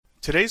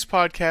Today's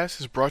podcast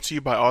is brought to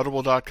you by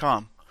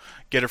Audible.com.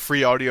 Get a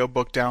free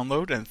audiobook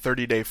download and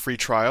 30-day free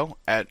trial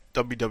at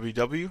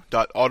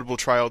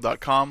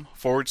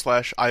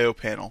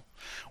www.audibletrial.com/IOPanel.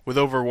 With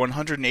over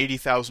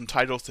 180,000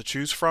 titles to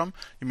choose from,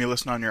 you may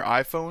listen on your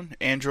iPhone,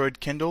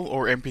 Android, Kindle,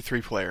 or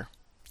MP3 player.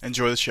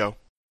 Enjoy the show.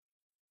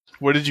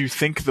 What did you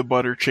think the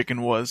butter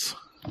chicken was?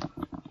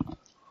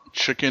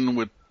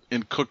 Chicken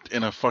cooked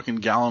in a fucking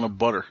gallon of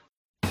butter.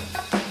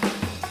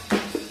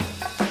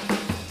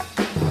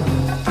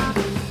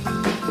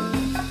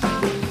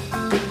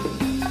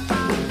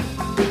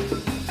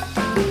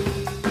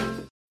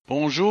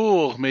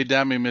 Bonjour,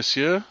 mesdames et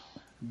messieurs.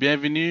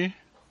 Bienvenue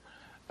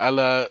à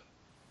la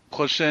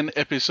prochaine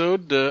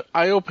épisode de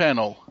IO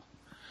Panel.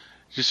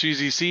 Je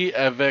suis ici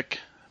avec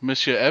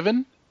Monsieur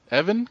Evan.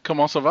 Evan,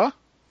 comment ça va?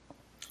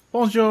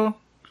 Bonjour.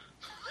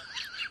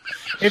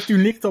 Heeft u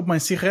licht op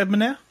mijn sigaret,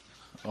 meneer?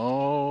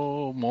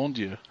 Oh, mon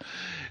Dieu.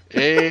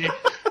 Et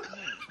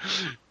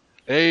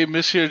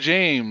Monsieur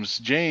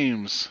James.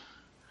 James,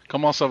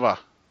 comment ça va?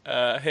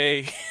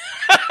 Hey.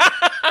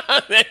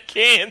 I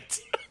can't.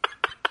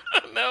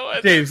 No,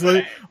 James,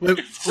 let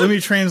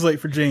me translate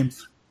for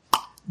James.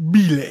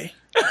 Bile. There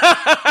you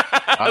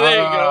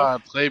go.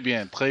 Très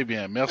bien, très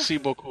bien. Merci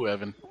beaucoup,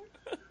 Evan.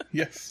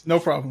 Yes, no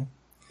problem.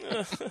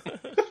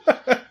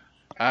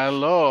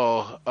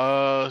 Alors,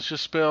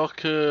 j'espère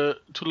que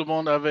tout le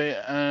monde avait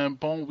un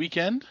bon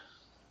week-end.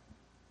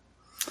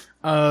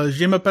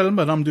 Je m'appelle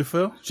Madame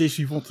Dufour. Je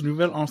suis votre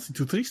nouvelle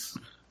institutrice.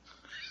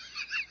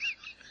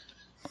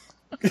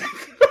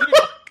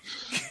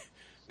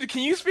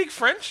 Can you speak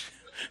French?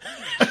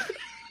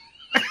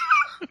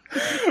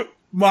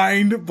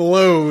 Mind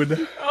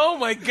blown. Oh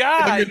my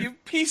god, you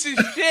piece of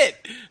shit.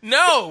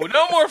 No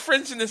more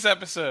French in this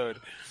episode.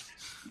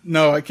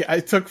 No, I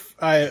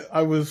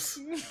was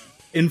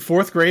in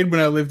 4th grade when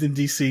I lived in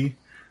DC.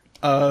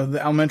 The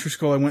elementary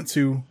school I went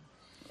to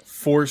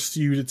forced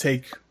you to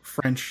take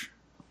French.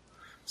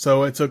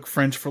 So I took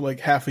French for like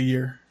half a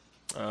year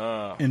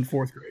in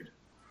 4th grade.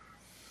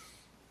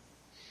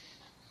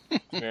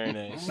 Very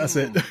nice. That's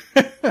it.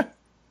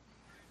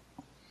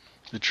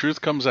 The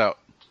truth comes out.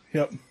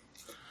 Yep.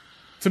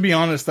 To be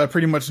honest, I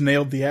pretty much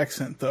nailed the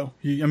accent, though.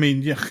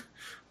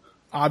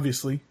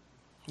 Obviously.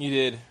 You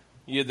did.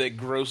 You had that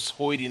gross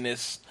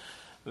hoidiness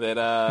that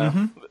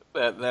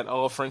that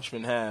all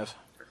Frenchmen have.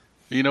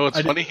 You know, it's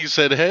funny. He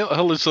said, "Hey,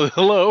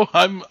 hello,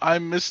 I'm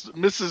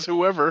Mrs.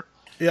 Whoever."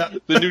 Yeah.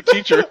 The new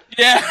teacher.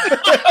 Yeah.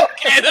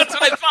 Okay, that's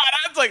what I thought.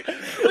 I was like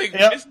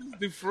Yep. Mrs.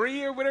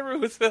 Dufresne or whatever.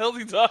 What the hell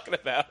is he talking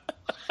about?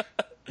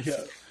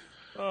 Yeah.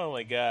 Oh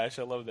my gosh,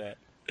 I love that.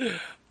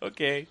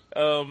 Okay.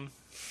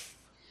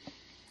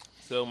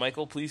 So,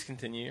 Michael, please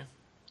continue.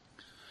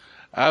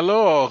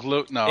 Alors,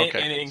 no,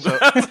 okay. In English.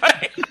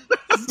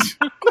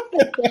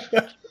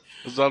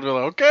 So I'll be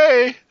like,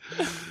 okay.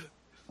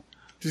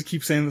 Just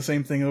keep saying the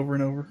same thing over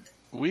and over.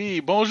 Oui,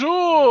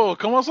 bonjour,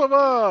 comment ça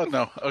va?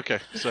 No, okay.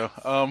 So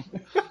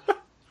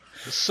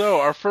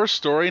our first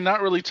story,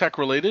 not really tech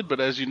related, but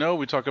as you know,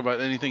 we talk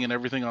about anything and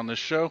everything on this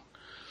show,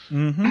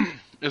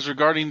 is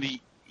regarding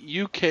the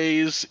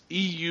UK's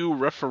EU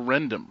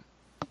referendum.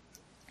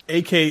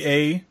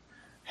 AKA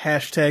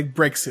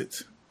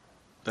 #Brexit.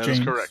 That is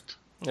correct.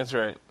 That's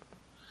right.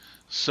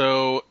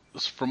 So,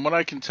 from what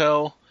I can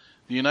tell,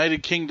 the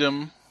United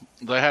Kingdom,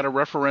 they had a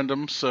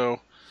referendum, so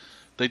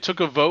they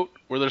took a vote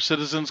where their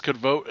citizens could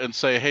vote and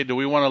say, hey, do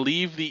we want to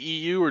leave the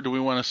EU or do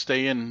we want to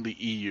stay in the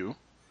EU?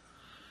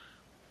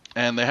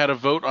 And they had a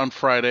vote on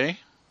Friday,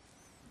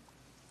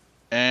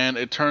 and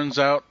it turns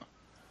out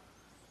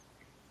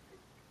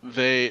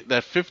that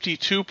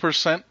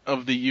 52%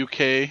 of the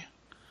UK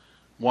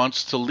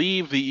wants to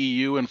leave the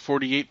EU and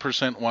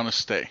 48% want to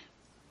stay.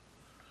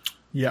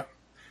 Yeah.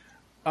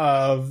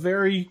 A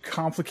very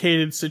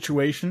complicated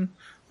situation.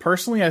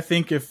 Personally, I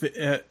think if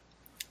in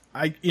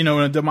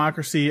a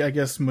democracy, I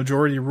guess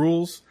majority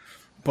rules,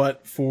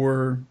 but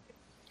for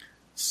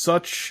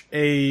such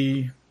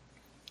a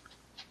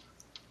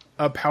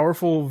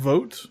powerful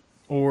vote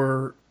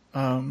or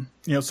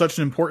such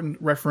an important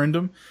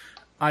referendum,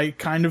 I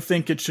kind of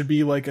think it should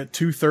be like a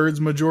 2/3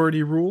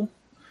 majority rule,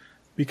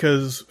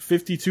 because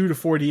 52 to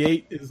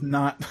 48 is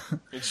not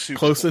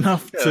close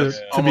enough to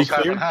be clear.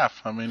 Half and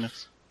half. I mean,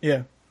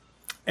 yeah.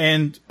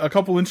 And a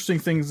couple interesting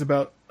things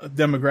about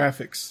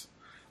demographics.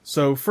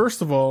 So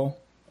first of all,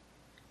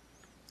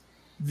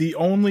 the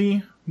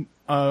only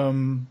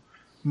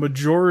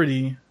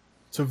majority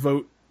to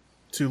vote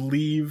to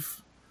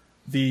leave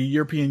the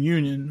European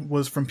Union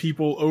was from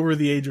people over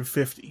the age of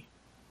 50.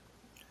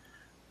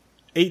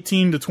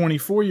 18 to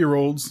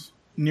 24-year-olds,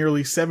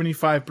 nearly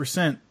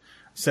 75%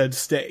 said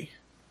stay.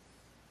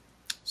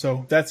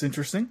 So that's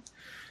interesting.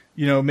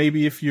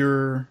 Maybe if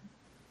you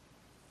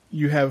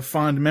have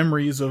fond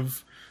memories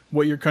of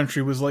what your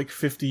country was like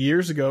 50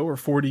 years ago or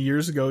 40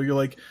 years ago, you're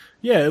like,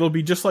 yeah, it'll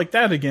be just like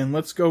that again.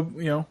 Let's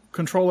go,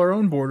 control our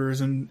own borders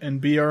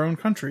and be our own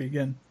country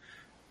again.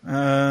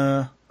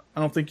 I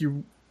don't think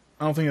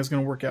that's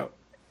going to work out.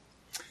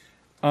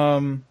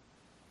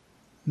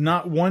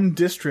 Not one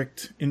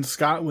district in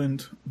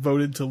Scotland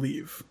voted to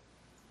leave.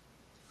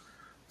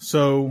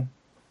 So,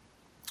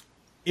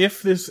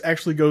 if this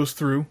actually goes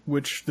through,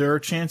 which there are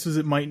chances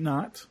it might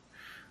not,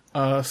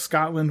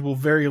 Scotland will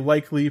very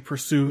likely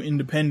pursue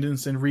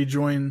independence and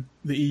rejoin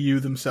the EU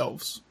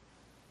themselves.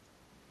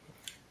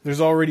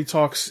 There's already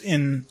talks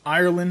in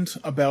Ireland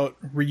about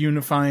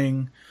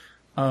reunifying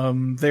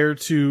their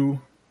two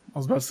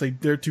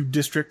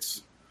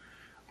districts,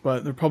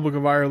 but the Republic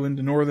of Ireland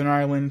and Northern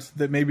Ireland,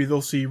 that maybe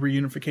they'll see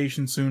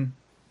reunification soon.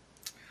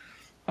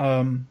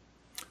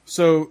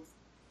 So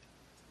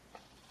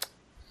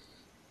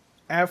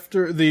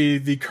after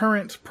the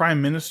current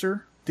Prime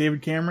Minister,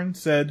 David Cameron,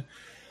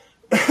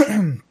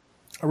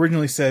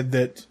 originally said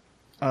that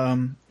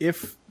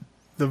if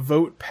the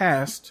vote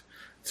passed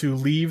to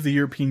leave the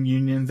European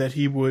Union, that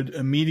he would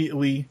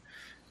immediately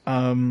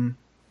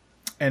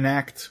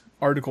enact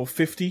Article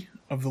 50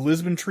 of the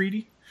Lisbon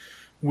Treaty,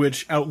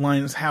 which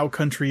outlines how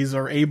countries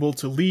are able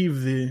to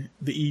leave the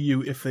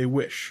EU if they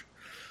wish.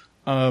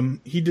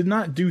 He did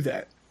not do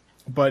that,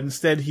 but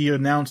instead he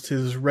announced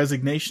his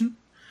resignation.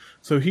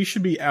 So he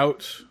should be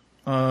out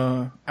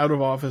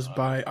of office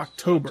by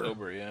October.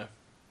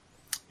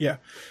 Yeah.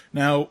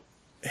 Now,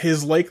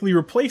 his likely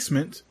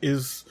replacement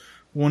is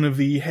one of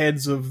the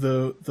heads of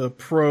the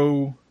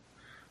pro,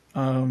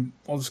 I'll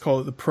just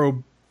call it the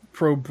pro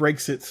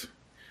Brexit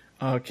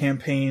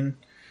campaign,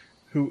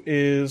 who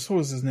is, what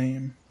was his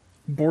name?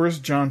 Boris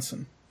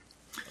Johnson.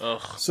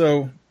 Ugh.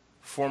 So,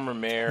 former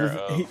mayor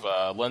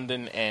of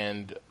London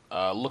and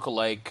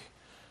lookalike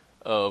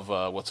of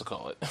what's it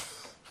called?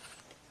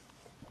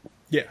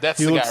 Yeah, that's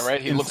the guy,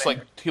 right? He looks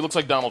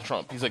like Donald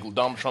Trump. He's like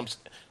Donald Trump's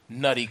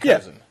nutty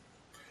cousin. Yeah.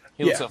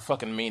 He looks like a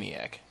fucking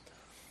maniac.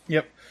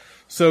 Yep.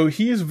 So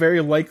he is very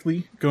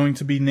likely going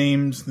to be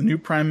named the new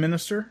prime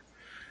minister,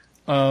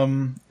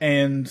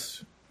 and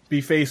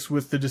be faced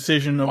with the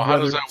decision of how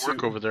does that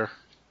work over there?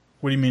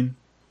 What do you mean?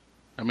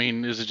 I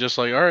mean, is it just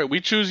like, all right,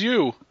 we choose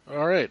you,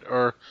 all right,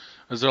 or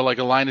is there like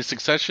a line of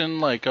succession?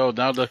 Like, oh,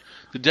 now the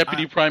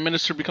deputy prime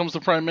minister becomes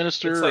the prime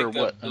minister, like or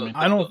what?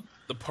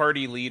 The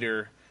party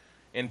leader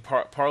in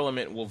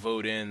Parliament will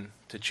vote in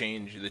to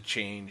change.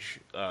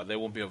 There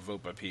won't be a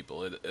vote by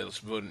people. It's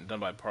voted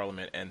done by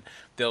Parliament, and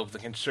the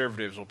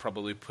Conservatives will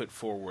probably put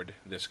forward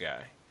this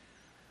guy.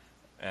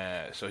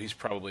 So he's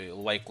probably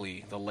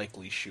the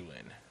likely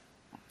shoe-in.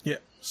 Yeah.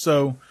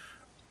 So,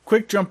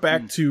 quick jump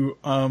back to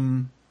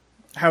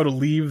how to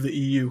leave the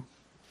EU.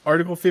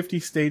 Article 50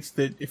 states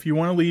that if you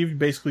want to leave, you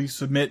basically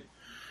submit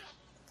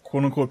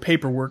quote-unquote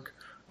paperwork.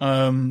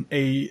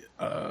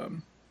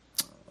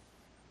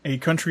 A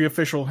country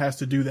official has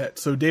to do that.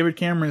 So David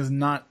Cameron is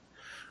not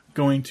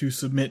going to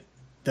submit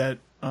that,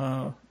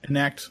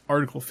 enact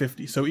Article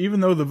 50. So even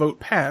though the vote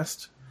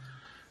passed,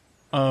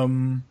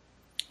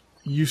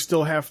 you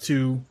still have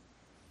to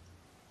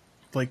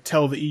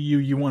tell the EU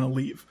you want to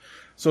leave.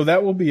 So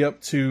that will be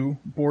up to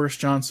Boris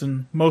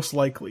Johnson, most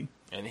likely.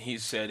 And he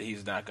said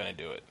he's not going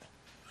to do it.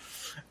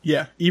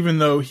 Yeah, even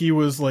though he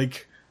was one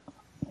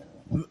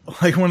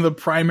of the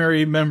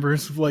primary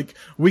members of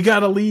we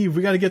gotta leave,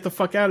 we gotta get the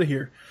fuck out of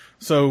here.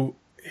 So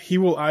he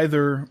will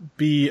either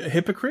be a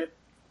hypocrite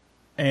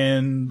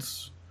and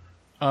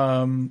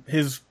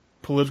his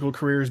political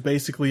career is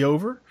basically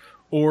over,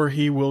 or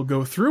he will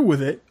go through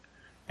with it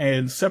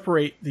and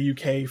separate the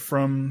UK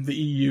from the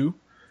EU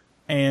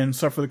and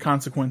suffer the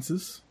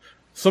consequences.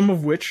 Some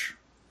of which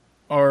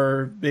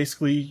are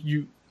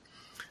basically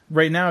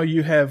right now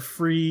you have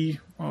free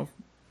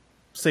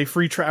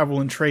travel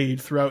and trade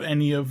throughout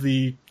any of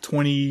the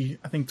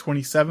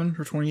 27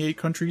 or 28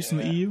 countries in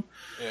the EU.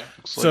 Yeah,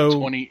 so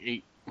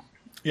 28.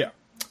 Yeah.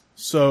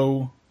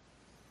 So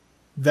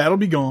that'll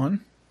be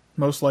gone,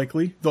 most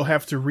likely. They'll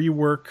have to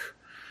rework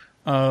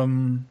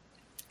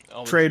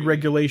trade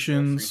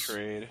regulations. Free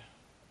trade.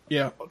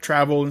 Yeah,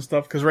 travel and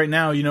stuff. Because right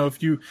now,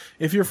 if you're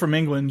from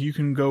England, you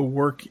can go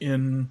work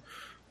in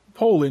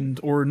Poland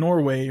or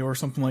Norway or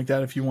something like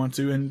that if you want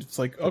to, and it's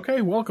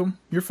okay, welcome,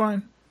 you're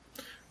fine.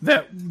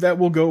 That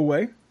will go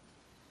away.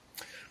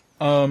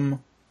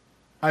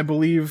 I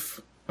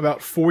believe about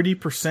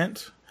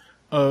 40%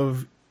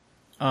 of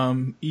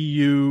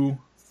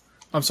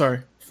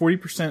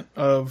 40%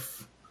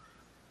 of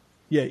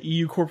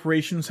EU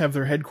corporations have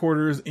their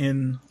headquarters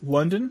in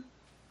London.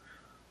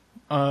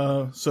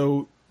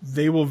 So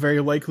they will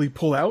very likely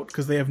pull out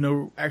because they have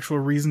no actual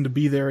reason to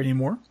be there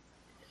anymore.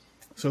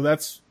 So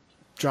that's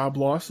job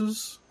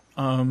losses,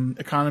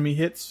 economy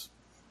hits,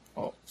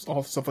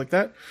 all stuff like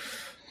that.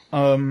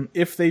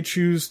 If they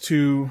choose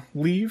to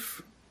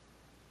leave,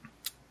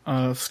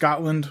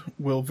 Scotland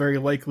will very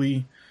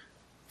likely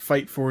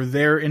fight for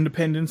their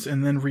independence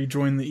and then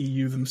rejoin the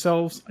EU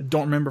themselves. I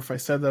don't remember if I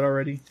said that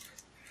already.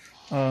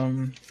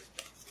 Let's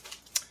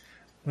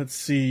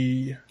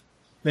see.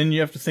 Then you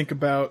have to think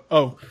about...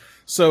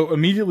 so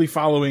immediately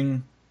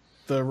following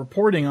the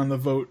reporting on the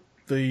vote,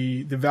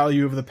 the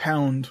value of the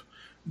pound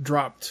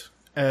dropped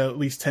at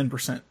least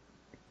 10%,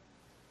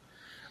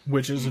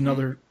 which is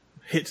another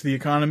hit to the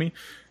economy.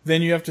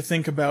 Then you have to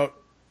think about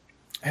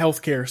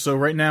healthcare. So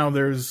right now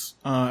there's,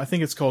 I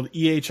think it's called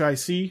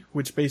EHIC,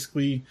 which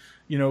basically,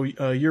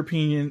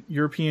 European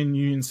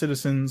Union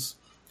citizens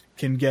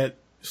can get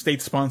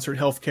state-sponsored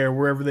healthcare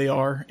wherever they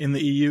are in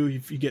the EU.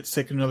 If you get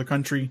sick in another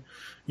country,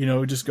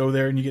 just go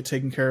there and you get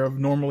taken care of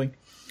normally.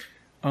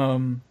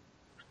 And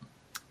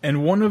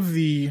one of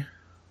the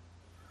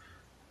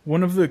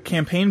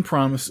campaign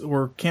promise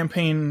or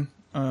campaign,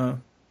 what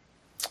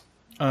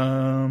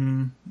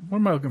am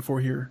I looking for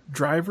here?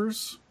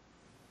 Drivers?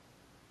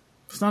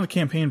 It's not a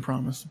campaign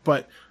promise,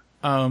 but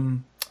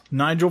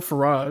Nigel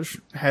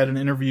Farage had an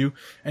interview,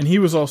 and he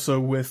was also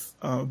with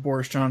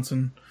Boris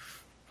Johnson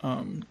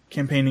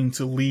campaigning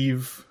to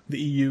leave the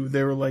EU.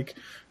 They were like,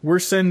 we're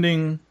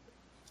sending,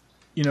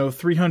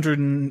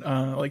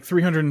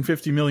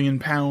 350 million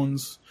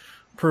pounds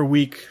per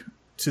week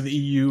to the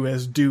EU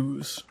as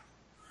dues.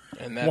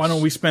 And why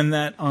don't we spend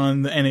that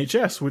on the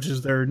NHS, which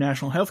is their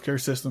national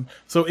healthcare system?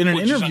 So in an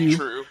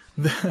interview,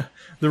 the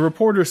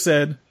reporter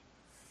said,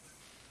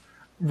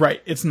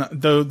 right, it's not,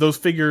 those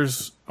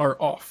figures are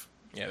off.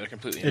 Yeah, they're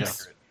completely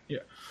inaccurate. Yeah.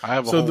 I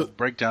have a whole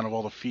breakdown of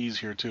all the fees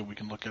here too. We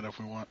can look at it if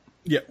we want.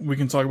 Yeah, we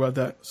can talk about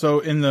that. So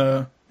in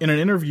an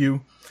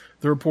interview,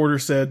 the reporter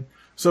said,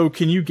 so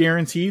can you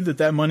guarantee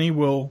that money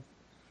will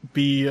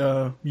be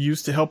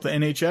used to help the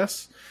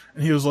NHS?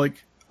 And he was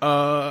like,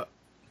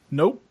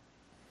 nope.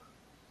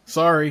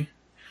 Sorry.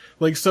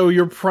 Like, so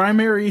your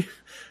primary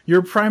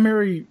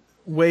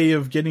way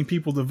of getting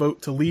people to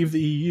vote to leave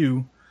the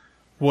EU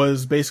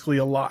was basically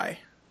a lie.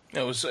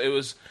 It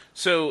was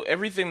so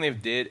everything they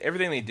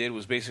did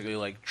was basically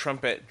like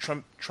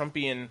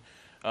Trumpian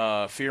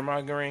fear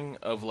mongering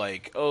of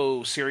like,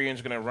 oh, Syrians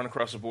are going to run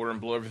across the border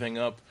and blow everything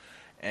up,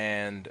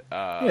 and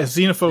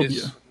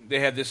xenophobia. They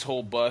had this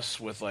whole bus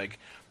with like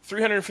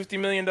 $350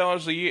 million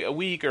a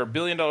week or $1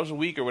 billion a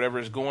week or whatever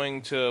is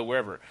going to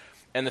wherever.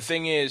 And the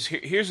thing is,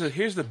 here's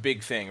the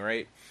big thing,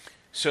 right?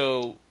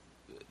 So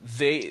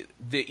the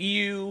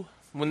EU,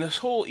 when this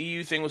whole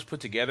EU thing was put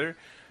together,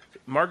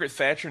 Margaret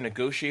Thatcher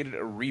negotiated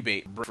a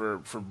rebate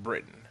for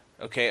Britain,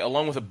 okay,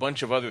 along with a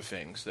bunch of other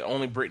things that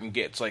only Britain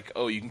gets, like,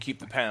 oh, you can keep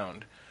the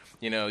pound,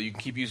 you can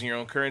keep using your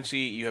own currency,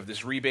 you have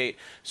this rebate.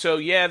 So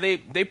yeah,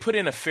 they put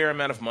in a fair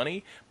amount of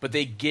money, but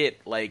they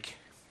get like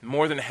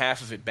more than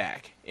half of it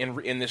back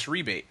in this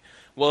rebate.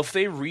 Well, if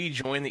they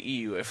rejoin the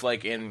EU, if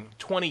like in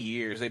 20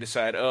 years they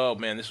decide, oh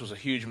man, this was a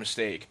huge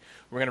mistake,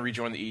 we're going to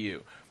rejoin the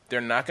EU, they're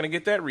not going to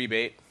get that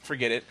rebate.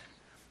 Forget it.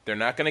 They're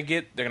not going to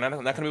be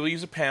able to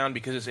use a pound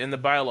because it's in the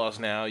bylaws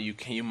now.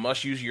 You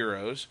must use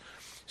euros.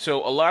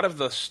 So a lot of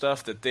the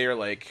stuff that they're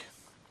like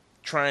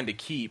trying to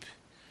keep,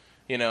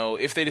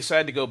 if they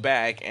decide to go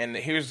back, and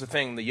here's the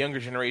thing, the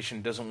younger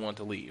generation doesn't want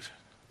to leave.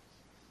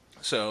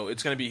 So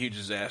it's going to be a huge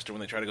disaster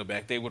when they try to go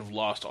back. They would have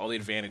lost all the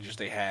advantages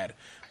they had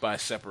by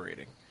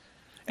separating.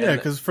 Yeah,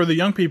 because for the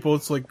young people,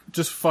 it's like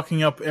just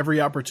fucking up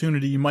every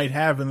opportunity you might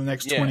have in the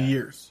next 20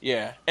 years.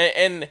 Yeah,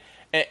 and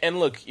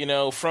look,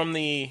 from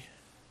the,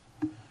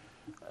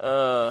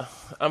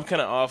 I'm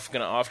kind of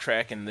gonna off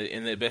track in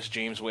the best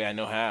James way I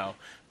know how.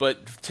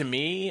 But to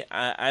me,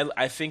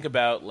 I think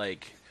about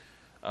like,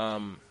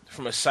 from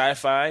a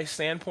sci-fi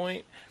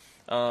standpoint,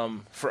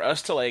 for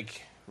us to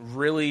like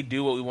really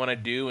do what we want to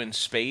do in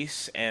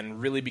space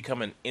and really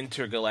become an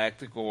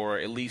intergalactic or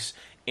at least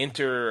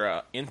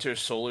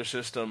inter-solar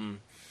system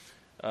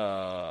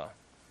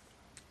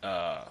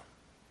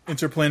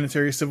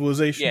interplanetary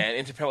civilization. Yeah, an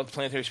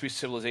interplanetary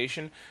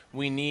civilization.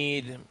 We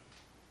need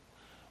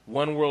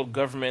one world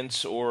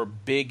governments or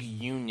big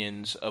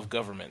unions of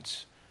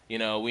governments.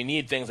 We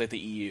need things like the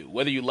EU.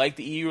 Whether you like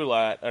the EU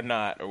or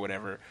not or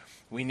whatever,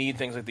 we need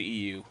things like the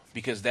EU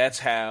because that's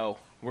how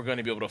we're going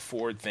to be able to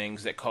afford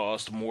things that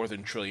cost more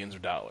than trillions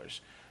of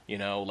dollars.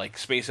 Like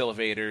space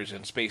elevators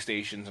and space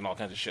stations and all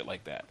kinds of shit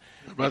like that.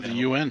 What about the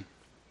UN?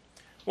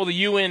 Well, the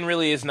UN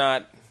really is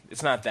not.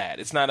 It's not that.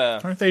 It's not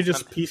a. Aren't they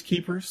just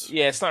peacekeepers?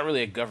 Yeah, it's not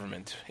really a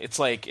government. It's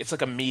like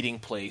a meeting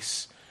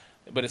place,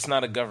 but it's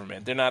not a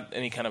government. They're not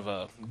any kind of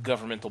a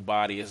governmental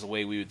body as the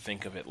way we would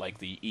think of it, like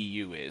the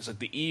EU is. Like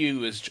the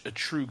EU is a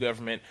true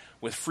government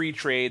with free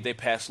trade. They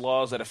pass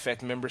laws that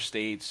affect member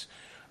states,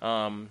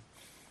 and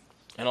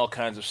all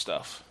kinds of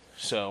stuff.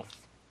 So.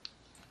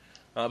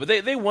 But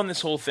they won this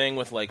whole thing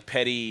with like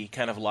petty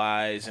kind of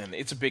lies, and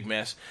it's a big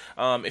mess.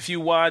 If you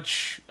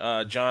watch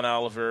John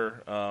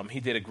Oliver, he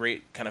did a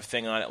great kind of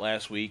thing on it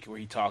last week where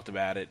he talked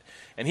about it,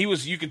 and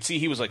you could see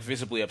he was like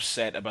visibly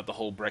upset about the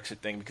whole Brexit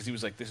thing because he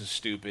was like, "This is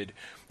stupid.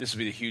 This would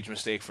be a huge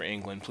mistake for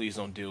England. Please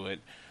don't do it."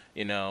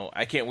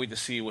 I can't wait to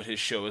see what his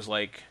show is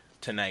like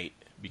tonight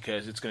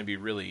because it's going to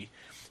be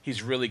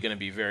he's really going to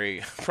be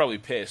very probably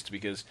pissed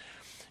because.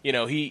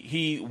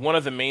 He one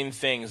of the main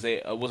things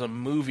was a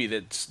movie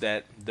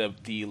that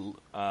the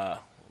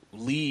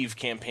Leave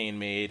campaign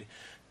made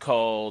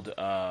called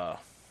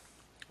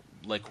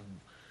like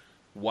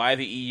Why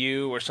the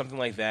EU or something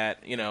like that,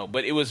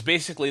 but it was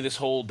basically this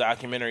whole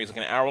documentary. It's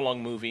like an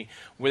hour-long movie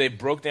where they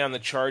broke down the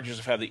charges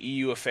of how the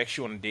EU affects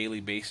you on a daily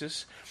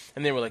basis,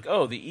 and they were like,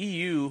 oh, the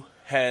EU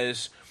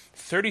has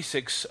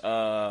 36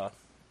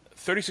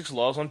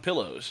 laws on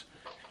pillows.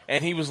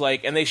 And he was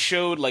like, and they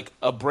showed like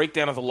a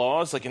breakdown of the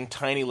laws, like in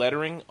tiny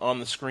lettering on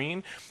the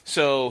screen.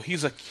 So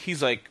he's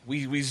like,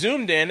 we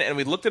zoomed in and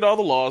we looked at all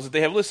the laws that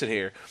they have listed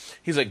here.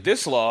 He's like,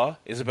 this law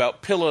is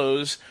about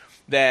pillows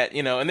that,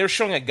 and they're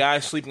showing a guy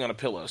sleeping on a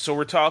pillow. So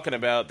we're talking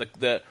about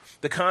the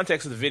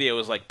context of the video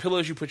is like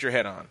pillows you put your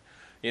head on,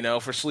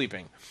 for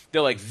sleeping.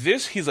 They're like,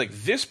 he's like,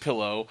 this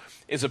pillow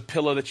is a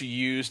pillow that you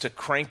use to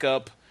crank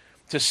up,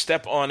 to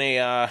step on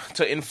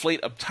to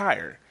inflate a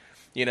tire.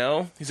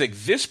 He's like,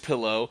 this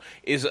pillow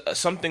is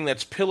something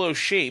that's pillow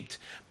shaped,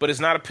 but it's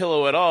not a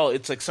pillow at all.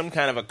 It's like some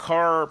kind of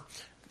car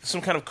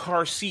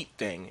seat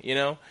thing,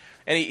 And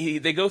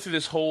they go through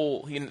this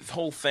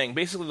whole thing.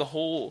 Basically, the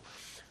whole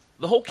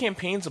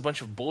campaign's a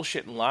bunch of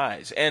bullshit and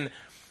lies. And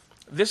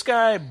this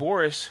guy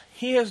Boris,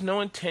 he has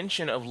no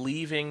intention of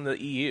leaving the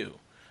EU.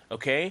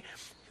 Okay,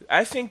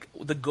 I think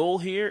the goal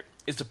here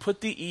is to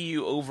put the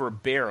EU over a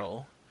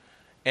barrel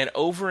and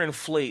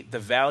overinflate the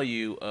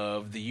value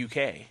of the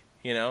UK.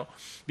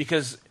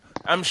 Because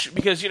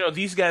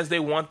these guys, they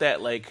want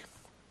that, like,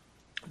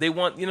 they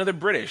want, they're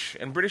British,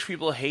 and British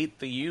people hate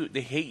they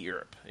hate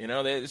Europe.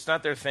 It's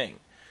not their thing.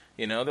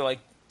 They're like,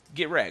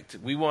 get wrecked.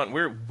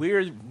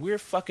 We're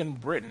fucking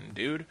Britain,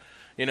 dude.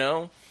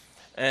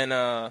 And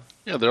yeah,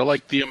 they're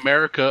like the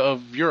America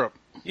of Europe.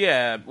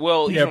 Yeah,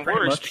 well, even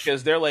worse much.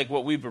 because they're like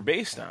what we were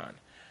based on.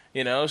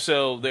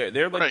 So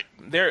they're like Right.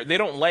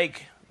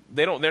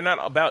 they're not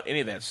about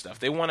any of that stuff.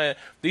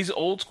 These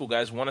old school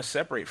guys want to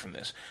separate from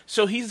this.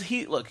 So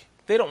look,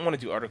 they don't want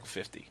to do Article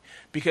 50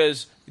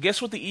 because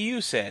guess what the EU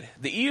said?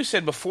 The EU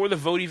said before the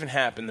vote even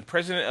happened, the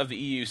president of the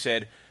EU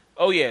said,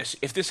 "Oh yes,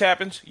 if this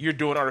happens, you're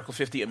doing Article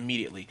 50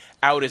 immediately.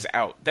 Out is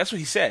out." That's what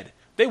he said.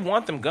 They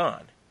want them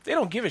gone. They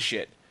don't give a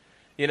shit.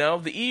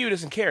 The EU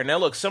doesn't care. Now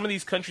look, some of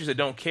these countries that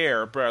don't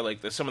care are like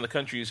some of the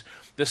countries,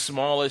 the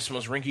smallest,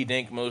 most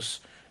rinky-dink,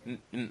 most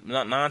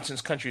not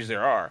nonsense countries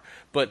there are,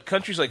 but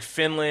countries like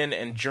Finland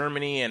and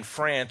Germany and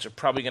France are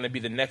probably going to be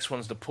the next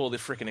ones to pull the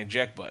freaking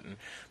eject button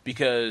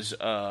because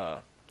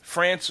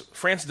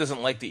France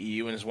doesn't like the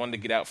EU and has wanted to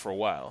get out for a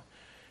while.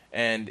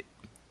 And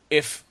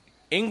if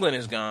England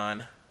is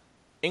gone,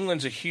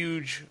 England's a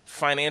huge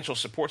financial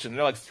support system.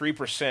 They're like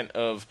 3%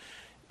 of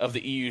the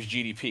EU's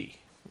GDP.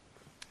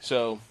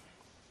 So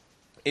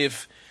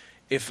if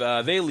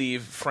they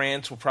leave,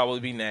 France will probably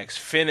be next.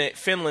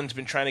 Finland's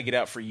been trying to get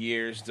out for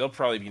years. They'll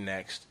probably be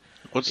next.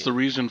 What's the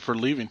reason for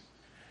leaving?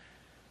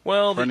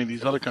 Well, for any of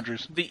these other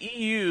countries? The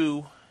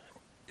EU,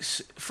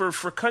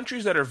 for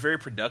countries that are very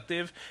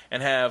productive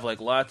and have like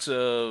lots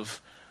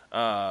of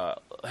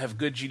have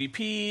good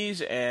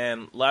GDPs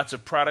and lots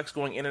of products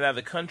going in and out of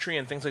the country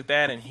and things like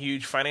that, and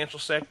huge financial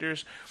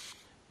sectors,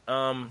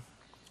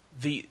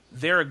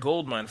 they're a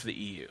gold mine for the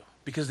EU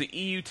because the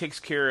EU takes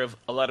care of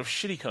a lot of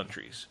shitty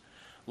countries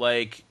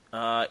like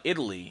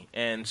Italy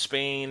and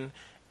Spain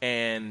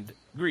and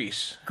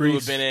Greece, who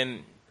have been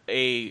in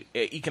a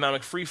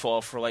economic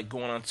freefall for like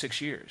going on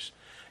 6 years.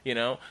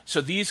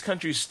 So these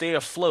countries stay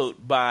afloat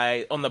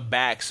on the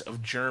backs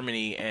of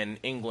Germany and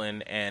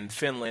England and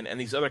Finland and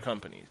these other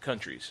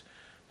countries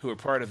who are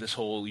part of this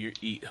whole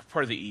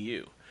part of the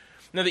EU.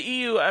 Now the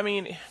EU, I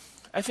mean,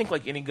 I think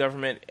like any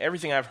government,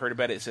 everything I've heard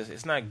about it says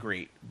it's not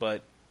great,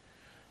 but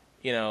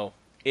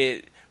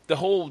the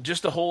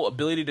whole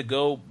ability to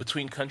go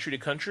between country to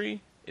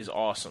country is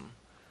awesome.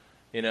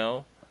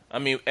 I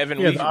mean, Evan.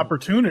 Yeah, the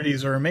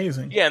opportunities are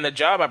amazing. Yeah, and the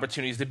job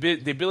opportunities, the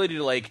ability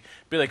to like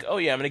be like, oh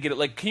yeah, I'm gonna get it.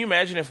 Like, can you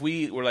imagine if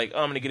we were like,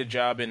 oh, I'm gonna get a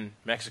job in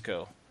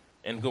Mexico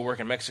and go work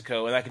in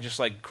Mexico, and I can just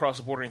like cross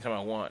the border anytime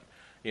I want,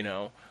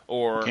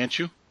 Or can't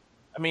you?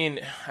 I mean,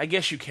 I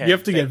guess you can. You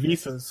have to get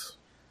visas.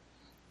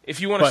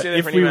 If you want to stay there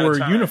if for any we amount were of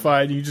time.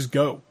 unified, you just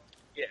go.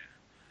 Yeah.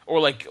 Or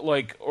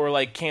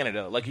like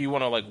Canada, like you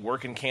want to like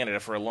work in Canada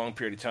for a long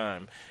period of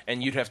time,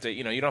 and you'd have to,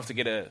 you don't have to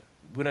get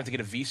we don't have to get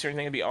a visa or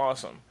anything. It'd be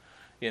awesome.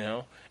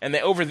 And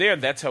over there,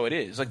 that's how it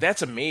is. Like,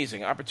 that's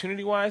amazing.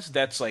 Opportunity-wise,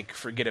 that's like,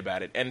 forget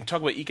about it. And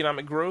talk about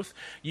economic growth,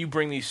 you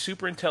bring these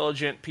super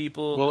intelligent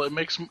people. Well,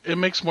 it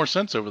makes more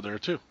sense over there,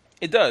 too.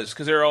 It does,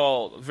 because they're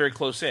all very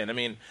close in. I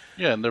mean...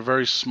 Yeah, and they're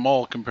very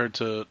small compared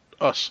to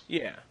us.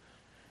 Yeah.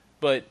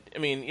 But, I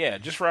mean, yeah,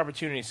 just for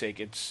opportunity's sake,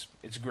 it's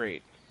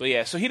great. But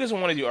yeah, so he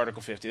doesn't want to do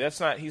Article 50.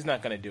 He's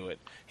not going to do it.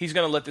 He's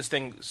going to let this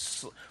thing...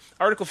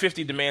 Article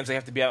 50 demands they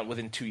have to be out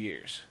within 2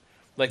 years.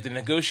 Like, the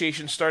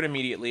negotiations start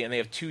immediately, and they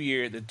have 2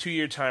 year. The 2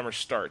 year timer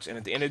starts, and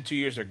at the end of 2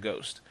 years, they're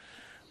ghost.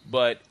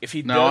 But if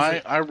he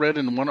doesn't... I read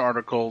in one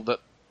article that...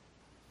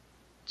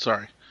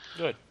 Sorry.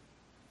 Good.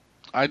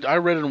 I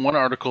read in one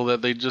article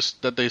that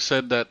they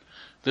said that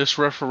this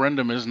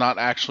referendum is not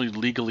actually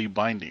legally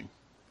binding.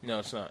 No,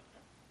 it's not.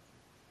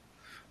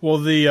 Well,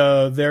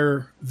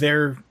 their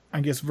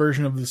I guess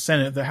version of the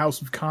Senate, the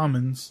House of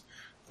Commons,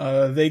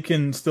 they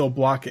can still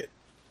block it.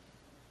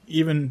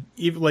 Even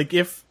like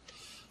if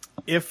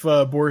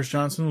Boris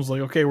Johnson was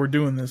like, okay, we're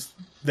doing this,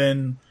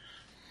 then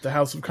the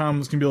House of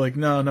Commons can be like,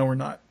 no, we're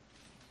not.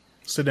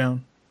 Sit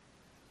down.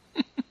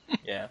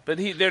 Yeah, but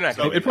they're not.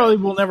 So it probably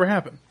will never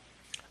happen.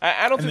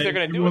 I don't think they're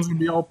going to do it. Everyone's going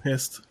to be all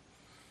pissed.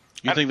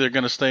 You think they're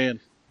going to stay in?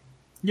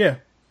 Yeah.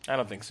 I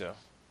don't think so.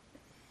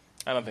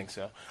 I don't think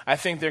so. I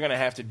think they're going to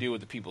have to do what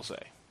the people say.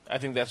 I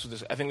think that's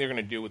what I think they're going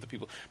to do what the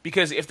people,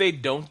 because if they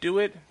don't do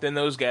it, then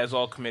those guys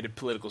all committed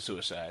political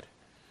suicide.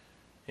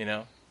 You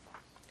know,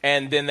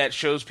 and then that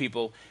shows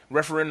people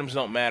referendums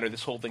don't matter.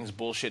 This whole thing's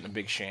bullshit and a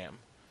big sham.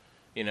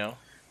 You know.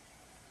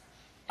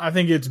 I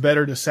think it's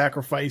better to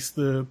sacrifice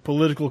the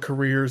political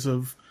careers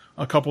of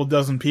a couple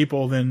dozen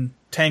people than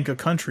tank a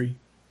country.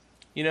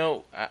 You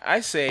know, I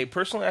say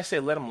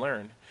let them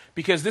learn.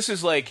 Because this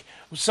is like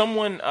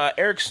someone,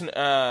 Eric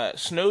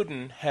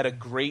Snowden had a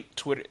great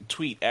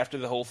tweet after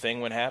the whole thing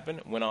went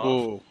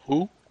off.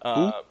 Who?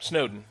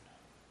 Snowden.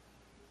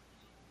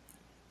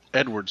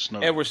 Edward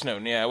Snowden. Edward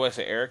Snowden, yeah. I want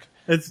to say Eric.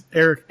 It's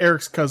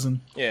Eric's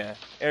cousin. Yeah,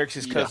 Eric's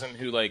his cousin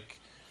who, like,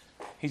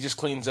 he just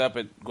cleans up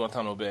at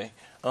Guantanamo Bay.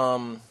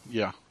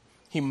 Yeah.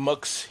 He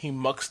mucks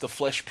the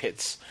flesh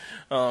pits.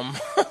 Yeah,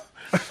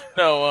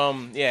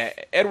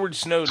 Edward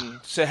Snowden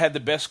had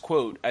the best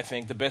quote, I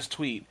think, the best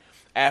tweet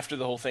after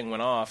the whole thing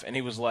went off, and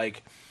he was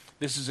like,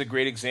 "This is a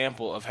great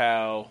example of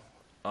how,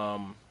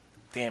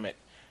 damn it,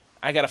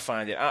 I gotta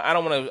find it. I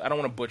don't want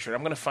to butcher it.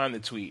 I'm gonna find the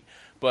tweet,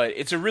 but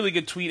it's a really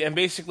good tweet, and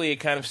basically it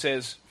kind of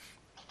says,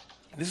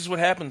 this is what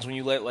happens when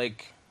you let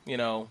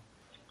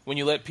when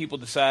you let people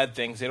decide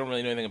things they don't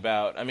really know anything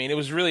about. I mean, it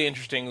was really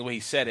interesting the way he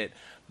said it,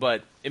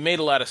 but it made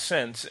a lot of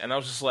sense, and I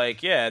was just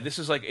like, yeah, this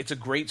is like, it's a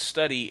great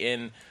study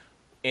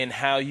in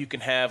how you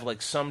can have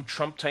like some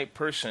Trump type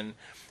person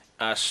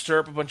stir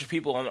up a bunch of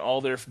people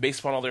based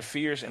upon all their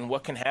fears and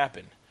what can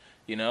happen,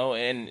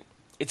 and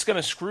it's going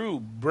to screw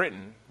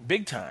Britain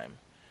big time.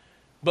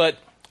 But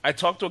I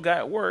talked to a guy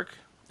at work,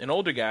 an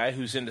older guy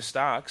who's into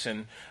stocks,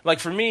 and like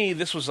for me,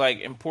 this was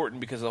like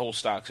important because of the whole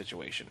stock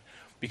situation,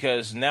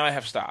 because now I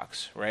have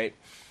stocks, right?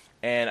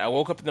 And I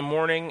woke up in the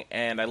morning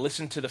and I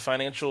listened to the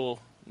financial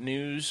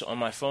news on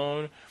my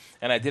phone,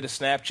 and I did a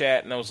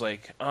Snapchat, and I was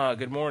like,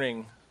 good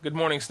morning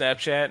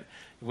Snapchat.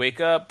 You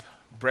wake up,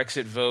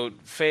 Brexit vote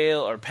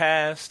fail or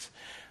passed,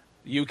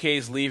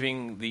 UK's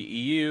leaving the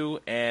EU,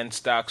 and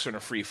stocks are in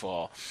a free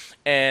fall.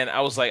 And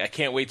I was like, I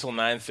can't wait till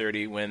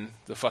 9:30 when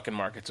the fucking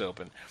market's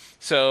open.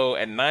 So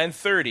at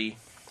 9:30,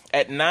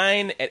 at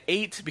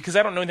 8, because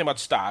I don't know anything about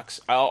stocks,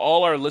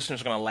 all our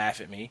listeners are going to laugh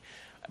at me,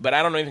 but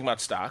I don't know anything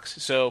about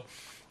stocks. So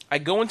I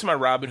go into my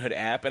Robinhood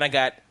app, and I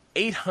got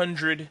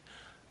 $800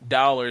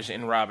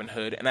 in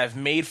Robinhood, and I've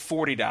made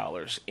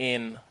 $40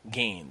 in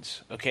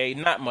gains. Okay,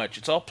 not much.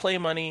 It's all play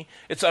money.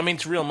 It's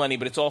real money,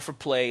 but it's all for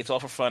play. It's all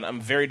for fun.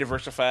 I'm very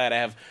diversified. I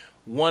have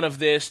 1 of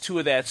this, 2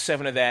 of that,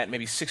 7 of that,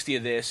 maybe 60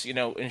 of this,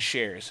 in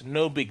shares.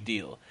 No big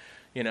deal,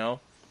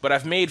 But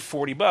I've made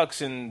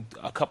 $40 in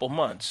a couple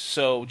months,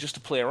 so just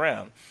to play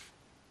around.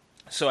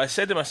 So I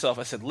said to myself,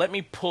 let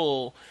me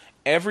pull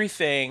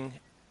everything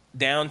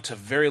down to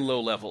very low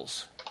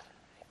levels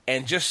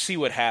and just see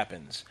what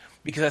happens.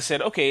 Because I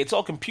said, okay, it's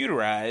all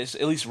computerized.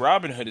 At least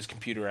Robinhood is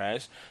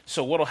computerized.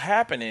 So what'll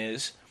happen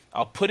is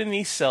I'll put in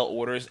these sell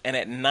orders, and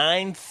at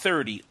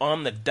 9:30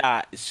 on the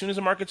dot, as soon as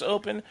the market's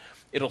open,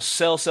 it'll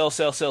sell.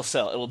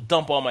 It'll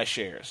dump all my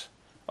shares.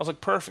 I was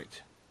like,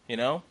 perfect,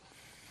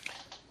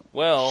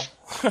 Well,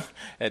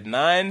 at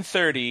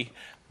 9:30,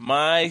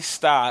 my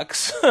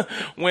stocks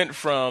went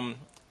from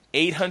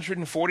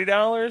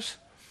 $840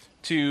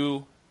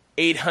 to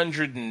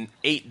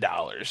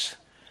 $808.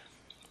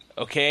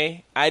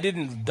 Okay? I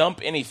didn't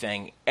dump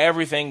anything.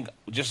 Everything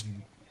just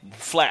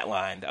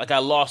flatlined. Like, I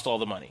lost all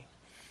the money.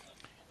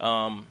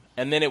 And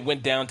then it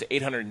went down to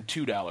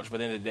 $802 by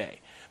the end of the day.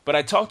 But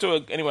I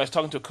was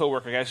talking to a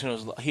coworker, guy who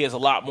knows he has a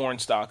lot more in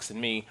stocks than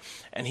me,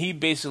 and he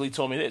basically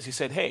told me this. He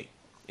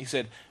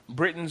said,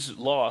 Britain's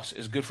loss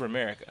is good for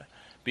America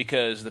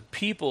because the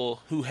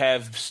people who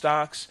have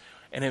stocks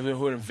and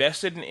who are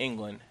invested in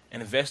England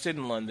and invested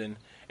in London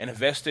and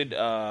invested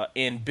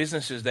in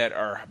businesses that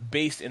are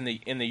based in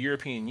the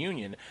European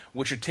Union,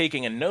 which are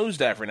taking a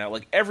nosedive right now.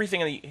 Like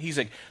everything, he's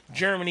like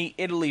Germany,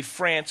 Italy,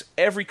 France,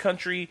 every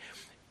country,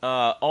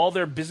 all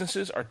their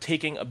businesses are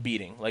taking a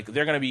beating. Like it's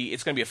going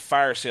to be a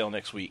fire sale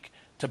next week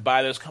to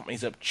buy those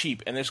companies up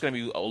cheap, and there's going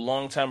to be a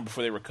long time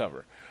before they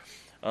recover.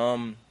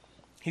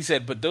 He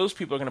said, but those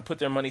people are going to put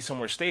their money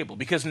somewhere stable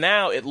because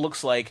now it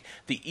looks like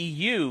the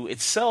EU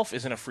itself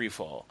is in a free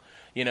fall.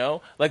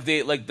 Like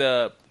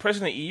the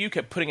president of the EU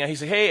kept putting out, he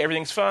said, hey,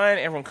 everything's fine,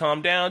 everyone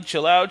calm down,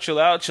 chill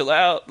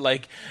out,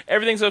 like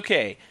everything's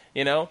okay,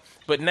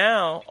 But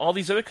now all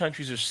these other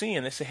countries are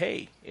seeing, they say,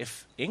 hey,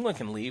 if England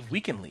can leave,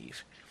 we can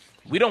leave.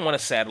 We don't want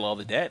to saddle all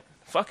the debt.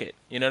 Fuck it.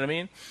 You know what I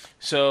mean?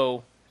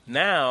 So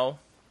now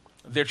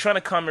they're trying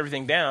to calm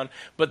everything down,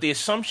 but the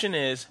assumption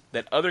is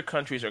that other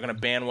countries are going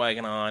to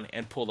bandwagon on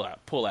and pull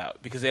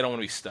out because they don't want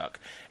to be stuck.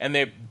 And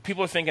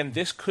people are thinking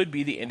this could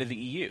be the end of the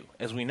EU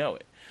as we know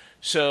it.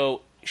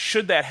 So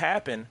should that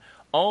happen,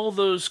 all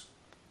those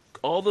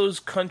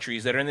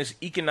countries that are in this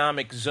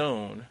economic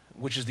zone,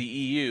 which is the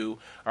EU,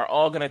 are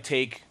going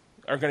to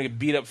get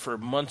beat up for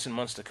months and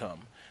months to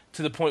come,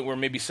 to the point where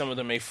maybe some of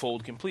them may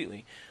fold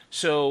completely.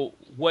 So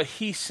what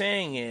he's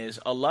saying is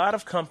a lot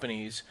of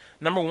companies,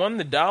 number one,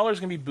 the dollar is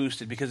going to be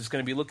boosted because it's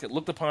going to be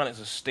looked upon as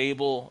a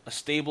stable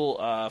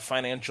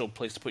financial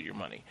place to put your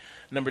money.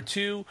 Number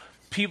two,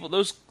 people,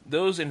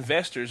 those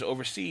investors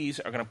overseas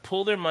are going to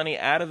pull their money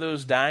out of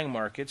those dying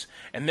markets,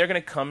 and they're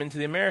going to come into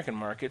the American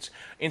markets,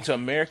 into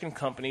American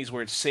companies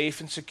where it's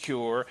safe and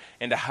secure,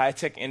 into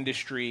high-tech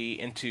industry,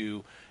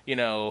 into,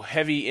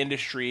 heavy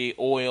industry,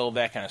 oil,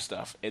 that kind of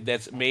stuff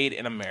that's made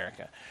in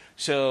America.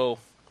 So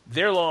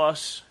their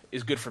loss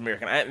is good for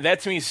America.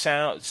 That to me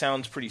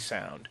sounds pretty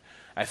sound.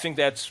 I think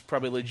that's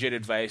probably legit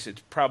advice.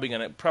 It's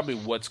probably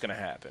what's gonna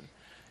happen.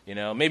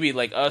 Maybe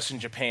like us in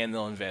Japan,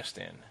 they'll invest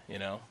in.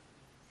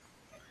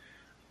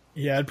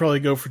 Yeah, I'd probably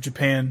go for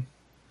Japan.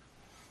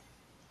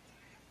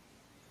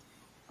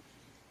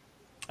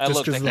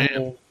 Just because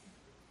the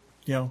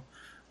whole,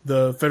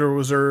 the Federal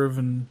Reserve,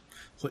 and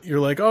you're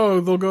like, oh,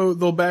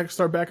 they'll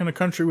start back in the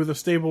country with a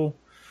stable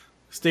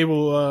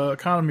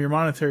economy or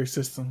monetary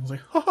system. It's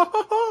like, ha ha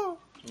ha ha.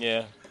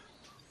 Yeah.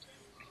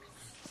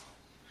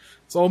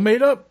 It's all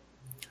made up.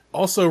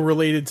 Also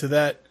related to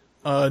that,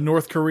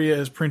 North Korea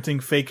is printing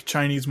fake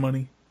Chinese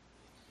money.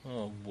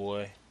 Oh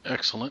boy!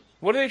 Excellent.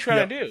 What are they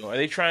trying to do? Are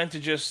they trying to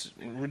just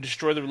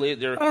destroy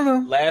their I don't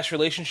know. last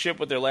relationship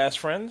with their last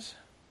friends?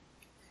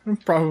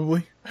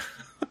 Probably.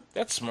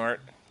 That's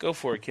smart. Go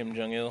for it, Kim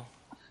Jong Il.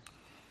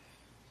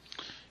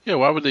 Yeah,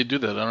 why would they do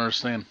that? I don't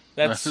understand.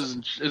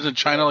 Isn't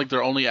China like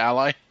their only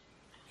ally?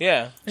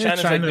 Yeah,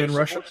 China's China like their and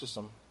Russia. support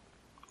system.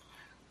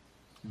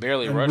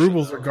 Barely And Russia.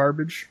 rubles are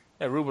garbage.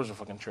 Yeah, rubles are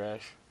fucking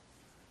trash.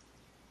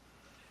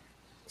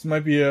 This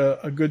might be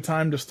a good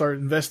time to start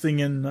investing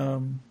in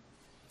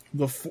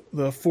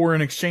the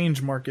foreign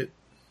exchange market.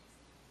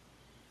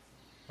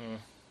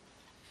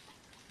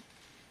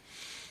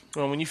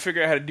 Well, when you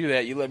figure out how to do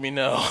that, you let me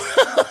know.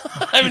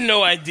 I have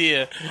no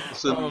idea.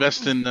 So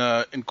invest in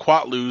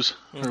Quatloos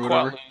or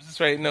whatever. That's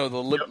right. No, the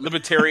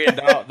libertarian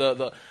dollar.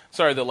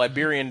 The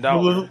Liberian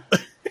dollar.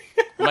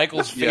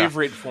 Michael's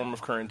favorite form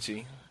of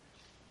currency.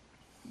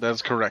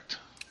 That's correct.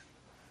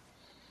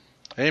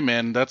 Hey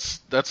man, that's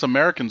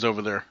Americans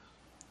over there.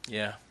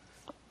 Yeah.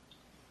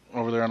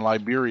 Over there in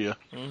Liberia.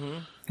 Mm-hmm.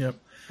 Yep.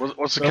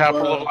 What's the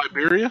capital of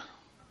Liberia?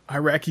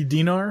 Iraqi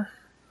dinar.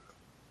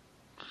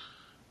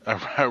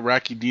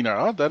 Iraqi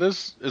dinar. Oh,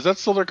 is that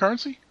still their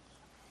currency?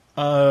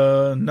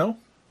 No.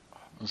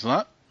 It's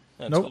not?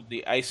 That's Nope. called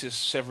the ISIS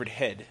severed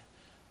head.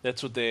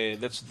 That's their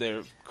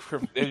they're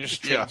just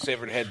straight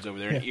severed heads over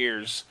there, and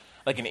ears.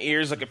 Like an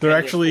ears, like a They're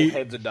penny, actually- full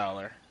head's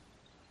 $1.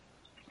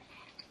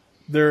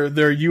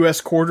 They're U.S.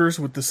 quarters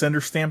with the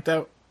center stamped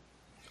out.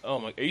 Oh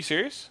my! Are you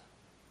serious?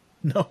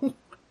 No.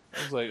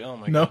 I was like, oh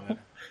my No. god.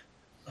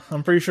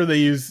 I'm pretty sure they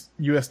use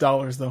U.S.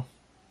 dollars, though.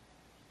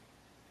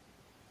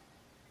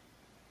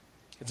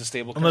 It's a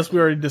stable Unless currency.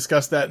 we already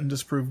discussed that and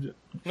disproved it.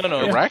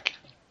 No. Iraq?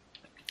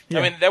 Yeah.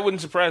 I mean, that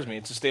wouldn't surprise me.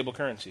 It's a stable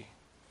currency.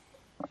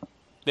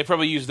 They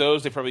probably use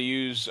those. They probably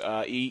use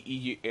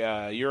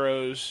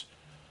euros.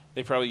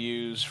 They probably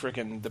use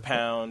frickin' the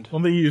pound.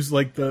 Well, they use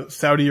like the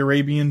Saudi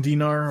Arabian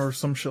dinar or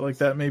some shit like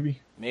that, maybe.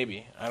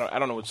 Maybe I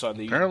don't know what side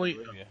they use. Apparently-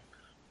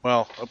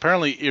 Well,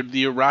 apparently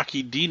the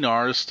Iraqi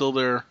dinar is still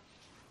their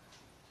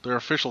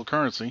official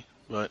currency,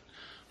 but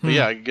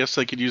yeah, I guess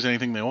they could use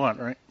anything they want,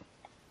 right?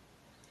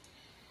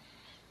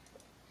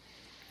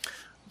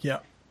 Yeah.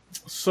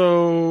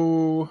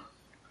 So,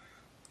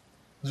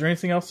 is there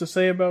anything else to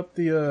say about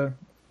the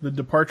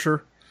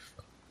departure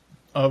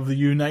of the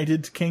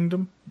United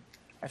Kingdom?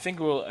 I think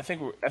we're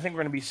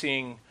going to be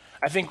seeing.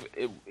 I think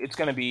it's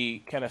going to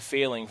be kind of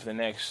failing for the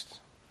next.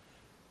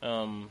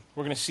 We're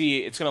going to see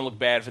it's going to look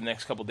bad for the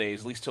next couple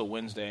days, at least till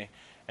Wednesday,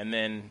 and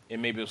then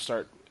will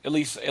start. At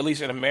least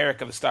in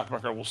America, the stock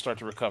market will start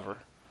to recover.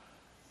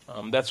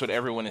 That's what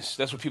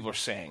That's what people are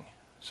saying.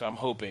 So I'm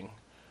hoping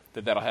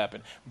that'll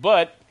happen.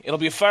 But it'll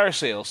be a fire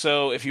sale.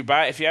 So if you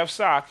have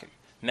stock,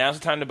 now's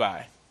the time to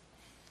buy.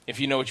 If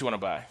you know what you want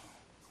to buy,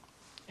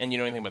 and you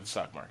know anything about the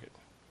stock market.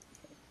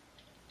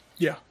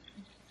 Yeah.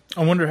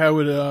 I wonder how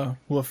it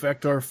will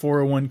affect our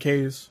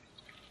 401ks.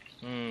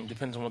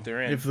 Depends on what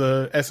they're in. If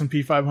the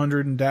S&P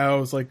 500 and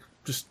Dow is like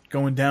just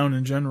going down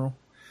in general.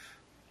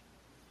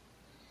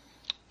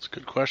 It's a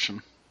good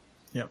question.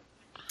 Yep.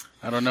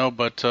 I don't know,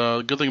 but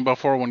the good thing about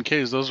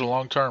 401ks, those are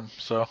long term,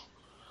 so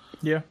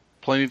Yeah.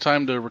 plenty of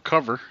time to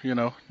recover.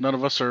 None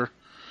of us are,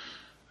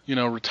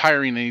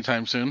 retiring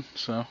anytime soon.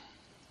 So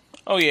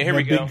Oh yeah, here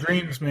we Got go. Big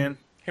dreams, man.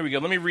 Here we go.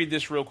 Let me read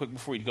this real quick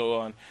before we go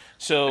on.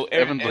 So,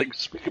 Evan's like,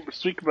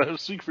 speak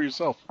for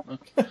yourself.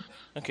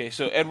 okay.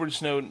 So Edward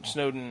Snowden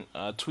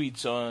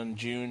tweets on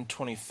June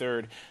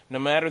 23rd. No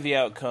matter the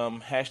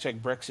outcome,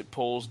 #Brexit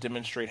polls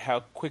demonstrate how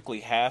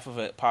quickly half of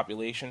a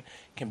population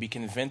can be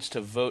convinced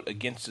to vote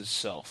against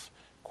itself.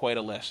 Quite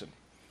a lesson.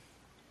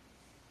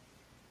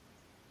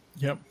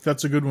 Yep,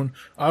 that's a good one.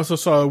 I also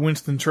saw a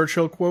Winston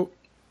Churchill quote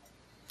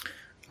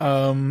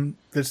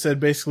that said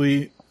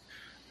basically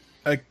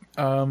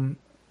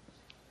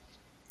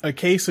a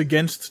case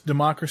against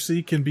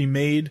democracy can be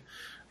made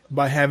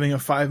by having a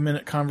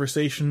 5-minute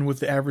conversation with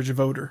the average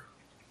voter.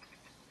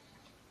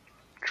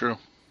 True.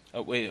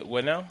 Oh wait,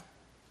 what now?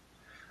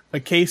 A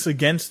case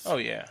against Oh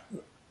yeah.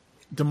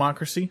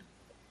 democracy,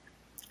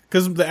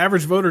 because the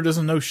average voter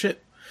doesn't know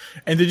shit.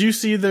 And did you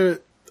see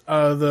the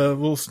the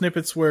little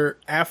snippets where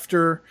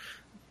after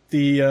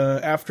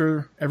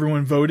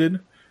everyone voted,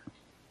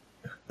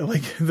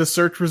 like the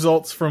search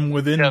results from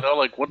within. Yeah, they're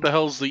like, what the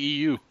hell's the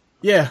EU?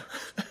 Yeah,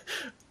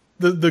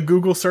 the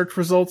Google search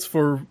results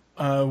for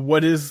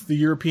what is the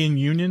European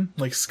Union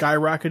like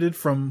skyrocketed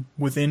from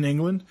within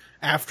England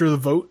after the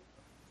vote.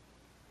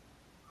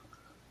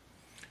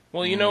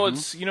 Well, you know what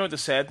the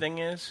sad thing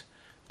is?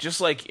 Just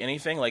like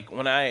anything, like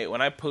when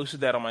I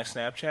posted that on my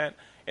Snapchat,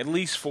 at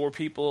least 4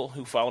 people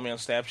who follow me on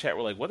Snapchat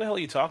were like, "What the hell are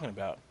you talking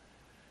about?"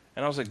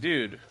 And I was like,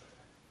 "Dude,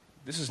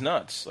 this is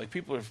nuts." Like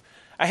people are,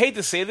 I hate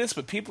to say this,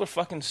 but people are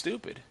fucking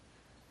stupid.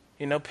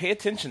 You know, pay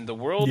attention. The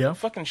world,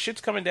 fucking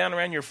shit's coming down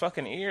around your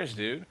fucking ears,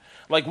 dude.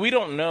 Like we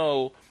don't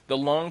know the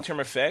long-term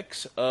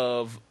effects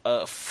of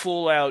a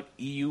full-out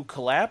EU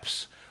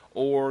collapse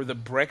or the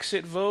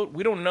Brexit vote.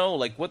 We don't know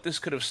like what this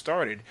could have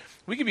started.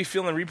 We could be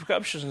feeling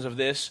repercussions of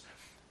this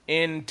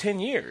in 10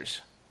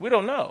 years. We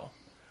don't know.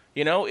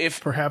 You know,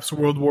 if perhaps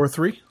World War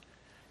III.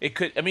 It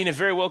could. I mean, it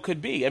very well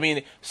could be. I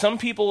mean, some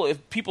people are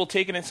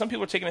taking it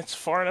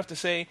far enough to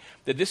say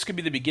that this could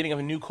be the beginning of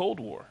a new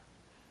Cold War.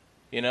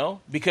 You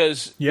know,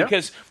 because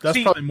that's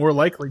probably more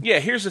likely. Yeah,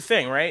 here's the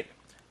thing, right?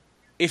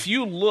 If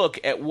you look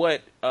at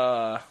what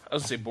I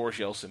was gonna say Boris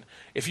Yeltsin.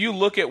 If you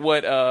look at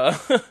what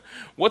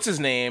what's his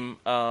name?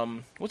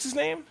 Putin.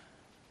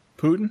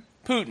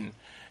 Putin.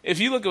 If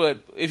you look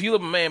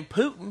at man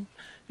Putin,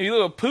 if you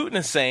look at what Putin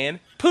is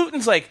saying,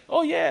 Putin's like,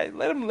 oh yeah,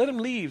 let them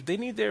leave. They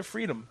need their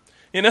freedom.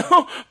 You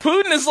know,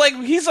 Putin is like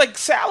he's like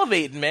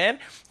salivating, man,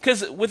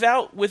 because with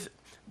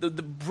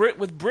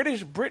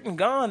Britain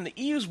gone, the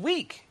EU's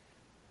weak.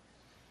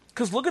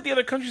 Because look at the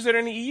other countries that are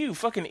in the EU.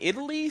 Fucking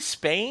Italy,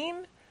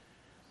 Spain,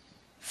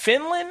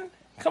 Finland.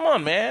 Come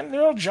on, man.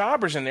 They're all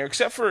jobbers in there,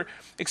 except for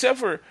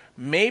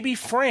maybe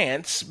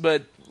France.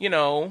 But you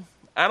know,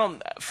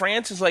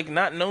 France is like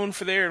not known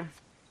for their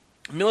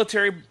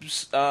military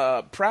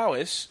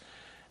prowess.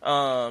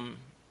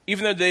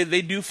 Even though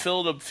they do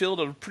field a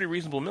pretty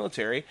reasonable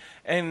military,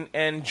 and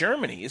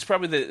Germany is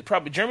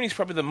Germany's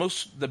probably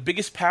the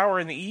biggest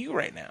power in the EU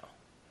right now.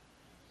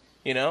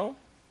 You know.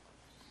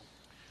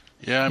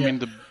 Yeah, I mean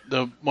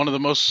the one of the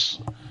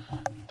most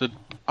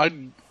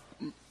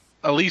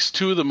at least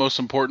 2 of the most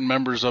important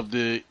members of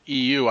the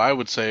EU, I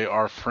would say,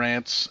 are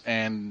France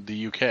and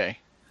the UK.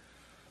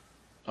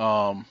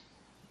 I'd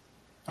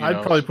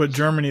probably put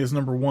Germany as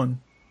number 1.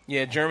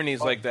 Yeah,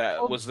 Germany's like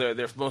that was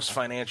their most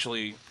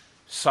financially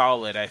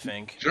solid, I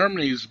think.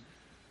 Germany's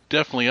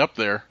definitely up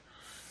there,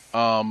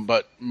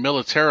 but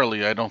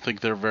militarily, I don't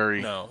think they're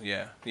very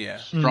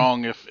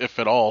strong, if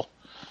at all.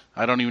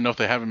 I don't even know if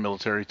they have a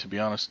military, to be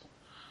honest.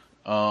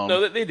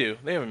 No, they do.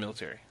 They have a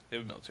military.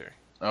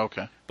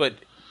 Okay. But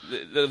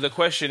the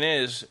question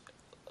is,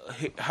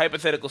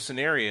 hypothetical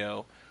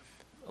scenario,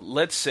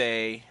 let's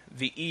say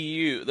the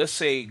EU,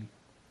 the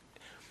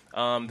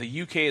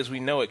UK as we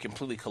know it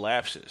completely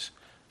collapses.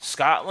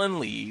 Scotland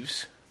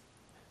leaves.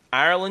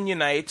 Ireland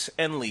unites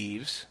and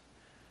leaves.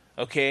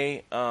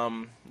 Okay,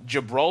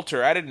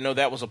 Gibraltar, I didn't know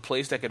that was a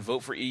place that could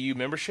vote for EU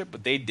membership,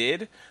 but they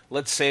did.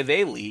 Let's say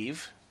they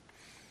leave.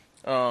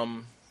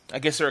 I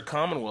guess they're a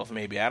Commonwealth,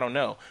 maybe. I don't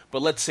know.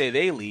 But let's say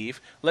they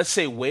leave. Let's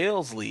say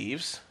Wales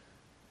leaves.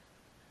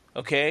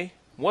 Okay,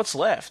 what's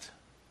left?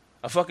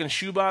 A fucking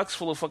shoebox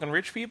full of fucking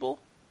rich people?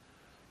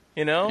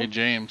 You know? Hey,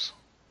 James.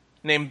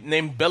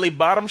 Named Belly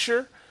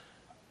Bottomshire?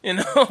 You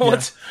know?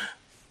 What's...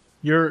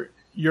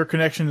 Your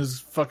connection is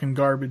fucking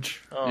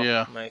garbage. Oh,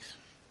 yeah. Nice.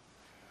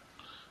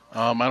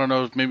 I don't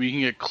know if maybe you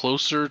can get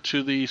closer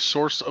to the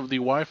source of the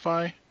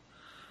Wi-Fi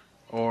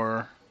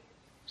or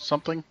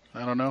something.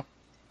 I don't know.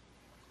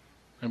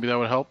 Maybe that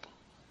would help.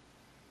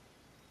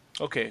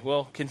 Okay,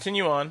 well,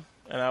 continue on,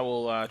 and I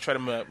will try to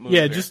move.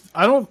 Yeah,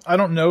 I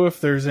don't know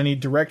if there's any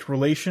direct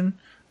relation,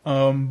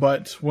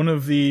 but one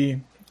of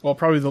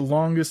probably the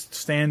longest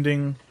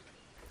standing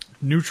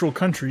neutral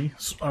country,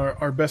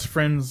 our best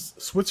friends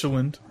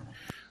Switzerland,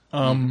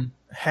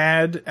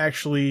 had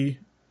actually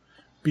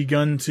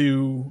begun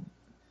to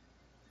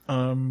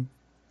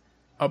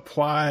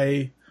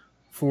apply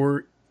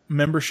for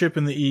membership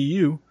in the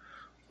EU,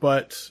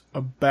 but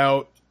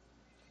about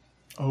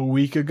a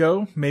week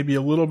ago, maybe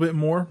a little bit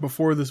more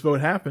before this vote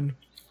happened,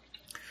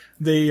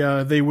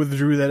 they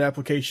withdrew that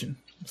application.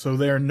 So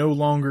they are no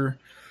longer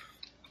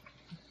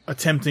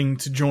attempting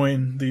to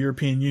join the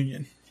European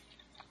Union.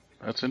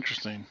 That's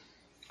interesting.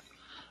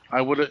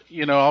 I would have,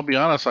 I'll be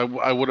honest,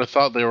 I would have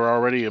thought they were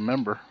already a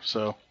member,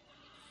 so.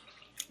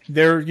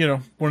 They're,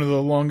 one of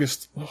the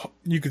longest,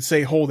 you could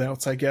say,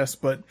 holdouts, I guess,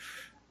 but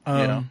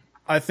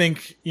I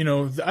think,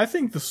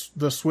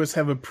 the Swiss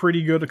have a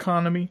pretty good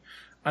economy.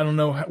 I don't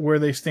know where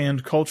they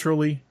stand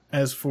culturally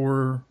as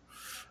for,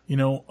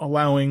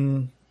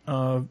 allowing,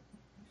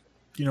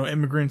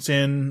 immigrants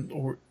in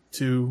or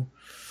to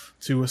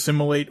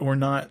assimilate or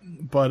not.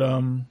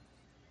 But,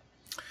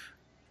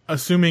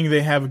 assuming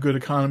they have a good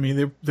economy,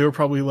 they were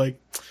probably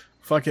like,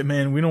 fuck it,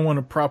 man. We don't want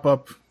to prop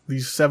up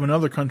these 7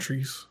 other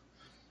countries.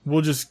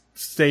 We'll just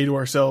stay to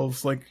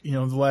ourselves like, the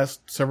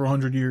last several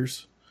hundred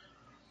years.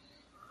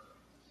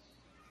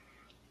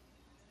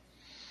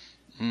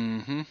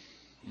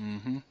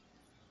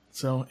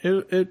 So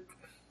it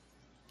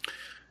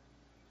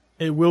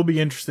will be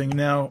interesting.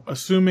 Now,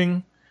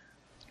 assuming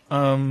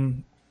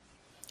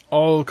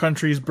all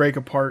countries break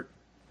apart,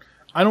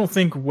 I don't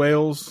think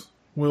Wales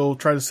will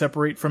try to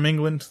separate from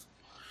England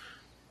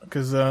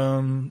because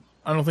I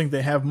don't think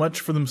they have much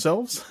for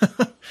themselves.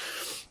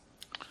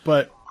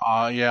 But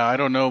yeah, I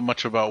don't know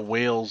much about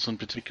Wales in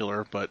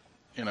particular, but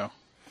you know.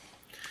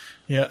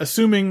 Yeah,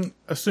 assuming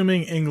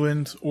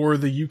England or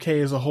the UK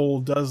as a whole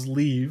does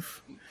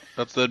leave.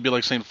 That'd be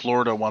like saying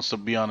Florida wants to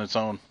be on its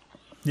own.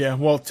 Yeah,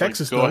 well,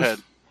 Texas Go does. ahead.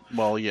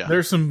 Well, yeah.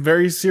 There's some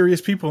very serious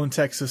people in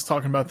Texas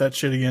talking about that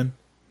shit again.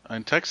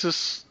 In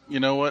Texas, you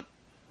know what?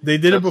 They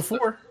did it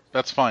before.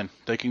 That's fine.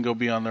 They can go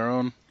be on their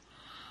own.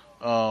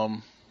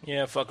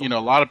 Yeah, fuck 'em. You know,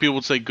 a lot of people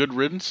would say good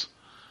riddance.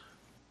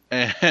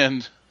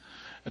 And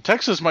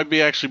Texas might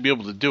actually be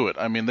able to do it.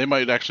 I mean, they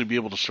might actually be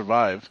able to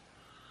survive.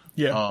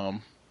 Yeah.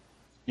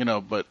 You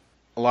know, but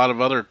a lot of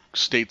other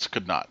states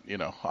could not, you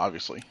know,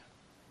 obviously.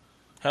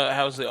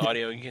 How's the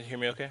audio? You can hear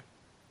me okay?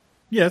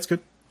 Yeah, that's good.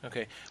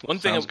 Okay.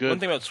 Sounds good. One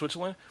thing about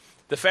Switzerland,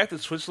 the fact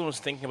that Switzerland was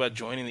thinking about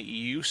joining the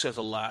EU says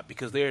a lot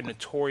because they are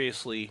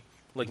notoriously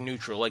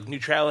neutral. Like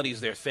neutrality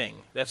is their thing.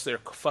 That's their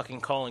fucking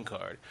calling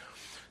card.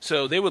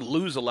 So they would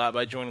lose a lot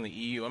by joining the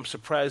EU. I'm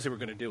surprised they were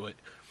going to do it.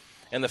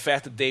 And the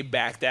fact that they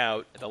backed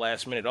out at the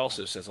last minute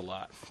also says a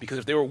lot. Because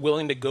if they were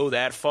willing to go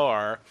that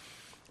far,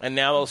 and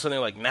now all of a sudden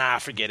they're like, nah,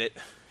 forget it.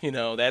 You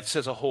know, that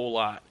says a whole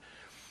lot.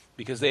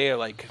 Because they are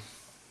like,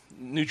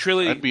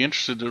 neutrality... I'd be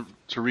interested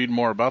to read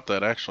more about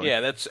that, actually.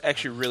 Yeah, that's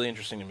actually really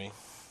interesting to me.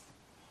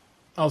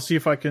 I'll see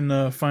if I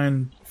can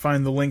find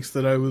the links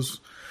that I was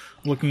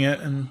looking at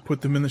and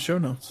put them in the show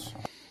notes.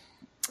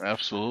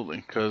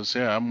 Absolutely, because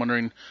yeah, I'm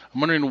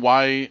wondering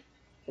why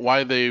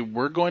they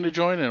were going to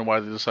join and why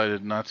they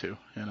decided not to.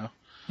 You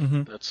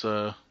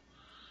know,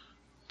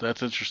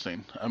 that's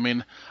interesting. I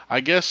mean,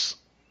 I guess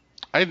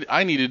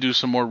I need to do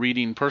some more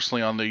reading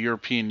personally on the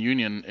European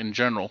Union in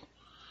general,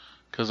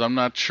 because I'm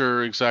not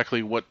sure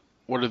exactly what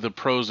are the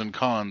pros and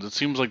cons. It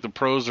seems like the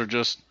pros are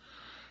just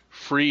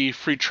free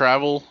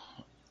travel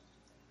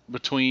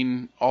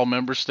between all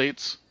member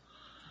states.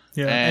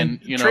 Yeah, and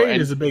you know, trade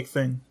is a big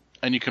thing.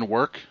 And you can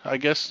work, I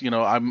guess. You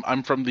know,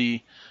 I'm from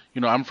the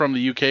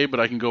UK, but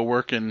I can go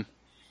work in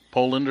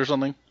Poland or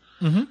something.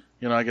 Mm-hmm.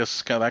 You know, I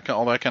guess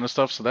all that kind of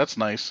stuff. So that's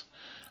nice.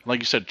 Like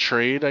you said,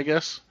 trade, I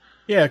guess.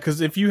 Yeah,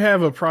 because if you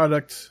have a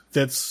product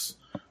that's,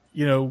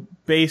 you know,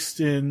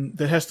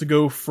 that has to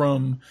go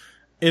from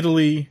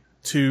Italy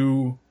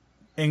to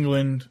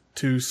England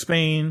to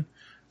Spain,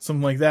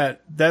 something like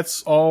that,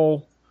 that's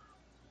all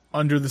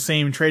under the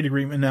same trade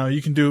agreement now.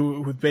 You can do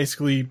it with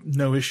basically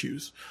no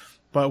issues.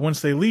 But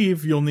once they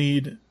leave, you'll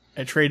need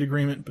a trade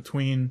agreement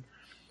between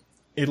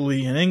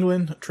Italy and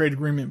England, a trade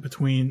agreement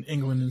between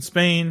England and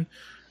Spain,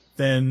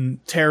 then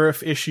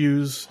tariff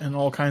issues and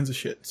all kinds of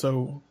shit.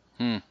 So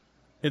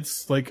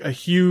it's like a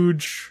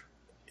huge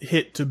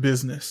hit to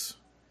business,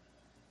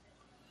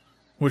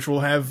 which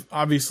will have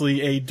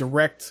obviously a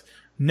direct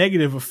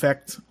negative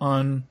effect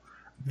on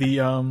the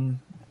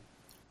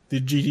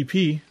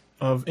GDP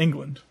of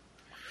England,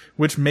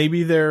 which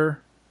maybe they're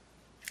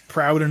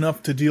proud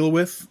enough to deal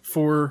with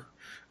for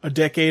a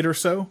decade or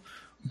so.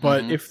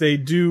 But if they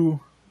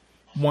do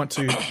want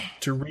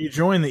to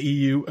rejoin the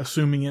EU,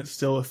 assuming it's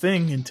still a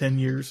thing in 10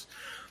 years,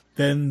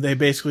 then they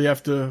basically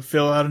have to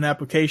fill out an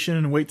application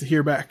and wait to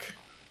hear back.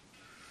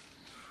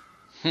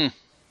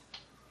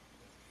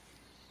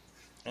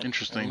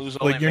 Interesting.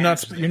 Like you're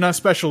not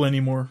special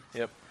anymore.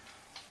 Yep.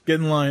 Get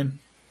in line.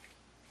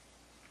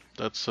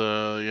 That's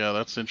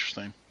that's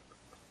interesting.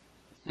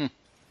 All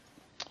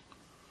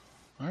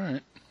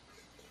right.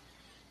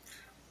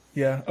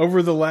 Yeah,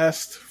 over the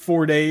last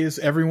 4 days,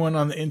 everyone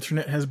on the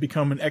internet has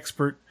become an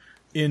expert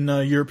in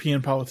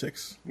European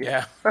politics.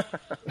 Yeah.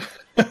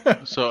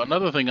 So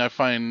another thing I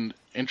find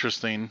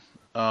interesting,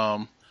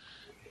 it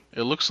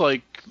looks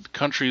like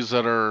countries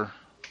that are,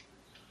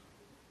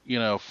 you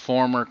know,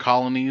 former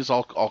colonies,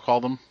 I'll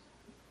call them,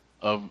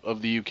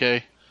 of the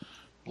UK,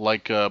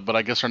 like, but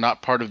I guess are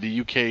not part of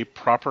the UK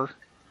proper.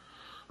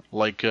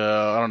 Like,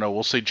 I don't know,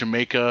 we'll say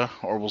Jamaica,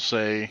 or we'll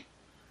say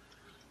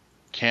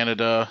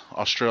Canada,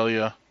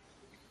 Australia.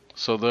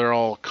 So they're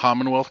all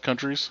Commonwealth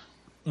countries.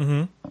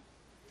 Mm-hmm.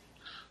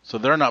 So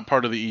they're not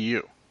part of the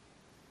EU.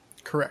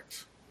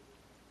 Correct.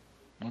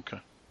 Okay.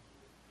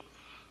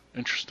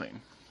 Interesting.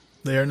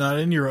 They are not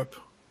in Europe.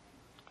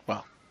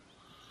 Well,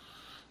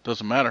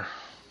 doesn't matter.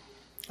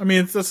 I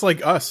mean, that's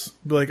like us.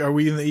 Be like, are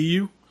we in the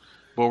EU?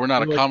 Well, we're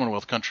not a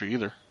Commonwealth country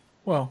either.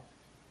 Well,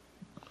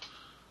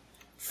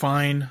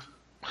 fine.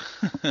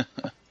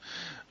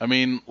 I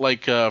mean,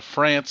 like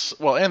France,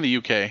 well, and the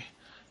UK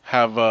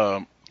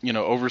have, you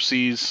know,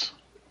 overseas.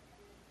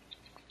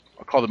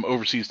 I'll call them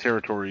overseas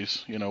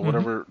territories. You know,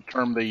 whatever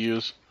term they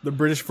use. The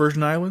British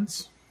Virgin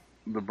Islands.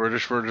 The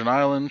British Virgin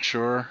Islands,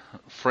 sure.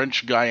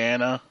 French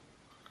Guyana.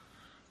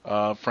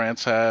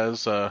 France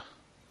has,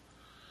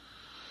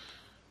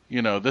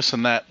 you know, this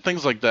and that,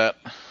 things like that.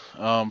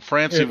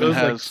 France even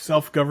has like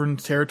self-governed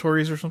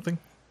territories or something.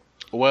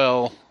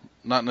 Well,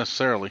 not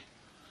necessarily.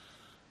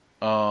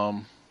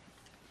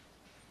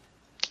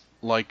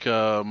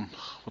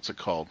 what's it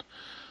called?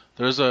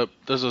 There's a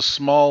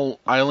small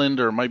island,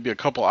 or it might be a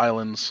couple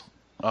islands,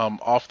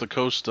 off the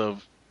coast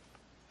of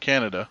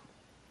Canada.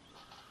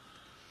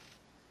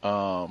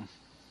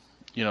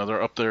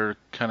 They're up there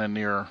kind of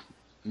near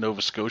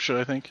Nova Scotia,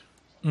 I think.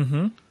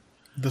 Mm-hmm.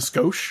 The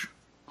Scotia?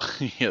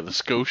 Yeah, the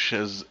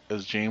Scotia,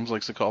 as James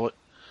likes to call it.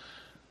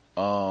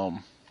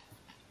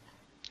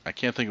 I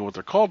can't think of what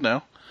they're called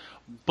now,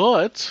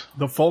 but...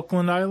 The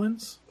Falkland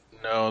Islands?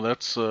 No,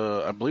 that's,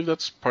 I believe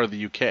that's part of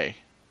the UK.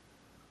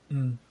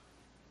 Mm.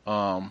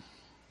 But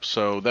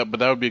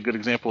that would be a good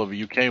example of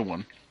a UK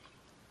one.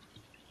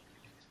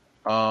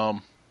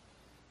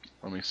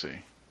 Let me see.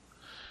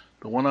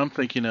 The one I'm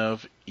thinking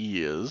of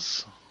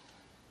is...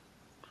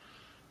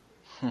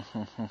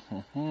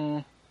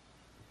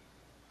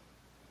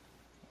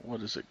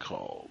 What is it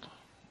called?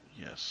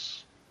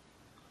 Yes.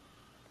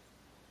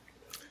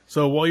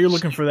 So while you're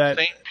looking for that...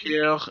 Saint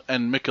Pierre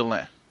and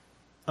Miquelon.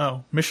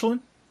 Oh,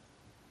 Michelin?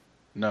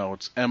 No,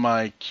 it's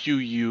Miquelon.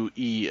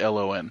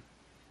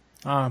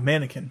 Ah,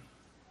 mannequin.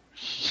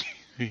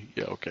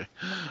 Yeah, okay.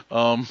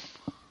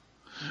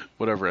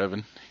 Whatever,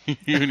 Evan.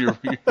 you and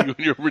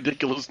your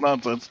ridiculous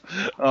nonsense.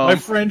 My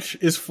French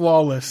is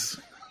flawless.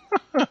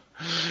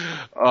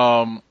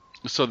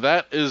 So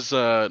that is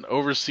an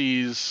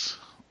overseas...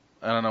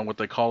 I don't know what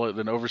they call it.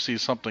 An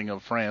overseas something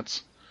of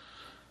France.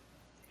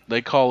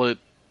 They call it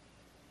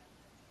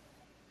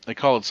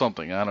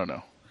something. I don't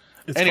know.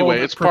 Anyway,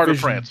 it's part of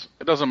France.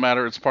 It doesn't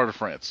matter. It's part of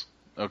France.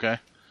 Okay,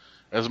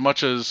 as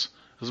much as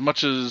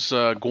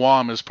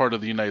Guam is part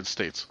of the United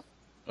States.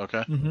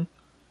 Okay. Mm-hmm.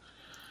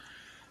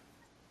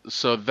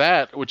 So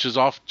that, which is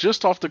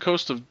just off the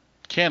coast of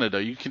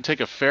Canada, you can take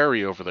a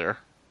ferry over there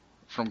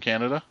from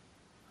Canada.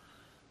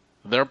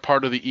 They're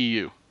part of the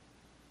EU.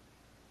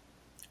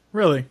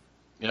 Really?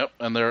 Yep,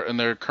 and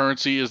their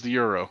currency is the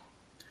euro.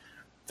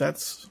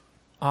 That's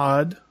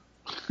odd.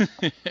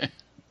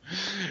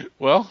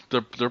 Well,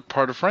 they're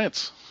part of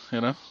France,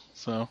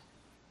 So.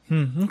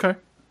 Okay.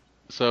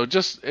 So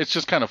it's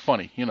just kind of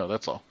funny,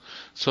 that's all.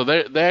 So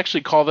they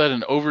actually call that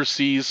an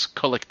overseas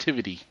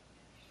collectivity.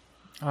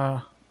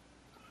 Not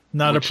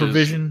a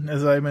provision,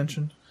 as I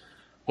mentioned.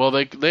 Well,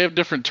 they have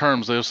different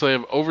terms. They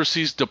have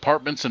overseas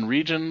departments and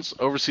regions,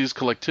 overseas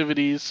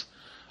collectivities,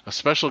 a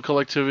special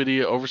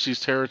collectivity, overseas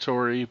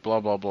territory,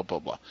 blah, blah, blah, blah,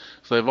 blah.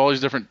 So they have all these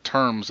different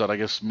terms that I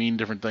guess mean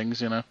different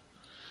things,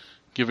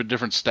 give it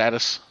different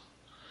status.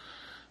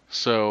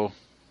 So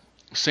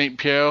Saint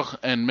Pierre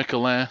and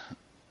Miquelon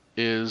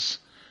is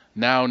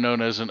now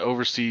known as an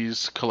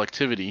overseas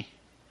collectivity.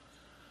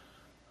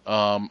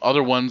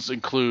 Other ones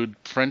include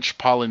French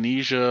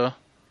Polynesia,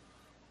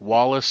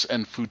 Wallis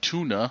and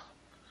Futuna,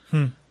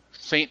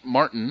 Saint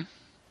Martin,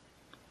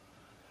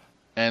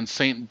 and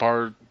Saint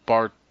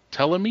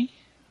Barthélemy.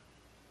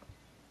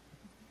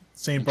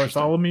 St.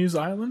 Bartholomew's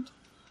Island?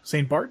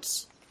 St.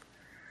 Bart's?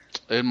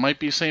 It might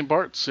be St.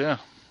 Bart's, yeah.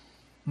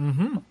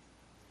 Mm-hmm.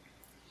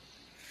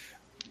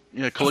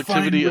 Yeah,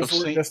 collectivity of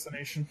St.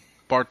 Destination.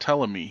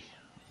 Barthélemy.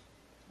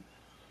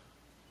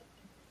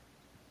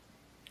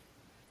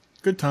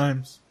 Good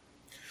times.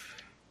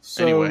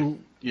 So, anyway,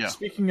 yeah.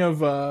 Speaking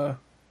of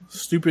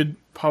stupid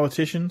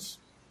politicians,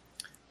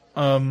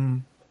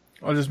 I'll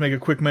just make a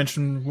quick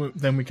mention,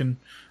 then we can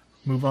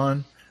move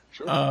on.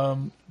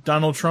 Sure.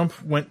 Donald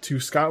Trump went to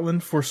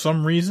Scotland for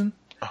some reason.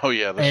 Oh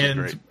yeah, this is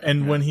great.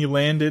 And when he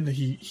landed,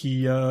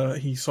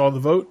 he saw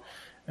the vote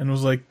and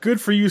was like, "Good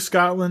for you,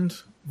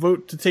 Scotland!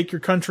 Vote to take your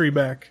country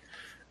back."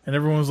 And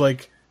everyone was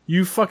like,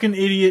 "You fucking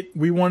idiot!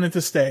 We wanted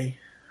to stay."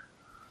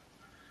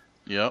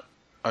 Yep,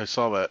 I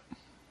saw that.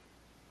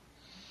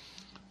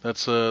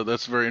 That's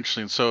very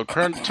interesting. So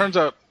turns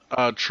out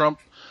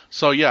Trump.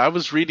 So yeah, I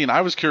was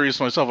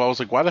curious myself. I was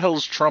like, why the hell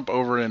is Trump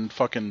over in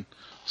fucking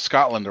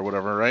Scotland or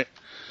whatever, right?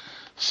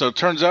 So it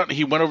turns out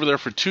he went over there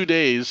for 2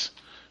 days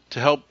to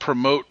help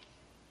promote.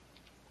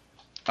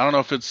 I don't know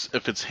if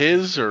it's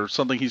his or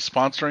something he's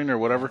sponsoring or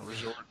whatever,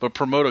 but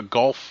promote a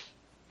golf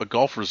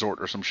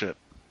resort or some shit.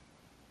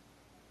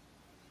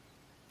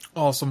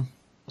 Awesome.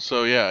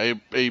 So yeah,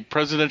 a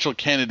presidential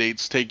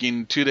candidate's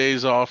taking 2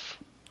 days off.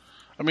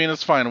 I mean,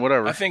 it's fine,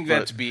 whatever. I think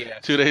that's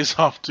BS. 2 days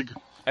off to.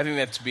 I think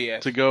that's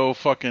BS. To go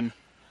fucking.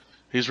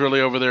 He's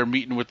really over there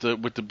meeting with the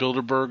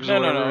Bilderbergs or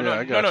whatever.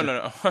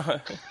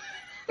 No.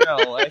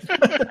 No, I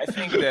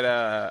think that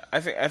I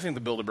think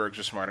the Bilderbergs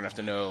are smart enough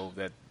to know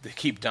that they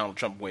keep Donald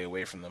Trump way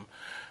away from them.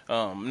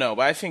 No,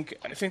 but I think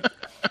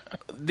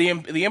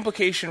the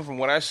implication from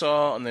what I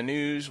saw on the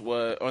news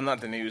was, or not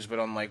the news, but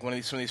on like some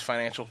of these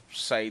financial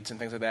sites and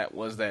things like that,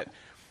 was that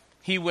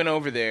he went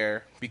over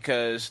there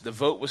because the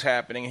vote was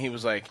happening, and he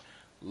was like,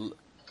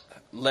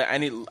 I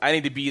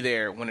need to be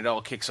there when it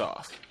all kicks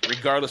off,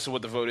 regardless of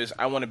what the vote is.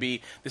 I want to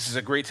be. This is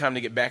a great time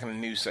to get back in the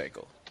news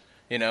cycle.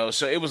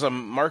 So it was a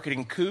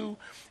marketing coup.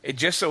 It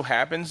just so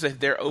happens that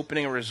they're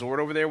opening a resort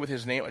over there with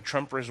his name, a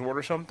Trump resort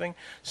or something.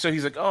 So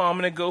he's like, oh, I'm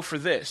going to go for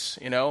this,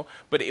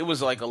 But it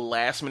was like a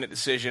last-minute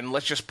decision.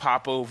 Let's just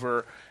pop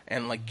over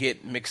and like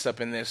get mixed up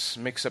in the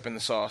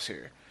sauce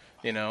here,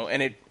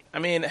 And I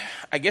mean,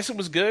 I guess it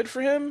was good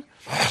for him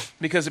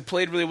because it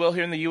played really well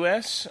here in the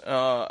U.S.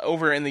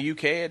 Over in the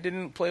U.K., it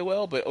didn't play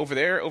well, but over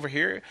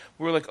here,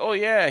 we were like, oh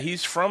yeah,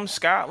 he's from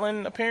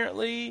Scotland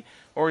apparently,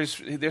 or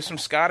there's some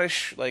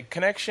Scottish like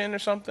connection or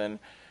something,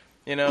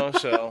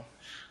 So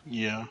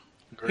Yeah.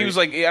 Great. he was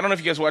like, I don't know if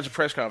you guys watched the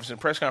press conference. In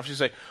the press conference,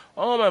 he's like,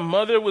 oh, my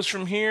mother was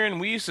from here,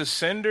 and we used to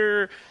send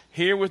her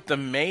here with the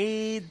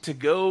maid to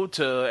go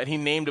to, and he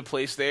named a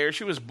place there.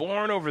 She was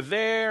born over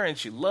there, and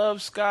she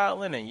loves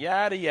Scotland, and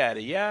yada,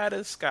 yada,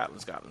 yada,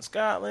 Scotland.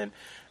 And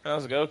I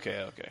was like,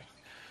 okay.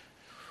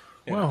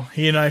 Yeah. Well,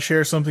 he and I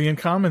share something in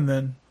common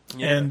then.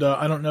 Yeah. And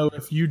I don't know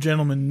if you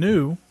gentlemen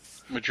knew.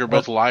 But you're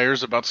both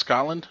liars about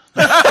Scotland?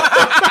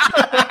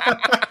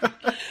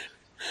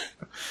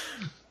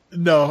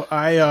 No,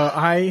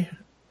 I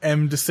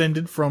am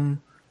descended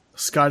from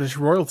Scottish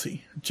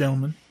royalty,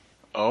 gentlemen.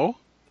 Oh?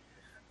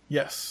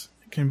 Yes.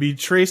 It can be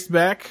traced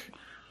back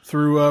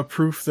through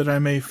proof that I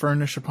may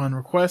furnish upon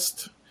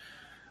request.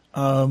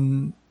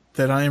 That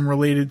I am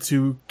related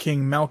to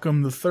King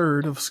Malcolm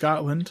III of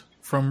Scotland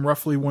from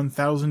roughly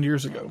 1,000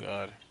 years ago. Oh,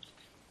 God.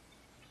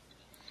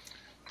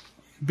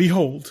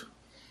 Behold.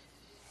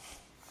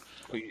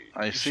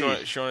 I see.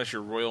 Showing us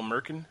your royal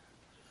merkin?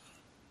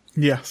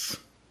 Yes.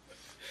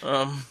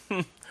 What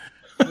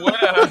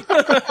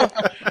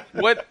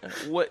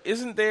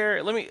isn't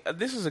there?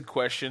 This is a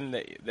question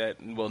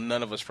that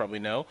none of us probably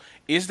know.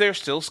 Is there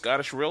still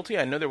Scottish royalty?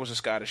 I know there was a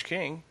Scottish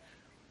king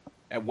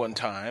at one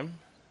time.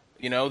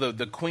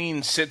 The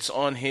Queen sits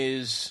on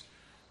his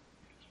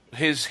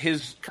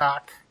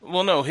Cock.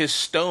 well, no, his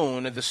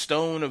stone, the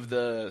stone of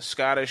the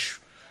Scottish.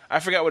 I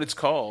forgot what it's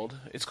called.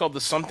 It's called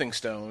the something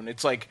stone.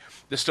 It's like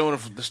the stone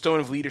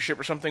of leadership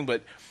or something.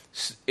 But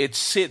it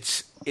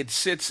sits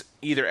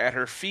either at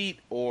her feet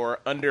or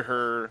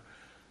under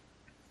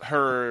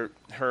her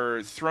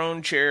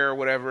throne chair or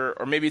whatever,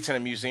 or maybe it's in a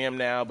museum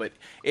now. But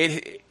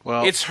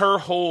it's her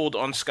hold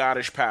on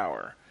Scottish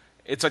power.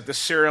 It's like the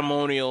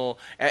ceremonial.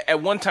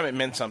 At one time, it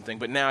meant something,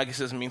 but now I guess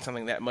it doesn't mean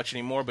something that much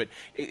anymore. But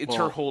it's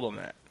her hold on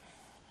that.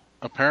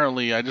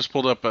 Apparently, I just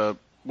pulled up a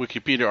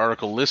Wikipedia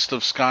article, list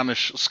of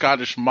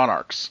Scottish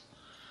monarchs.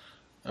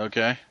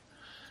 Okay?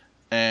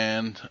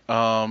 And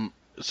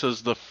it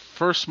says the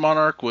first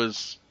monarch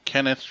was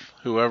Kenneth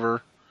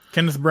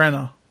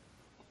Branagh.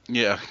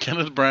 Yeah,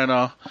 Kenneth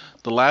Branagh.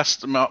 The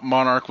last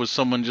monarch was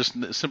someone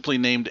just simply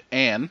named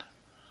Anne.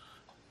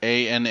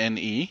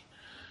 A-N-N-E.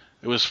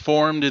 It was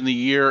formed in the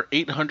year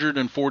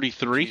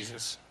 843.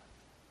 Jesus.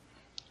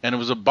 And it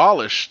was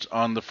abolished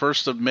on the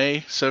 1st of May,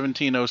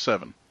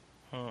 1707.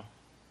 Huh.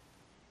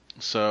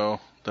 So,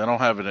 they don't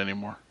have it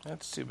anymore.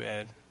 That's too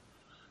bad.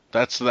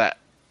 That's that.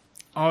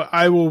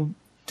 I will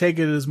take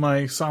it as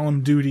my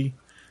solemn duty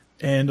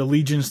and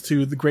allegiance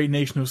to the great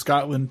nation of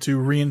Scotland to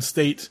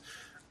reinstate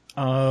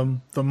the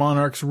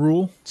monarch's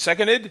rule.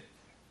 Seconded?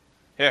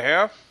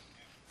 Yeah.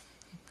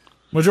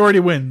 Majority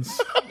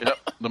wins. Yep,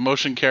 the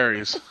motion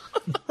carries.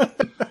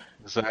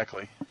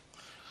 Exactly.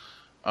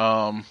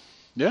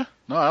 Yeah,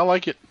 no, I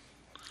like it.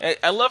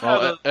 I love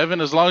how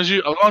Evan, as long as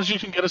you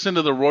can get us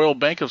into the Royal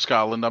Bank of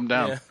Scotland, I'm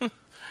down. Yeah.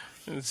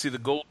 See the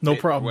gold. No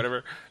bit, problem.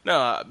 Whatever.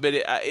 No, but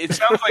it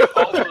sounds like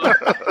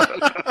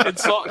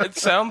it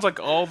sounds like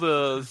all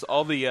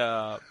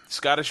the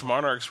Scottish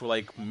monarchs were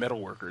like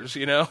metal workers.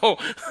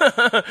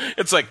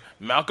 It's like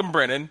Malcolm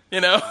Brennan.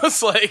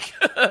 It's like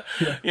I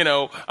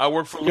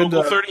work for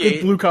Local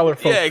 38. Blue collar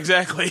folk. Yeah,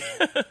 exactly.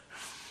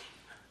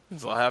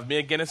 So I'll have me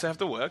a Guinness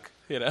after work.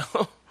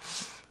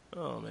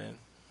 Oh man.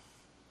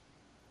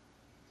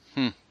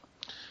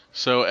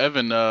 So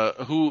Evan,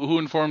 who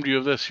informed you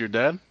of this? Your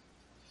dad?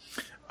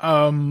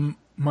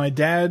 My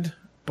dad,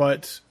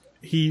 but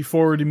he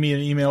forwarded me an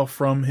email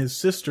from his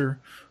sister,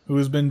 who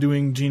has been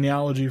doing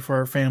genealogy for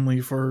our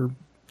family for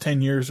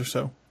 10 years or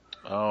so.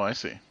 Oh, I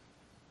see.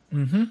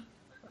 Mm-hmm. I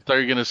thought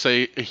you were gonna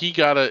say he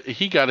got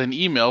an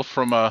email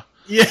from a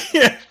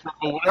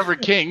whatever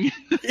king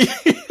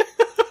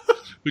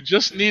who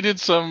just needed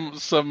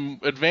some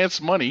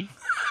advance money.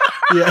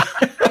 Yeah.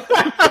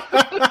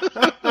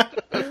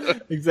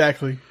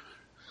 Exactly.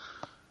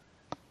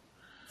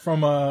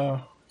 From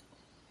God,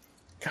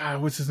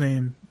 what's his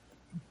name?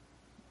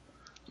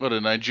 What,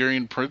 a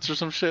Nigerian prince or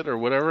some shit or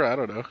whatever? I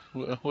don't know.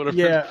 Whatever.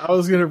 Yeah, I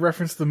was going to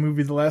reference the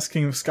movie The Last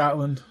King of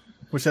Scotland,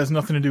 which has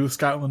nothing to do with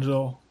Scotland at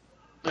all.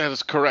 That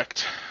is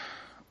correct.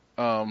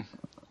 That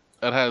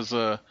has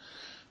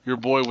your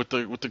boy with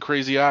the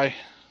crazy eye.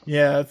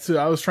 Yeah,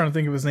 I was trying to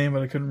think of his name,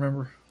 but I couldn't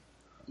remember.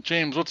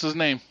 James, what's his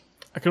name?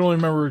 I can only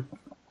remember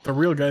the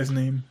real guy's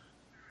name.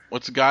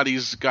 What's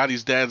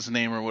Gotti's dad's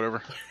name or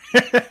whatever?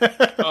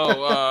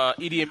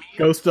 Idi Amin.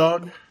 Ghost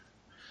Dog.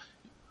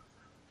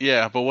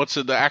 Yeah, but what's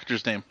the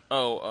actor's name?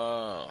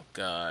 Oh,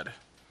 God.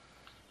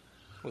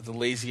 With the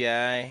lazy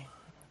eye.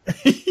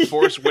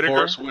 Forrest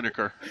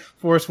Whitaker.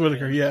 Forrest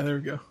Whitaker, yeah, there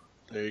we go.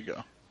 There you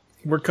go.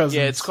 We're cousins.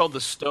 Yeah, it's called the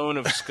Stone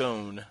of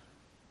Scone.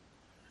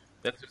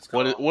 That's what it's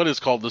called. What is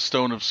called the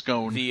Stone of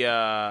Scone?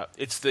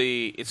 It's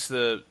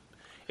the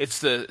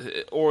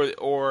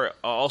or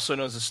also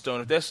known as the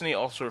Stone of Destiny,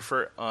 also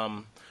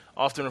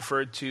often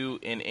referred to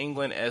in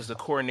England as the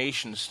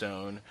coronation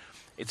stone.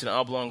 It's an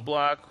oblong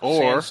block,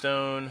 Or-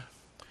 sandstone.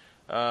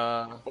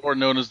 Or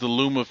known as the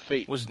Loom of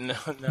Fate. Was Harry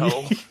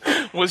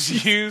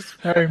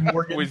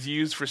Morgan. was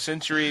used for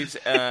centuries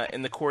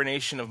in the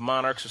coronation of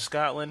monarchs of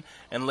Scotland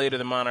and later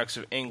the monarchs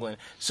of England.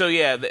 So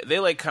yeah, they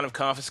like kind of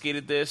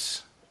confiscated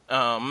this.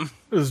 It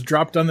was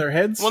dropped on their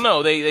heads. Well,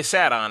 no, they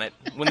sat on it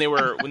when they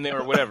were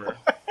whatever.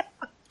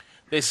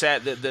 They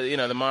sat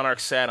the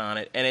monarchs sat on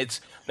it, and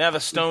it's now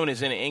the stone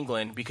is in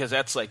England because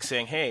that's like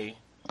saying, hey,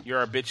 you're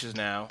our bitches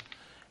now.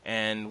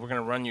 And we're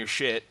gonna run your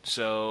shit.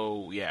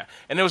 So yeah,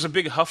 and there was a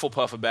big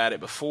Hufflepuff about it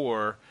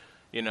before,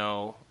 like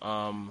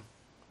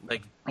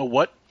A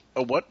what?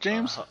 A what,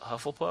 James?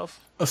 Hufflepuff,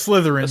 a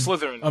Slytherin. a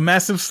Slytherin, A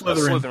massive a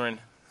Slytherin. Slytherin.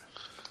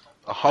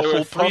 A There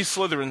were 3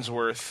 Hufflepuff? Slytherins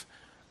worth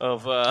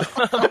of.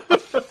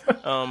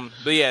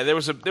 But yeah, there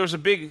was a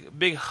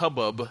big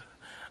hubbub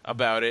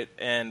about it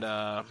and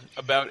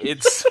about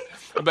its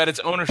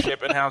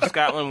ownership and how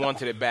Scotland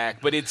wanted it back.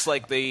 But it's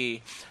like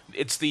the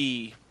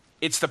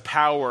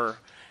power.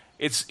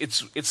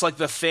 It's like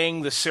the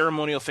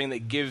ceremonial thing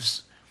that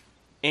gives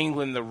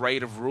England the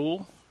right of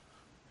rule,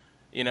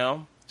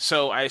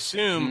 So I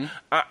assume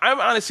I'm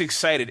honestly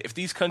excited if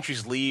these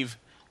countries leave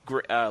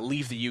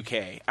the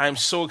UK. I'm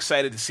so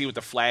excited to see what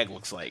the flag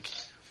looks like.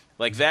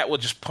 Like that will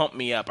just pump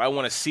me up. I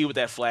want to see what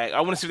that flag.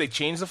 I want to see if they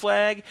change the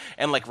flag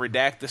and like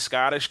redact the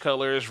Scottish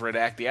colors,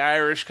 redact the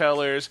Irish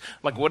colors.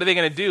 Like what are they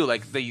going to do?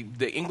 Like the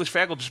English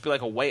flag will just be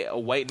like a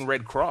white and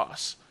red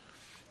cross.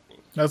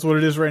 That's what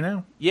it is right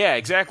now. Yeah,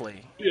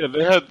 exactly. Yeah,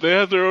 they had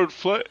their own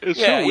flag. It's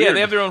Yeah, so weird. they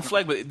have their own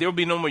flag, but there will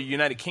be no more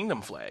United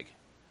Kingdom flag.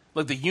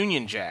 Like the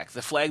Union Jack,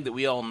 the flag that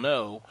we all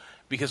know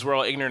because we're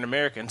all ignorant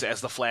Americans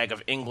as the flag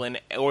of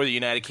England or the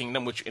United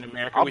Kingdom, which in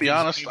America... I'll we be think is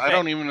honest, the I UK.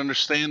 don't even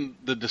understand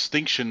the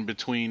distinction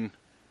between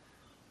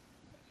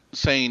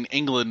saying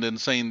England and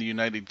saying the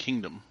United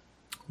Kingdom.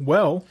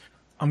 Well,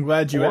 I'm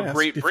glad you Or asked.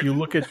 Great If Britain. you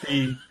look at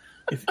the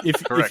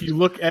if Correct. you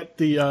look at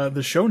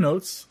the show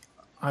notes,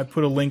 I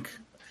put a link,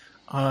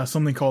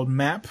 something called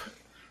Map,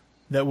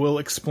 that will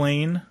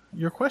explain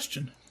your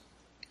question.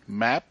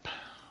 Map?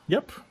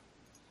 Yep,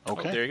 Oh,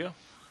 Okay. there you go.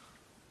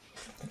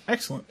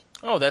 excellent.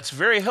 Oh, that's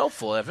very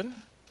helpful, Evan.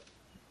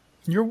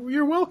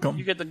 You're welcome.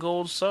 You get the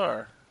gold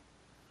star.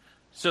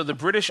 So the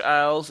British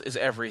Isles is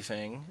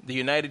everything. The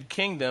United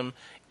Kingdom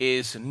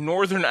is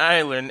Northern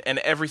Ireland and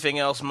everything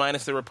else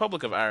minus the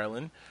Republic of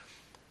Ireland.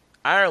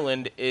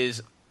 Ireland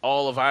is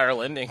all of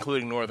Ireland,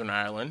 including Northern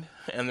Ireland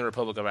and the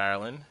Republic of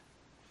Ireland.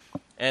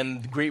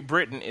 And Great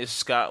Britain is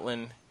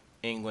Scotland,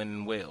 England,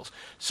 and Wales.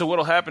 So what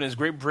will happen is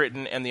Great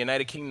Britain and the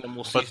United Kingdom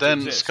will cease But then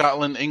to exist.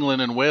 Scotland,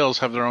 England, and Wales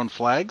have their own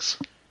flags?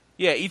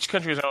 Yeah, each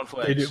country has their own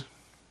flags. They do.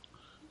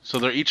 So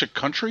they're each a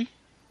country?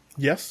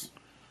 Yes,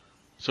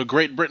 So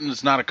Great Britain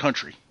is not a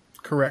country.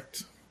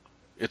 correct.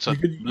 It's a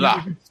You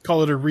blah. could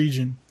call it a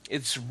region.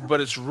 It's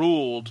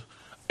ruled.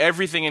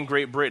 Everything in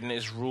Great Britain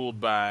is ruled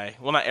by,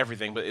 well, not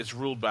everything, but it's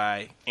ruled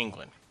by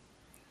England,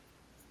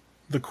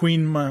 The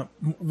Queen by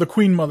Mother. the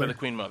Queen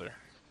Mother.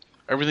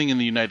 Everything in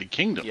the United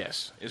Kingdom.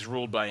 Yes, is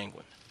ruled by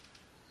England.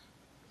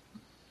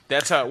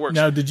 That's how it works.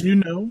 Now, did you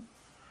know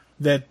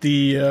that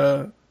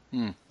you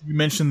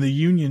mentioned the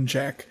Union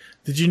Jack?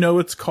 Did you know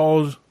it's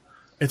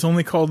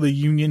only called the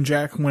Union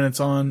Jack when it's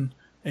on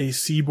a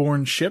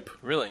seaborne ship?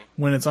 Really?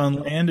 When it's on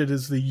land, it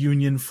is the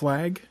Union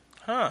flag.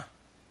 Huh.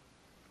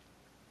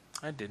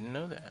 I didn't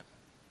know that.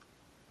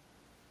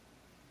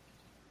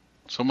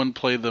 Someone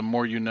play the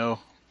More You Know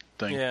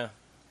thing. Yeah.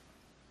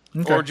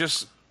 Okay. Or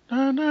just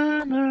Na,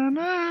 na, na,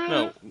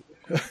 na.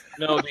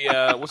 no.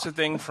 The what's the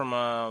thing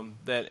from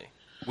that?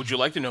 Would you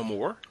like to know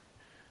more?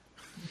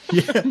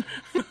 Yeah,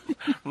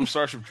 From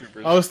Starship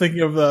Troopers. I was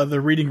thinking of the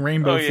Reading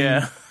Rainbow Oh theme.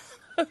 yeah.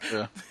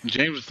 Yeah.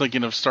 James was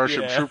thinking of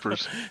Starship Yeah.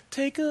 Troopers.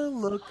 Take a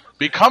look.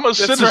 Become a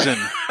citizen.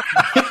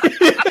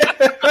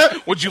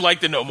 Would you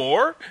like to know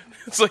more?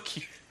 It's like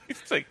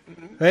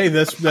Hey,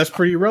 that's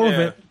pretty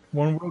relevant.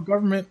 One world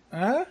government.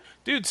 Huh?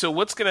 dude, so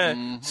what's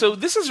gonna so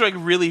this is like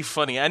really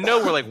funny. I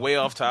know we're like way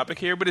off topic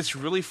here, but it's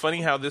really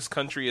funny how this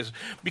country is,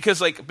 because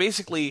like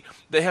basically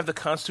they have the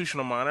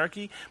constitutional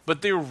monarchy,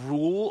 but their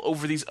rule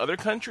over these other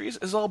countries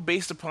is all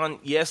based upon,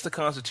 yes, the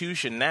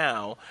Constitution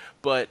now,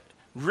 but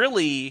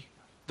really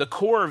the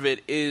core of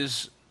it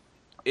is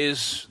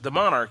the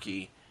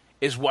monarchy,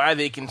 is why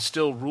they can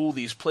still rule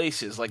these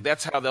places. Like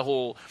that's how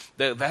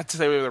that's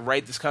the way they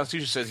write this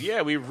Constitution says,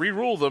 yeah, we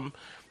re-rule them,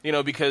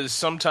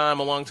 because a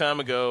long time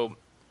ago,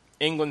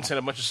 England sent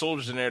a bunch of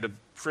soldiers in there to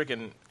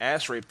frickin'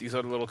 ass rape these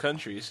other little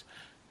countries.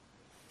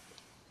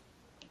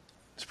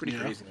 It's pretty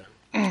crazy.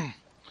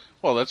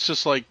 Well, that's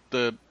just like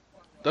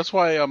that's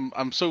why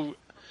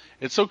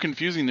it's so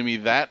confusing to me,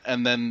 that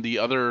and then the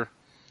other,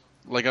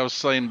 like I was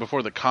saying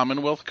before, the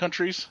Commonwealth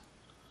countries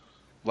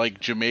like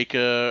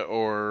Jamaica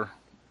or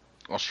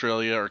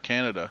Australia or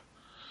Canada,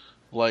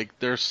 like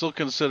they're still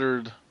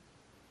considered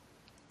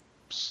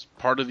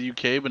part of the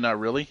UK, but not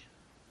really.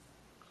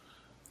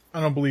 I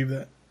don't believe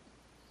that.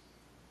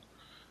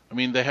 I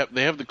mean, they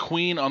have the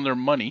Queen on their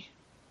money,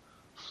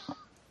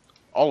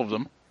 all of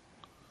them.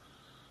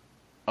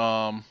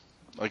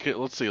 Like,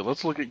 let's see.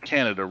 Let's look at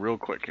Canada real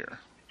quick here.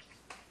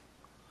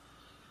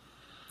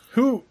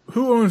 Who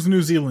owns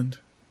New Zealand?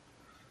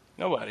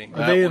 Nobody.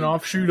 Are they an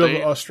offshoot of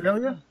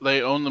Australia?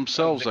 They own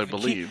themselves, I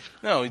believe.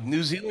 No,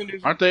 New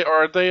Zealanders. Aren't they?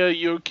 Are they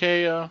a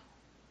UK?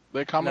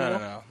 They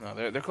Commonwealth?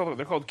 No. They're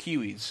called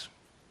Kiwis.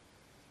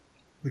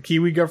 The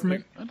Kiwi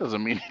government? That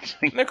doesn't mean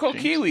anything. They're called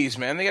Kiwis,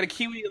 man. They got a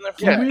Kiwi in their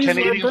Yeah, Kiwis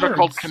Canadians are are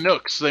called birds.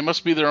 Canucks. They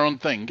must be their own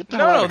thing. Get the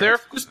hell out No, of here.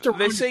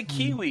 they say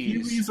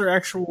Kiwis. Kiwis are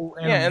actual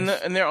animals. Yeah,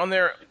 and they're on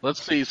their.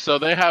 Let's see. So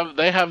they have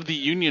the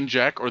Union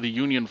Jack or the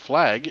Union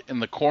flag in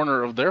the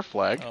corner of their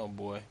flag. Oh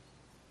boy.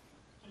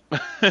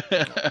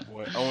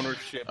 Boy,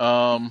 ownership.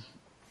 Yeah,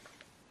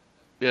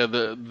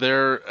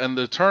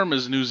 the term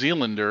is New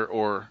Zealander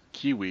or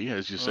Kiwi,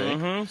 as you say.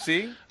 Mm-hmm.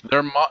 See,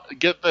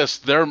 Get this,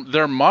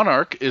 their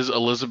monarch is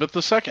Elizabeth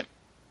II.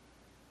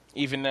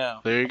 even now.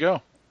 There you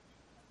go.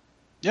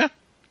 Yeah,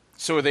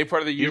 So are they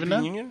part of the Even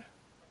European now? Union?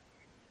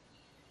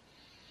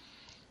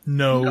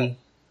 No.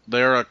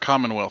 they're a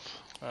Commonwealth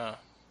Oh.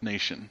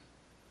 nation.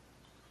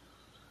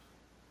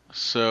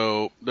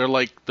 So they're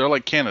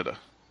like Canada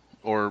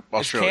or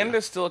Australia. Is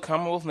Canada still a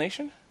Commonwealth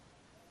nation?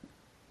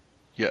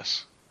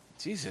 Yes.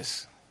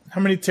 Jesus.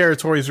 How many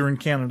territories are in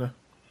Canada?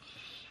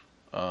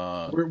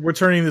 We're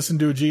turning this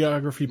into a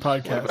geography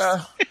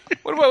podcast.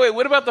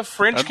 What about the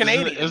French Isn't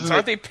Canadians? it-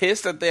 Aren't they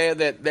pissed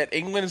that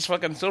England is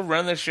fucking still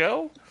running the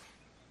show?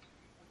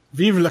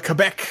 Vive le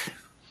Quebec!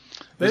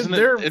 Isn't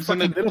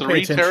it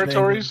 3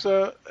 territories,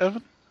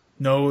 Evan?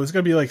 No, it's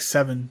gonna be like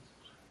 7.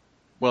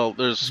 Well,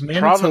 there's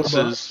Manitoba.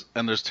 provinces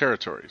and there's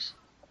territories.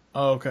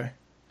 Oh, okay.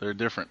 They're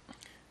different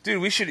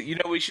Dude, we should take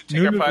our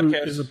Nunavut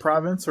podcast. is a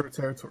province or a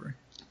territory?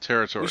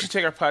 territories. We should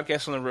take our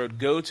podcast on the road,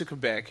 go to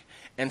Quebec,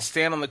 and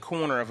stand on the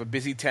corner of a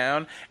busy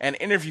town and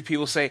interview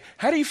people. Say,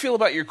 how do you feel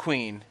about your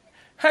queen?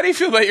 How do you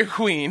feel about your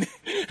queen?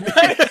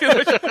 How do you feel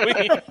about your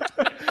queen?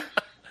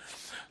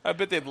 I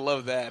bet they'd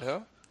love that, huh?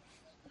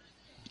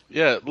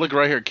 Yeah, look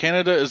right here.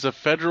 Canada is a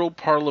federal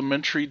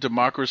parliamentary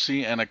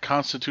democracy and a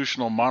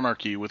constitutional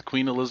monarchy, with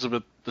Queen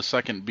Elizabeth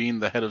II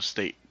being the head of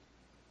state.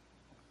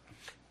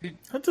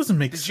 That doesn't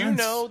make Did sense. you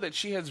know that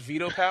she has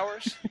veto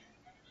powers?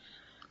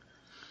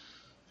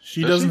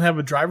 She Does doesn't she? have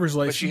a driver's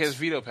license? But she has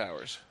veto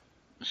powers.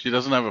 She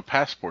doesn't have a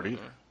passport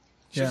either.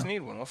 She Yeah. doesn't need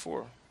one. What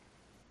for?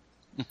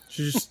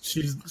 She's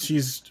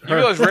You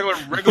realize regular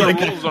Like-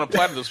 rules don't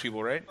apply to those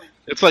people, right?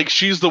 It's like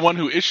she's the one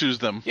who issues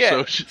them. Yeah,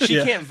 So she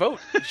Yeah. can't vote.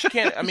 She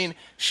can't. I mean,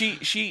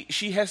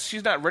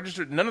 she's not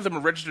registered. None of them are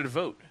registered to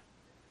vote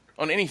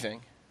on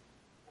anything.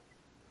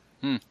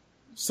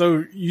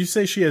 So you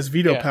say she has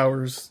veto Yeah.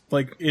 powers,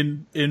 like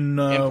in In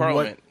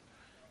Parliament.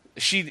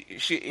 What? She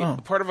Oh.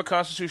 part of a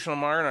constitutional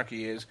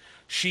monarchy is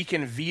she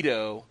can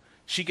veto.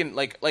 She can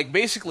like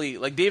basically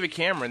like David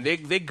Cameron. They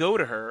go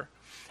to her,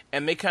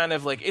 and they kind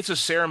of like it's a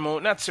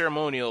ceremony, not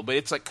ceremonial, but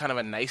it's like kind of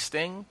a nice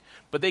thing.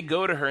 But they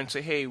go to her and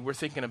say, "Hey, we're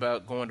thinking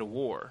about going to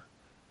war.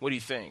 What do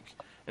you think?"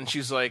 And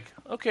she's like,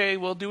 "Okay,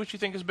 well, do what you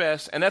think is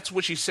best." And that's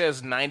what she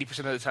says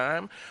 90% of the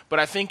time. But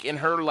I think in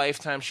her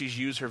lifetime, she's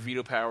used her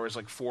veto powers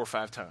like 4 or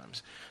 5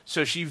 times.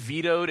 So she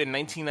vetoed in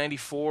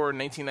 1994 or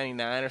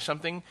 1999 or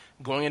something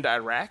going into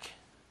Iraq.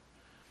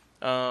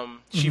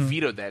 She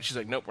vetoed that. She's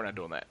like, "Nope, we're not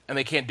doing that," and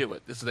they can't do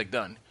it. This is like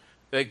done.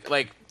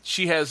 Like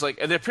she has like,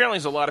 and apparently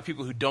there's a lot of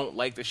people who don't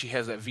like that she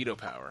has that veto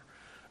power.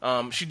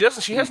 She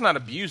doesn't. She has not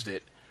abused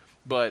it,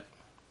 but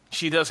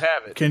she does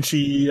have it. Can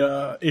she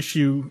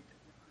issue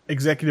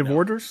executive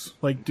orders?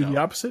 Like do the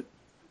opposite?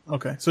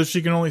 Okay, so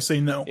she can only say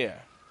no. Yeah.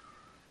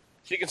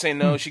 She can say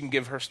no. She can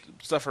give her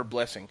stuff her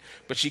blessing,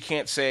 but she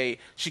can't say.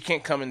 She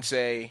can't come and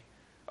say,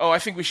 "Oh, I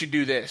think we should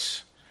do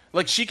this."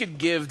 Like she could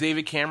give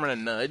David Cameron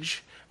a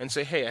nudge and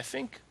say, "Hey, I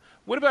think.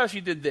 What about if you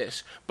did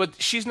this?"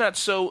 But she's not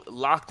so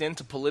locked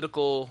into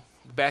political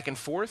back and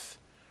forth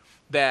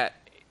that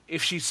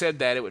if she said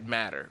that, it would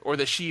matter, or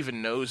that she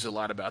even knows a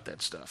lot about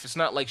that stuff. It's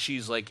not like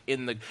she's like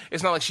in the.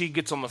 It's not like she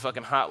gets on the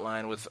fucking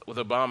hotline with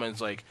Obama and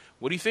is like,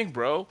 "What do you think,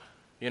 bro?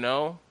 You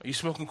know, are you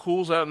smoking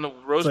cools out in the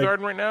Rose like-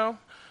 Garden right now?"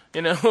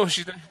 You know,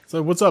 she's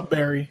So what's up,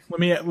 Barry? Let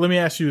me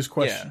ask you this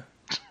question.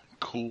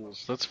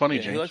 Cools. That's funny,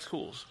 yeah, he James. likes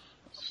cools.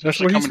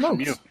 Especially what he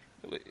coming from smokes.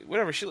 you.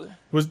 Whatever.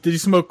 Did he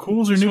smoke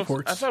Cools or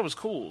Newports? I thought it was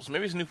cools.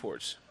 Maybe it's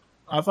Newports.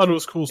 I thought it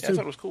was Cools Yeah, I too.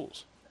 thought it was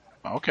cools.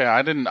 Okay,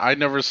 I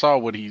never saw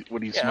what he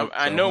Yeah, smoked.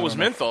 I so know it was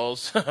don't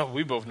menthols.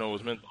 We both know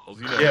it was menthols.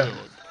 You know Yeah.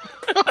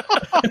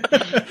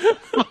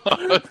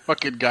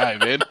 Fucking guy,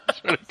 man.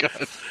 Swear to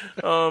God.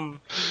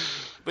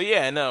 But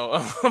yeah,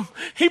 no.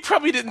 He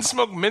probably didn't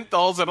smoke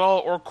menthols at all,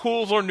 or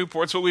cools or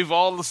Newports, but we've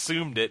all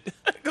assumed it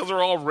because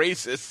we're all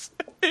racist,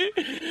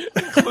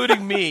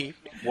 including me.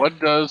 What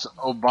does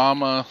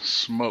Obama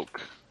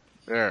smoke?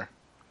 There.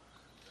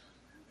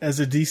 As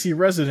a DC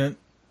resident,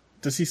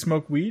 does he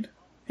smoke weed?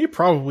 He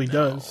probably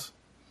does.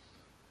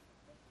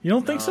 You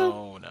don't think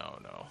so? No.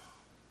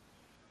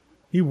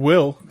 He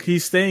will.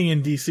 He's staying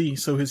in DC,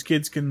 so his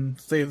kids can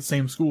stay at the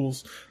same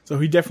schools. So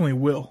he definitely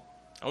will.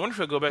 I wonder if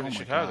he'll go back to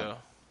Chicago.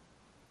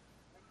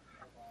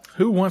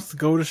 Who wants to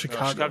go to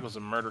Chicago? Chicago's a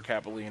murder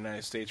capital of the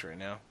United States right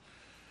now.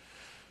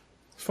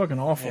 It's fucking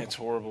awful. Yeah, it's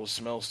horrible. It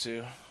smells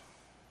too.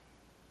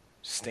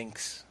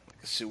 stinks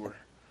like a sewer.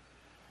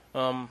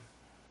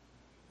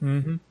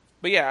 Mm-hmm.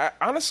 But yeah,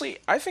 honestly,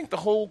 I think the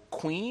whole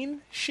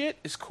queen shit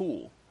is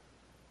cool.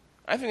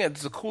 I think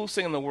that's the coolest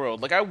thing in the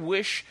world. Like, I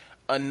wish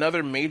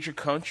another major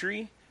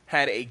country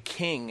had a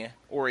king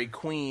or a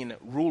queen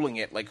ruling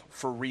it, like,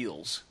 for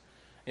reals.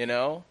 You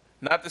know?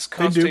 Not this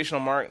constitutional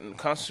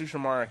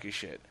monarchy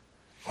shit.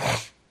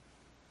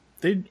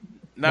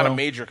 Not a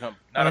major country.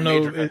 I don't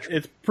know.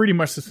 It's pretty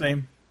much the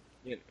same.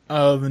 Yeah.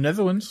 The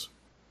Netherlands,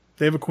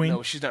 they have a queen.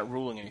 No, she's not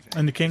ruling anything.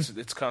 And the king?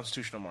 It's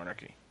constitutional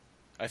monarchy,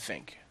 I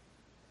think.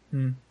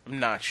 Hmm. I'm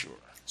not sure.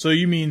 So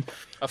you mean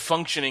a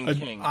functioning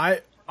king?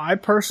 I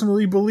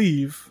personally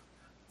believe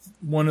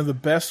one of the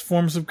best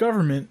forms of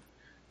government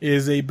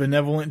is a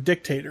benevolent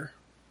dictator.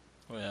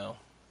 Well,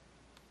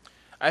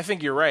 I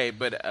think you're right,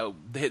 but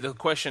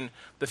the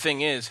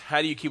thing is,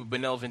 how do you keep a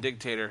benevolent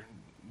dictator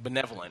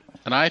benevolent?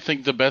 And I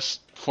think the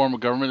best form of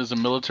government is a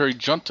military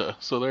junta.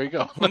 So there you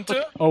go.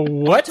 Junta? Oh,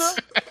 what?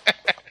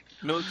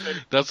 Military.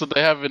 That's what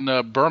they have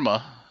in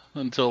Burma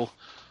until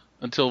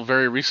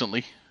very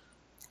recently.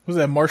 Was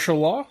that martial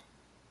law?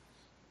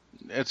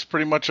 It's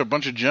pretty much a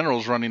bunch of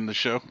generals running the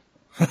show.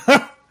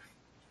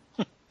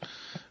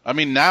 I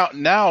mean,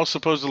 now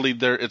supposedly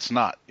it's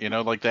not. You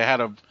know, like they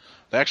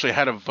actually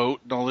had a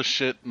vote and all this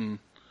shit, and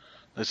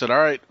they said, all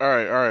right,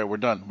 we're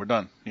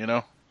done. You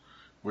know,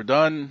 we're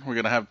done. We're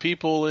gonna have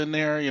people in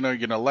there. You know,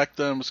 you're gonna elect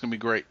them. It's gonna be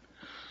great.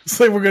 It's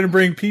like we're gonna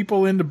bring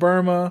people into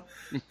Burma.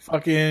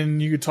 Fucking,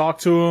 you could talk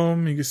to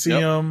them. You can see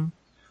them.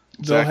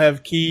 Exactly. They'll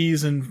have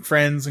keys and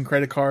friends and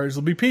credit cards.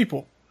 They'll be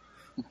people.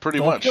 Pretty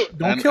much.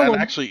 Don't kill them.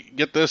 Actually,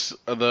 get this,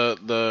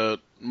 the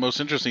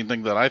most interesting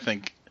thing that I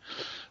think.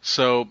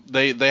 So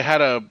they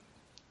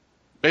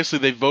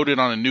voted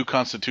on a new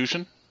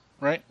constitution,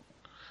 right?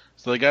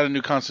 So they got a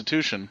new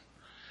constitution,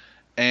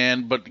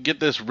 but get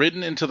this,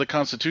 written into the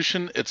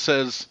constitution, it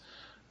says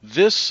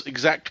this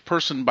exact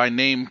person by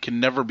name can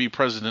never be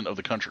president of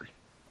the country.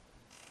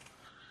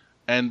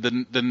 And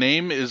the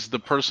name is the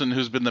person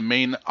who's been the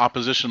main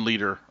opposition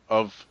leader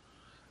of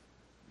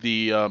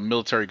the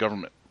military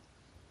government.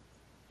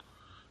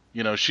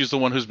 You know, she's the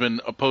one who's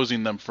been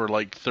opposing them for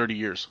like 30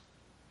 years.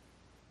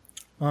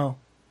 Oh.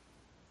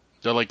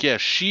 They're like, yeah,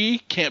 she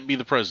can't be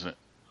the president.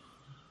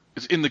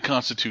 It's in the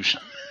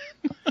Constitution.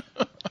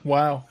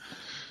 Wow.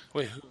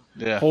 Wait.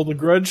 Yeah. Hold a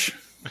grudge?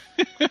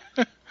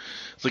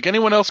 It's like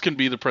anyone else can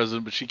be the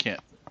president, but she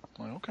can't.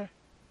 I'm like, okay.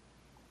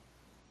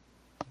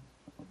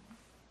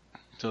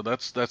 So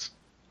that's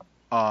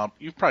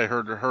you've probably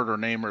heard her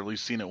name or at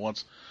least seen it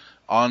once.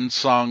 Aung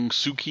San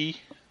Suu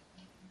Kyi.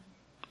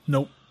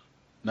 Nope.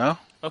 No?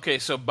 Okay,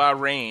 so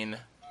Bahrain,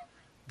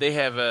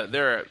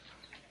 they're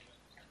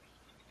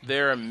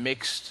a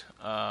mixed.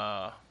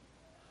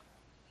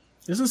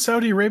 Isn't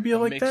Saudi Arabia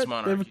like mixed that?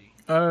 Monarchy.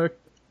 They have a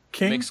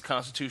king? Mixed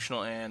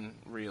constitutional and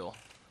real.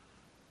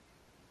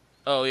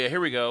 Oh yeah, here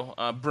we go.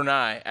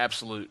 Brunei,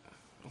 absolute.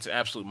 It's an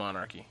absolute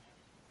monarchy,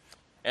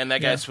 and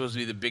that guy's supposed to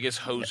be the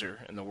biggest hoser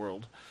in the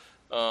world.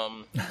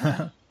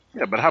 Yeah,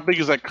 but how big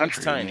is that country?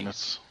 It's tiny. I mean,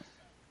 it's...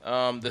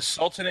 The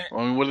Sultanate. I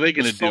mean, what are they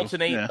going to do?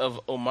 Sultanate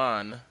of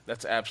Oman,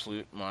 that's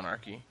absolute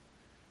monarchy.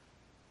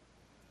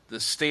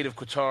 The state of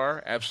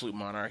Qatar, absolute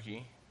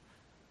monarchy.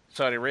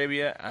 Saudi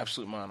Arabia,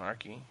 absolute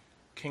monarchy.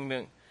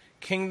 The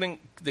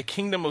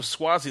Kingdom of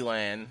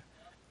Swaziland,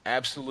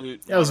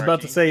 absolute. Yeah, I was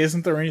about to say,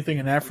 isn't there anything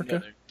in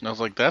Africa? I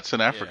was like, that's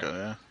in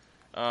Africa,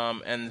 yeah.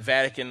 And the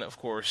Vatican, of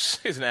course,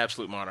 is an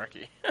absolute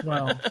monarchy.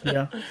 Wow.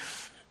 Yeah.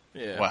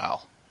 Yeah.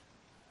 Wow.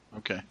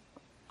 Okay.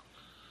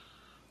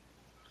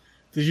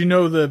 Did you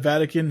know the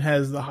Vatican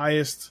has the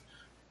highest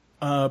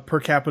per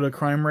capita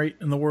crime rate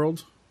in the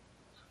world?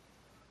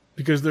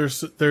 Because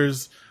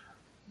there's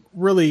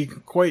really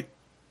quite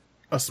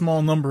a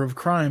small number of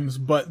crimes,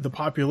 but the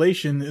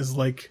population is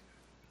like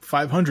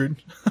 500.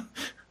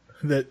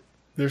 That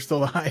they're still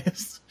the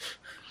highest.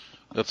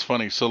 That's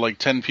funny. So like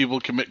 10 people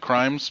commit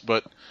crimes,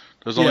 but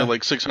there's only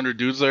like 600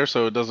 dudes there,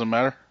 so it doesn't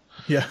matter.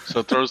 Yeah.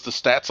 So it throws the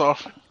stats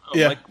off. Oh,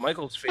 yeah. Here's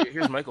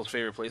Michael's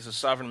favorite place: the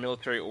Sovereign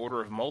Military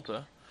Order of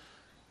Malta.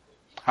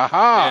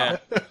 Haha!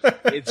 Yeah.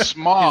 It's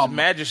Mom.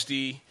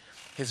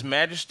 His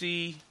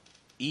Majesty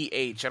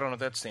E.H. I don't know what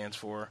that stands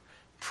for.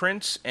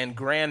 Prince and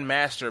Grand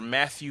Master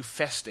Matthew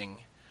Festing.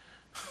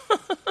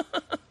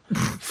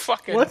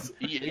 Fucking what?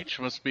 E.H.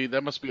 must be a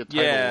title.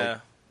 Yeah.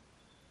 Like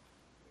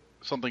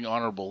something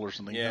honorable or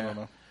something. Yeah. I don't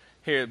know.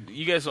 Here,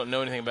 you guys don't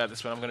know anything about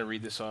this, but I'm going to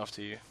read this off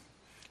to you.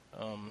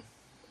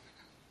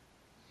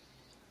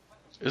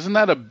 Isn't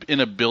that in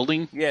a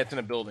building? Yeah, it's in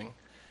a building,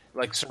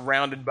 like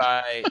surrounded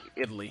by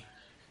Italy.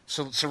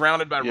 So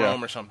surrounded by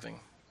Rome or something.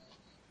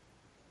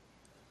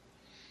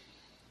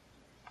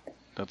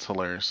 That's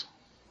hilarious.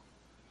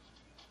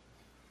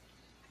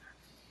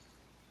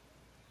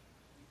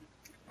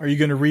 Are you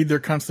going to read their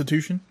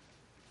constitution?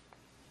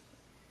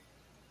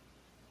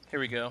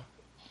 Here we go.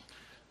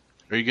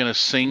 Are you going to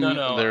sing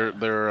their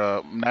national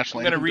anthem?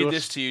 I'm going to read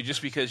this to you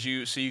just because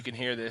you can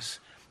hear this.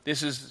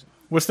 This is...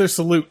 What's their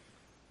salute?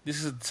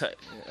 This is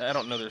I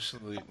don't know their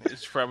salute.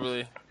 It's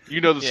probably... You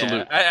know the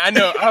salute. I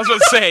know. I was going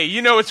to say,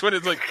 you know it's what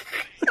it's like.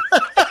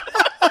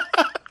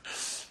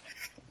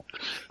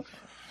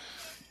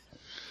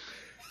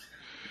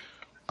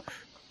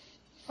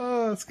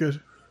 That's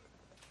good.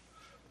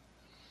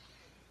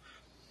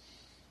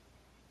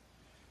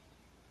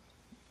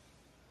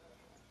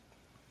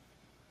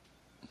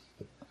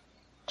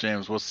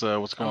 James, what's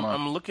going on?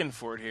 I'm looking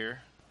for it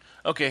here.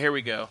 Okay, here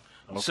we go.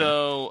 Okay.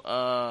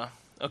 So,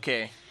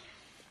 okay.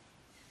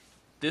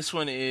 This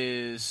one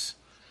is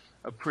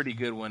a pretty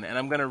good one, and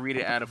I'm going to read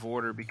it out of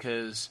order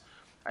because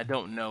I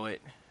don't know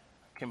it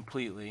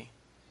completely.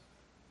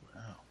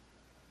 Wow.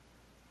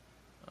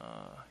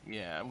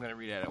 Yeah, I'm going to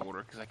read it out of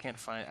order because I can't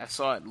find it. I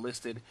saw it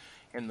listed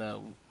in the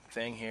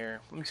thing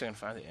here. Let me see if I can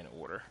find it in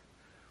order.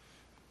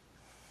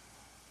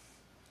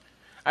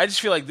 I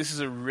just feel like this is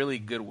a really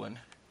good one.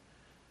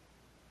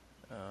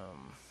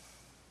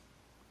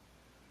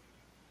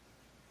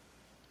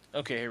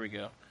 Okay, here we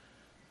go.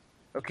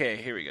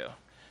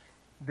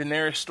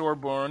 Daenerys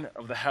Stormborn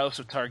of the House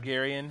of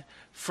Targaryen,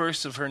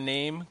 first of her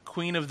name,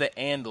 Queen of the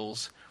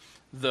Andals,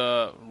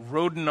 the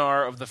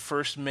Rodenar of the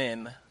First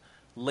Men,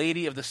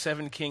 Lady of the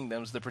Seven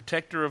Kingdoms, the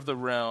Protector of the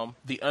Realm,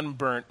 the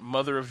Unburnt,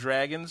 Mother of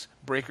Dragons,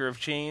 Breaker of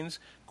Chains,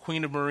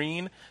 Queen of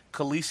Marine,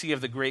 Khaleesi of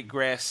the Great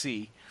Grass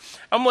Sea.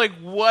 I'm like,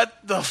 what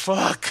the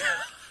fuck?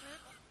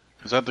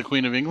 Is that the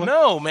Queen of England?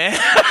 No, man.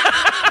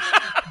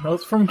 No,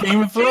 it's from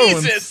Game of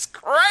Thrones. Jesus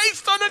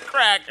Christ on a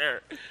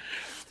cracker.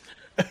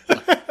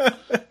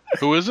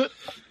 Who is it?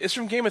 It's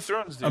from Game of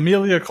Thrones, dude.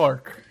 Emilia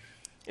Clarke.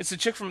 It's the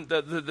chick from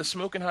the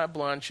smoking hot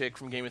blonde chick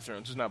from Game of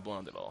Thrones who's not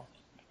blonde at all.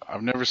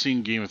 I've never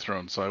seen Game of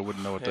Thrones, so I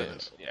wouldn't know what that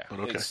is. Yeah, But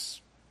okay. It's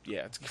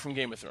from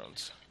Game of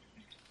Thrones.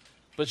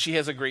 But she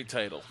has a great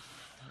title.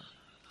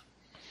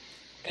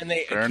 And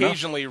they Fair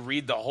occasionally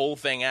read the whole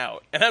thing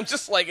out. And I'm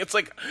just like, it's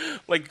like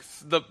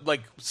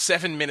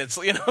 7 minutes,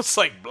 you know, it's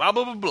like blah,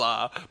 blah, blah,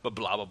 blah,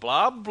 blah, blah,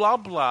 blah, blah,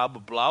 blah,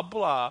 blah,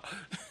 blah.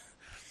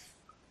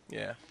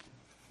 Yeah.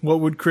 What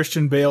would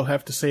Christian Bale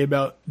have to say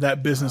about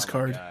that business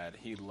card? God,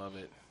 he'd love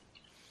it.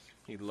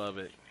 He'd love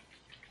it.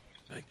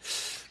 Like,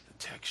 the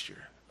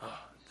texture. Oh,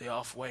 the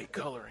off-white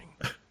coloring.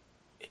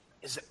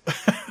 Is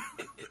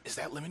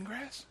that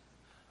lemongrass?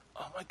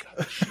 Oh my God,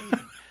 the shading.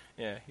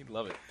 Yeah, he'd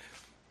love it.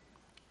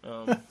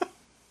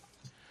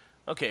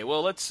 Okay,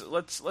 well let's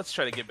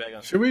try to get back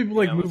on. Should we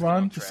let's move get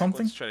on to track.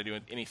 something? Let's try to do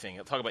anything.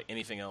 Talk about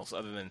anything else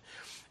other than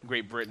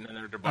Great Britain and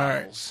their All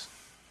right. debacles.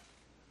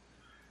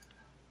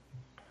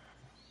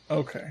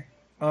 Okay.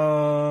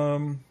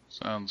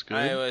 Sounds good.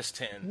 iOS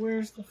 10.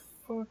 Where's the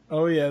fuck?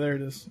 Oh yeah, there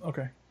it is.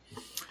 Okay.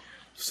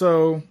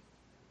 So,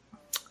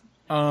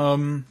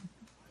 iOS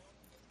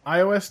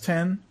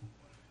 10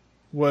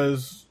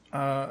 was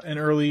an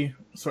early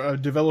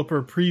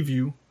developer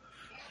preview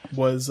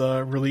was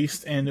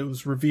released, and it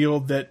was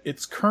revealed that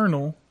its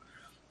kernel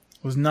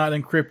was not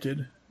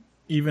encrypted,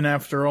 even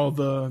after all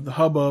the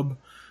hubbub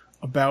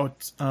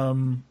about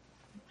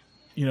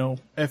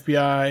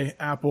FBI,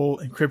 Apple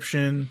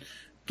encryption.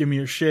 Give me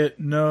your shit.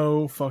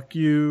 No, fuck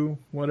you,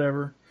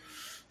 whatever.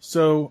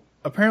 So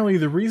apparently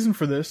the reason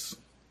for this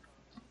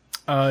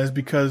is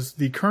because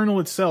the kernel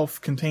itself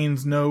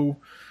contains no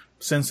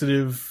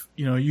sensitive,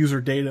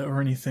 user data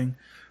or anything.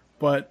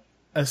 But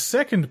a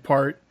second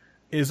part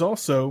is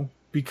also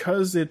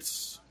because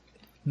it's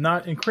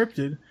not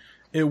encrypted,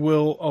 it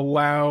will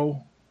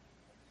allow,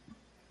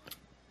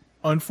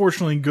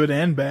 unfortunately good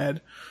and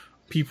bad,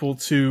 people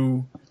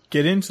to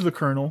get into the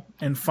kernel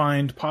and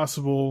find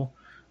possible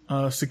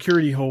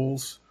security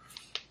holes,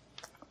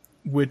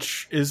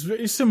 which is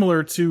very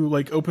similar to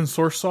like open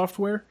source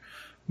software,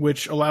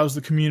 which allows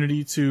the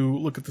community to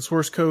look at the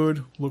source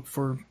code, look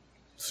for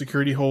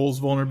security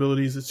holes,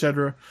 vulnerabilities,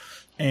 etc.,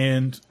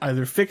 and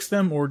either fix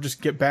them or just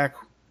get back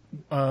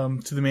to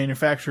the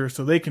manufacturer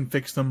so they can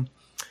fix them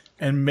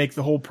and make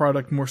the whole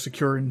product more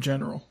secure in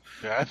general.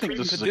 Yeah, I think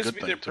this is a Could good be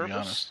thing, their to be purpose?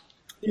 honest.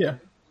 Yeah.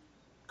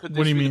 Could What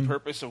this do you be mean? the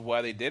purpose of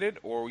why they did it,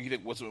 or you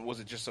think was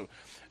it just a?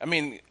 I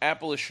mean,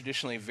 Apple is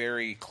traditionally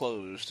very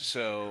closed,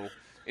 so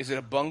is it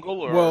a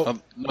bungle or?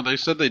 Well, No, they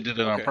said they did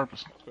it on Okay.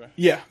 purpose.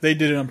 yeah, they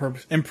did it on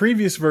purpose. In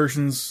previous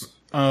versions,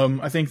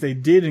 I think they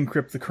did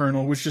encrypt the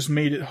kernel, which just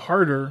made it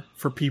harder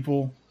for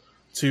people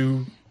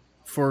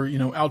for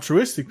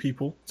altruistic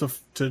people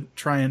to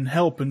try and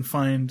help and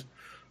find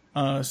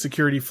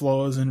security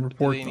flaws and do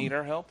report they them. need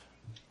our help?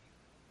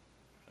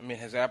 I mean,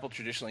 has Apple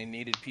traditionally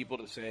needed people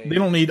to say? They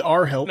don't need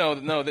our help. No,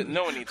 no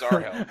one needs our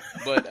help.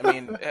 But I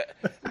mean,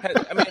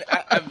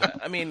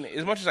 I mean,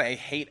 as much as I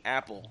hate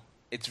Apple,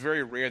 it's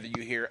very rare that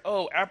you hear,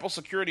 "Oh, Apple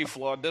security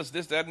flaw does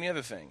this, that, and the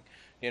other thing."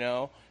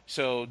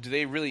 So do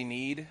they really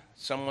need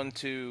someone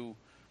to?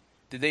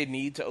 Did they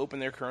need to open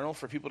their kernel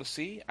for people to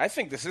see? I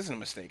think this isn't a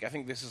mistake. I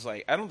think this is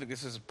I don't think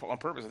this is on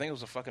purpose. I think it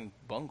was a fucking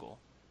bungle,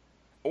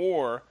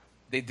 or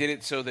they did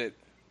it so that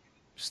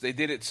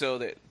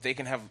they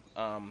can have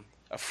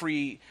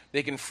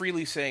they can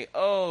freely say,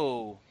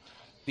 "Oh,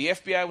 the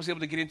FBI was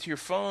able to get into your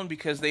phone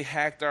because they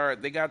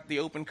got the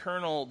open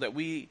kernel that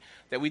we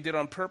did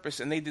on purpose,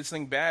 and they did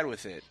something bad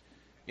with it,"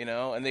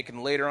 and they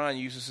can later on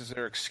use this as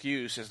their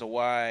excuse as to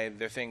why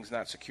their thing's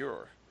not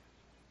secure,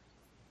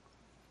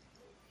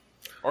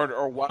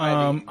 or why.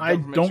 I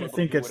don't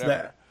think it's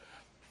that.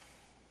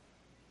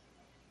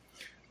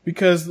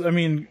 Because,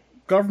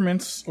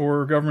 governments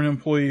or government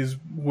employees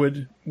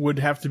would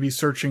have to be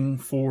searching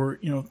for,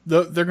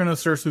 they're going to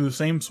search through the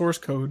same source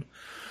code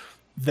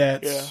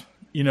that,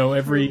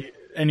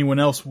 anyone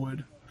else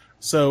would.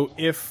 So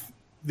if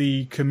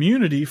the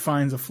community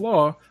finds a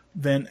flaw,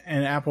 and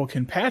Apple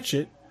can patch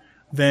it,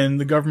 then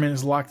the government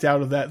is locked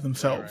out of that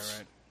themselves.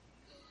 Right.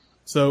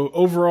 So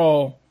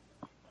overall,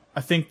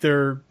 I think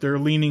they're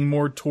leaning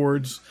more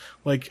towards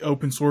like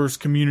open source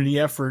community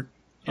effort.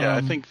 Yeah,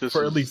 I think at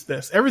least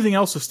this. Everything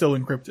else is still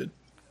encrypted.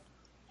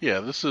 Yeah,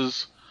 this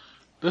is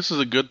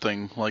a good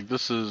thing. Like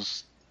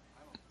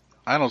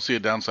I don't see a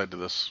downside to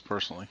this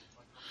personally.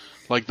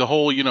 Like the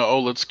whole,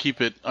 let's keep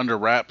it under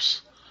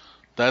wraps.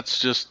 That's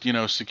just,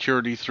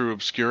 security through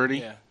obscurity.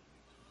 Yeah.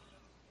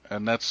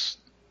 And that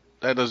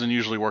doesn't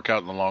usually work out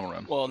in the long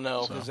run. Well,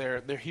 no, because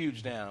they're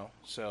huge now,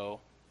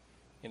 so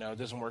it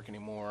doesn't work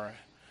anymore.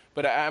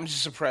 But I'm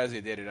just surprised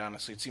they did it.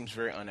 Honestly, it seems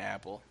very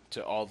un-Apple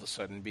to all of a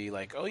sudden be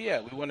like, "Oh yeah,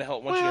 we want to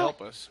help. Want you to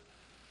help us."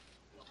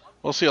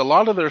 Well, see, a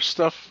lot of their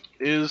stuff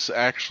is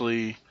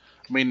actually.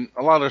 I mean,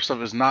 a lot of their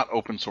stuff is not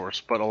open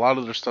source, but a lot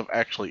of their stuff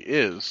actually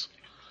is.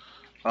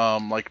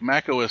 Like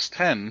Mac OS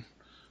 10,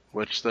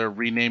 which they're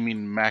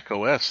renaming Mac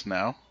OS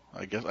now.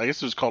 I guess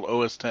it was called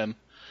OS 10.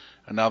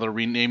 And now they're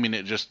renaming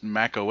it just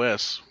Mac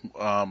OS,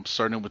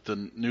 starting with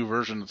the new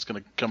version that's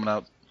going to come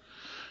out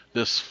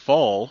this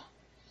fall.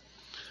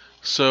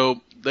 So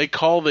they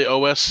call the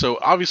OS, so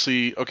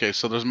obviously, okay,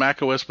 so there's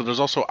Mac OS, but there's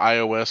also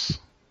iOS,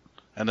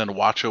 and then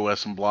Watch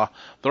OS and blah.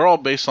 They're all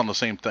based on the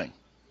same thing,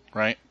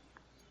 right?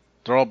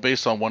 They're all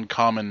based on one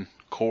common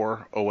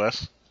core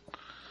OS.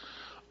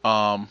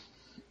 Now,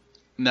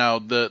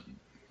 the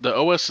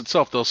OS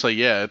itself, they'll say,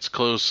 yeah, it's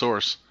closed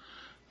source,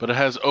 but it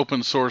has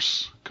open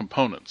source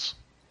components.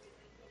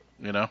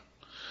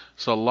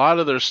 So a lot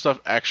of their stuff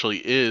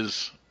actually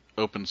is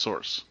open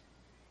source.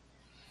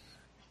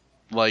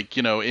 Like,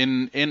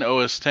 in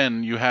OS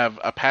 10, you have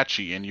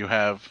Apache, and you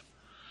have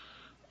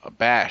a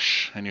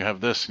Bash, and you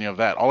have this, and you have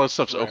that. All that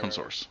stuff's open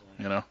source,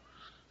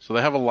 So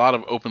they have a lot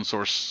of open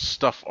source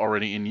stuff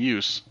already in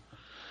use.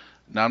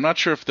 Now, I'm not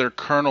sure if the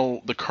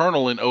kernel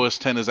in OS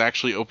 10 is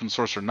actually open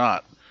source or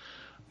not.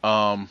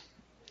 I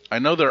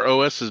know their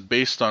OS is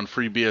based on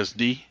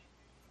FreeBSD.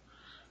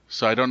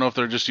 So I don't know if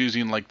they're just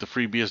using like the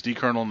FreeBSD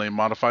kernel and they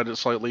modified it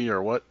slightly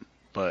or what,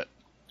 but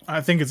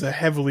I think it's a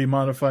heavily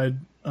modified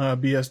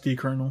BSD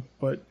kernel,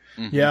 but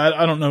yeah,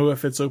 I don't know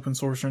if it's open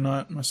source or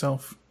not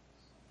myself.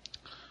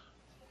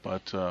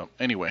 But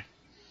anyway,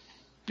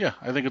 yeah,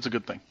 I think it's a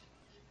good thing.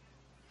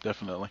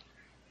 Definitely.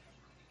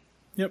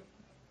 Yep.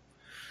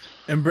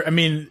 And I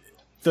mean,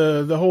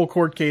 the whole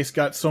court case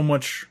got so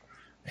much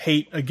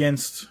hate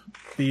against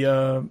the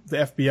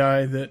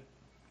FBI that.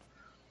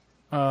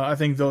 I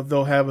think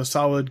they'll have a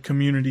solid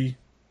community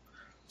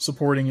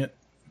supporting it.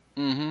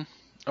 Mm-hmm.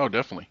 Oh,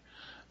 definitely.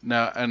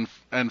 Now,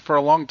 and for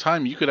a long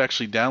time, you could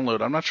actually download.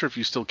 I'm not sure if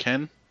you still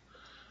can.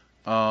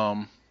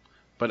 But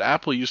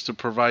Apple used to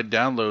provide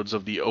downloads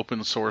of the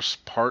open source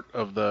part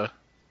of the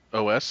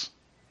OS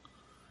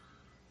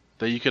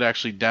that you could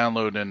actually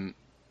download and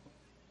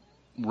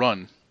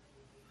run.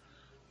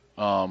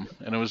 And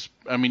it was,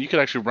 you could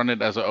actually run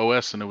it as an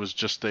OS, and it was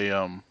just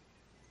a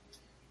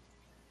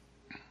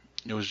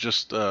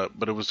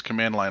but it was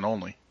command line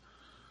only.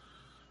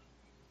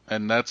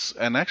 And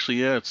actually,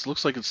 yeah, it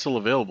looks like it's still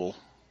available.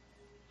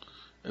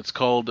 It's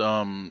called,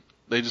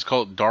 they just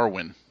call it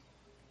Darwin.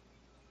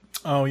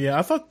 Oh, yeah,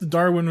 I thought the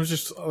Darwin was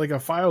just like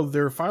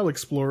their file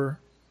explorer.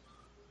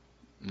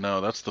 No,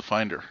 that's the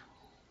Finder.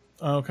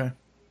 Oh, okay.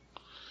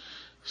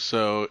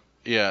 So,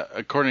 yeah,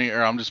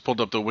 I'm just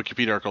pulled up the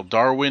Wikipedia article.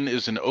 Darwin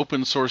is an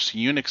open source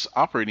Unix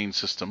operating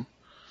system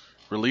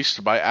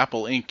released by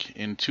Apple Inc.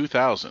 in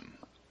 2000.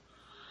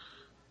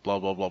 Blah,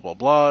 blah, blah, blah,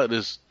 blah. It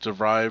is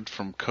derived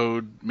from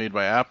code made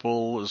by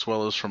Apple, as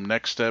well as from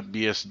NextStep,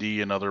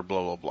 BSD, and other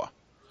blah, blah, blah.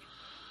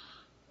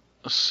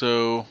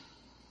 So,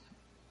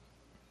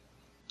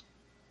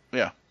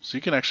 yeah. So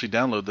you can actually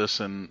download this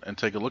and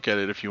take a look at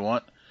it if you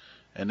want.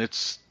 And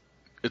it's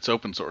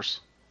open source.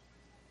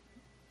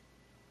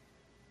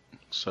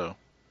 So,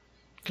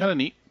 kind of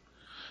neat.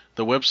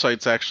 The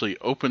website's actually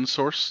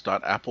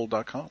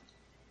opensource.apple.com.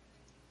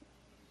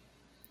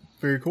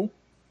 Very cool.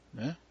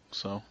 Yeah,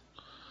 so...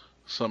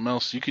 something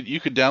else. You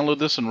could download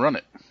this and run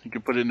it. You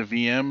could put it in a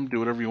VM, do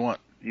whatever you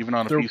want. Even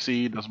on a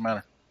PC, it doesn't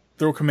matter.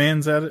 Throw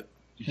commands at it,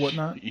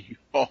 whatnot.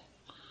 Oh,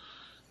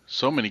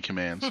 so many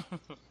commands.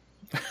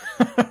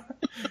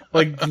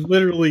 Like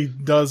literally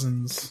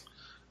dozens.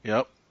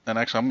 Yep. And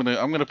actually,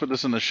 I'm gonna put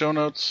this in the show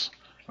notes.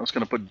 I'm just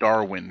gonna put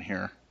Darwin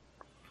here.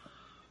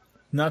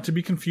 Not to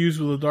be confused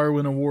with the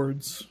Darwin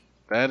Awards.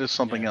 That is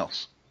something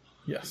else.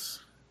 Yes.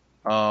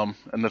 And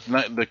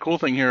the cool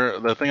thing here,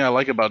 the thing I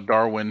like about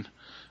Darwin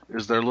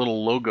is their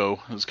little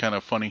logo is kind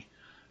of funny.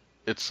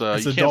 It's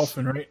a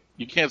dolphin, right?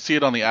 You can't see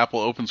it on the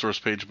Apple open source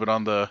page, but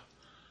on the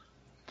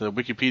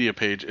Wikipedia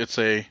page, it's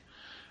a,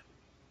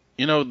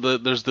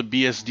 there's the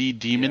BSD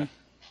demon. Yeah.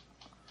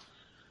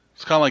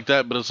 It's kind of like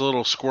that, but it's a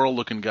little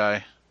squirrel-looking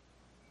guy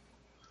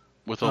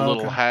with a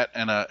little hat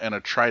and a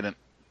trident.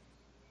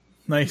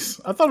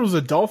 Nice. I thought it was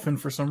a dolphin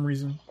for some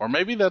reason. Or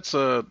maybe that's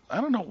a... I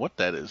don't know what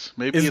that is.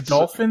 Maybe Is it's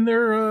dolphin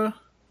there,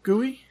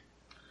 Gooey?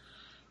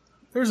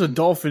 There's a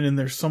dolphin in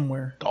there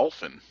somewhere.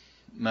 dolphin.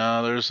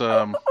 No, there's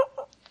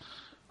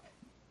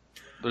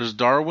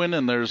Darwin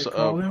and there's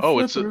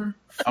it's a...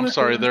 I'm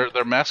sorry,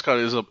 their mascot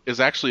is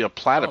actually a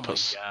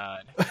platypus. Oh my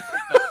god. Get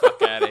the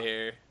fuck out of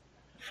here.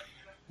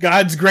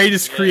 God's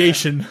greatest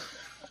creation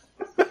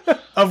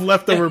of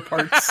leftover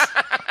parts.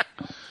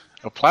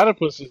 A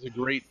platypus is a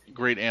great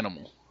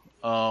animal.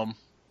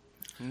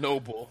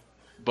 Noble.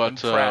 But And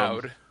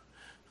proud.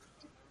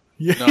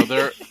 Yeah. no,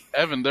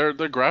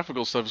 their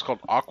graphical stuff is called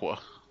Aqua.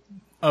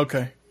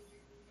 Okay.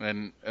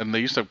 And they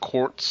used to have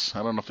quartz.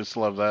 I don't know if they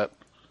still have that.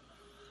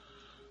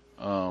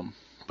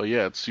 But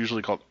yeah, it's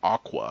usually called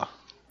Aqua.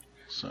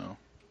 So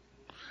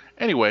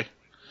anyway,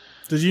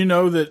 Did you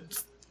know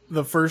that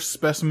the first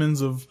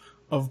specimens of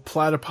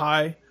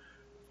platypi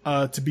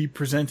to be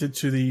presented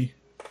to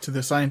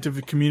the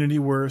scientific community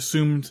were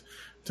assumed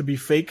to be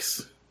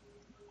fakes?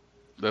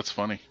 that's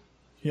funny.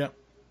 Yeah,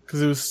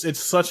 because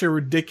it's such a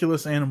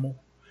ridiculous animal.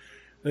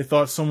 They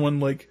thought someone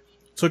like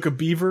took a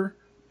beaver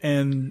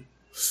and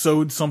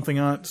sewed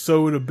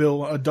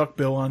a duck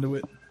bill onto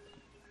it.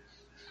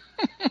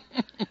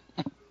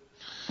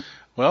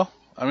 Well,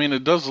 I mean,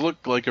 it does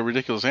look like a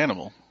ridiculous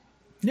animal.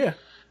 Yeah.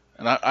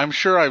 And I'm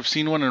sure I've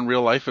seen one in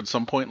real life at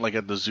some point, like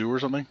at the zoo or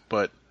something,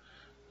 but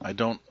I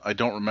don't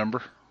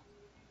remember.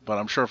 But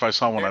I'm sure if I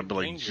saw one, I'd be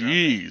like,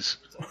 "Jeez."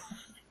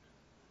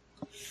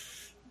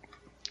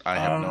 I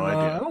have no I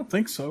idea. don't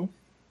think so.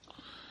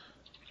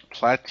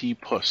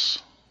 Platypus.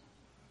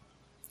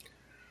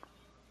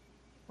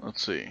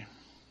 Let's see.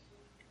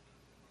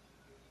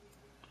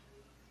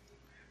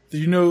 Did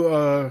you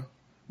know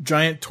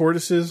giant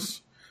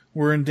tortoises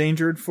were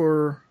endangered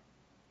for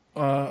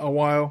a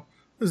while?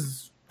 This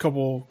is a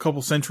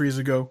couple centuries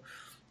ago.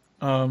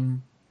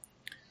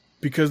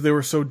 Because they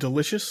were so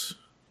delicious.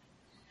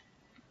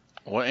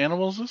 What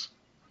animal is this?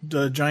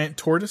 The giant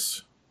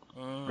tortoise.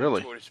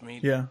 Really? Tortoise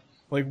meat. Yeah.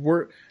 Like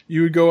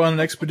you would go on an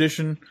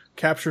expedition,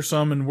 capture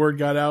some, and word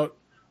got out.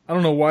 I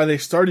don't know why they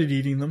started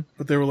eating them,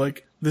 but they were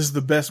like, "This is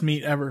the best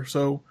meat ever."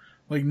 So,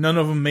 like, none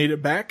of them made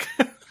it back.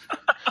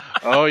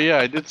 Oh yeah,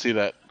 I did see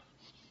that.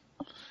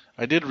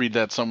 I did read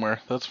that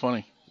somewhere. That's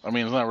funny. I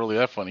mean, it's not really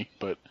that funny,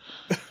 but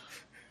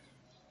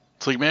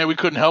it's like, man, we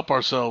couldn't help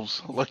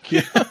ourselves. Like,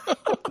 Dude,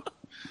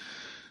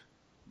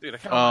 I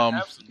kind of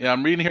have some. yeah,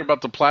 I'm reading here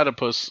about the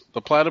platypus.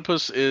 The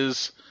platypus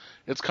is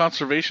its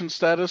conservation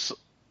status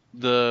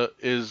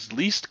is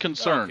least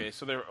concern. Okay,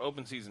 so they're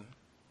open season.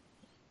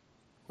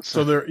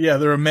 So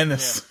they're a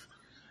menace.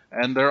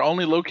 And they're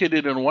only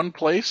located in one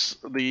place,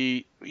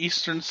 the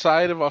eastern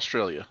side of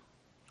Australia.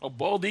 Oh,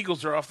 bald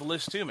eagles are off the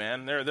list too,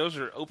 man. Those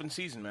are open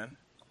season, man.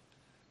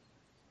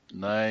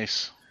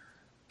 Nice.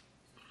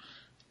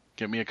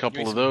 Get me a couple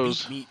Give of me some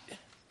those. beak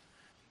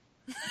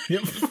meat.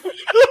 Yep.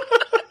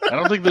 I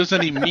don't think there's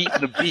any meat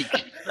in the beak.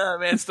 No,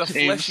 man, it's the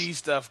James. fleshy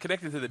stuff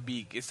connected to the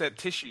beak. It's that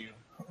tissue.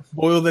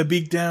 Boil that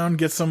beak down,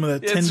 get some of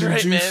that That's tender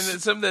right, juice. man.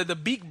 It's some of the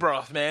beak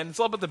broth, man. It's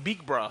all about the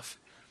beak broth.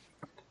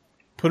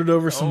 Put it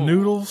over some Oh,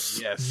 noodles.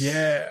 yes.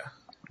 Yeah.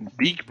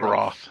 Beak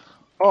broth.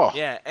 Oh,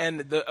 Yeah,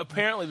 and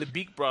apparently the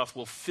beak broth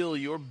will fill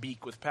your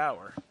beak with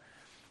power.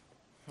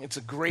 It's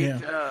a great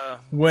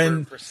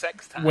for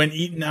sex time. When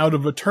eaten out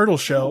of a turtle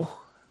shell.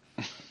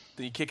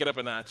 Then you kick it up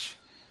a notch.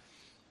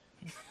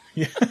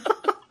 Yeah.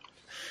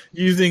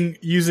 using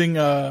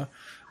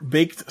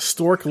baked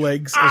stork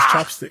legs as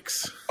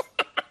chopsticks.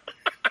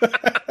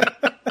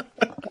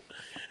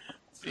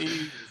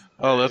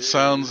 oh, that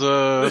sounds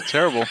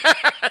terrible.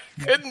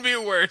 Couldn't be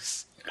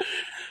worse.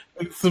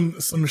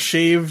 Some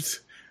shaved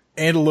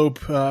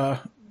antelope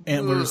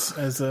antlers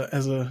as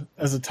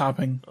a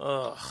topping.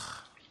 Ugh.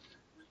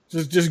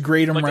 Just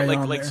grate them right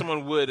on Like there.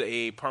 someone would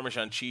a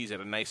Parmesan cheese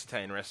at a nice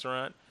Italian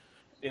restaurant.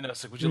 You know,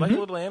 it's like, would you like a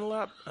little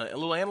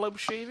antelope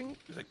shaving?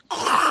 It's like,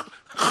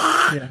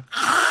 Yeah.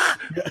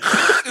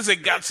 it's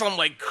like got some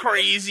like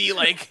crazy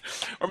like,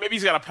 or maybe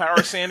he's got a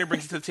power sander,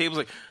 brings it to the table,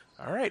 he's like,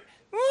 all right.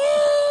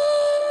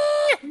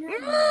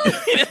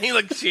 And he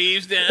like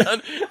shaves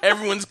down.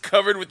 Everyone's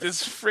covered with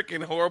this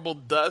freaking horrible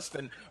dust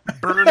and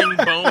burning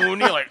bone.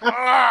 You're like,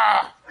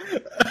 ah.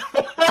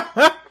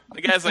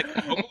 The guy's like,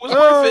 oh, it was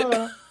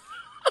worth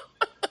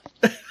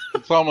it.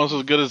 It's almost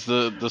as good as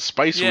the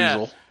spice Yeah.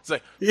 weasel. It's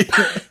like, hit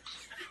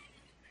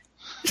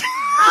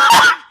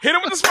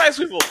him with the spice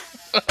weevil.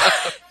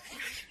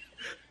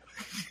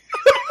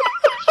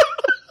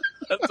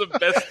 That's the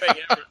best thing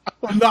ever.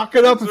 Knock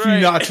it up a few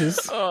right.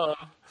 notches. Oh,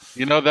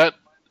 You know, that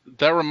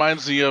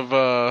reminds me of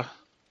the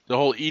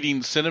whole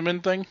eating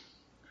cinnamon thing.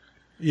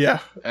 Yeah.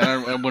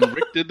 And when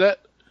Rick did that,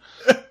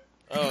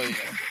 oh yeah.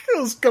 It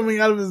was coming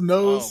out of his Oh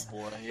nose.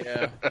 boy,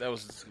 yeah. That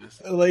was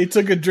disgusting. Like, he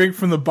took a drink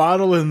from the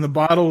bottle, and the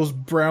bottle was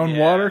brown Yeah.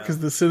 water because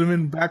the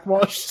cinnamon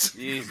backwashed.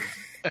 Jesus,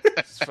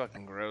 it's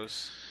fucking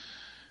gross.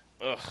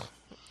 Ugh.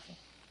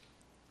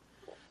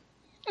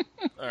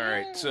 All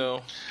right,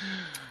 so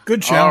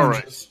Good all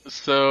right.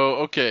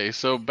 challenges.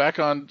 So back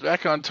on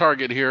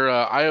target here.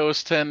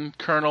 iOS 10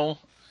 kernel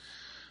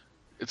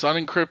It's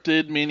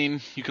unencrypted, meaning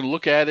you can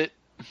look at it.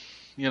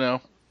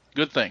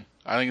 Good thing.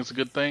 I think it's a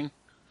good thing.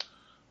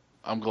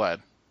 I'm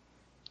glad.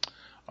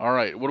 All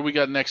right, what do we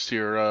got next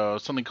here?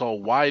 Something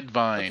called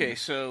Widevine. Okay,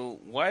 so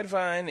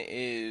Widevine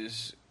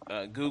is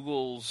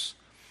Google's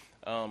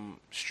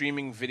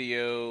streaming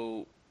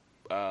video,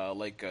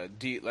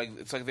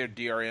 it's like their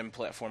DRM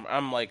platform.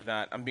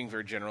 I'm being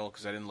very general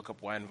because I didn't look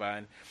up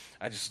Widevine.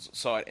 I just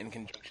saw it in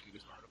conjunction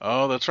with this article.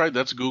 Oh, that's right.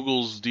 That's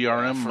Google's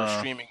DRM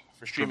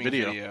for streaming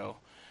video.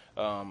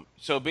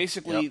 So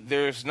basically, Yep.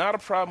 there's not a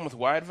problem with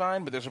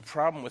Widevine, but there's a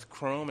problem with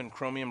Chrome and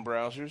Chromium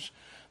browsers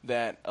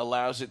that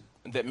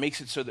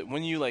makes it so that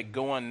when you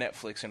go on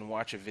Netflix and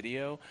watch a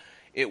video,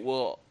 it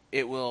will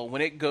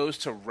when it goes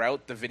to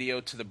route the video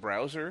to the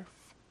browser,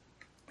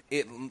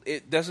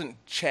 it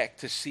doesn't check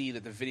to see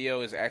that the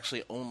video is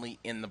actually only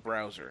in the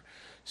browser.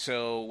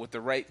 So with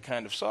the right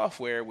kind of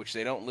software, which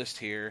they don't list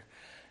here,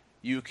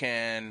 you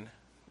can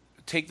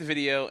take the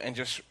video and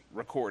just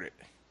record it,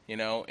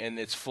 in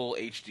its full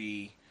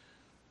HD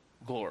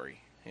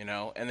glory, and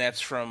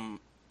that's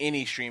from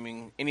any of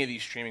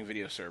these streaming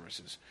video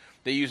services.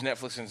 They use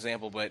Netflix as an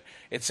example, but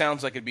it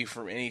sounds like it'd be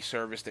from any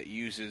service that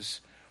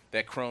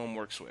Chrome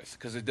works with,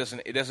 because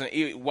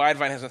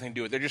Widevine has nothing to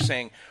do with it. They're just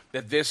saying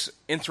that this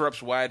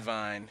interrupts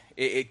Widevine.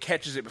 It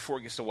catches it before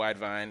it gets to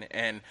Widevine,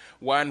 and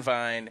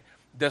Widevine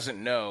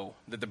doesn't know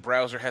that the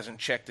browser hasn't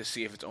checked to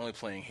see if it's only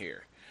playing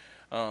here.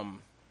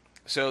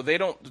 So they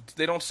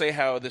don't say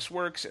how this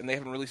works, and they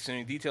haven't released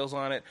any details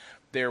on it.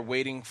 They're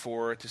waiting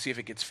to see if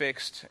it gets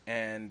fixed,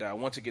 and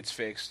once it gets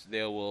fixed,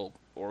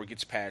 or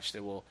gets patched, they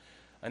will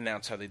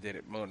announce how they did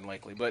it, more than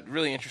likely. But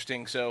really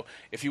interesting. So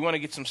if you want to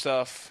get some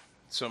stuff,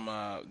 some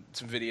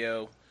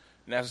video,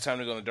 now's the time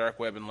to go on the dark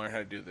web and learn how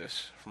to do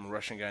this from a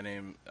Russian guy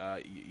named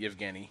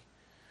Yevgeny.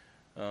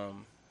 So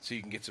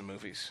you can get some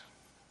movies.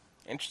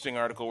 Interesting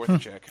article, worth a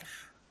check.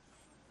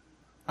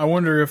 I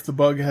wonder if the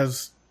bug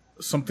has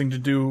something to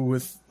do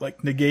with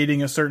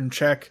negating a certain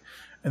check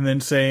and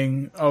then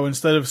saying, oh,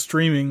 instead of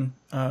streaming,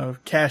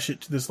 cache it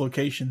to this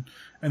location,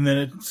 and then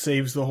it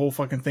saves the whole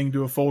fucking thing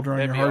to a folder on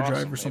your hard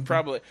drive or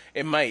something.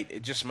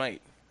 It just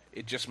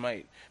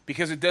might,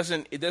 because it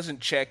doesn't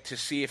check to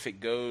see if it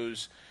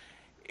goes.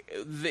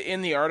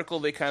 In the article,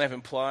 they kind of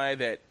imply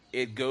that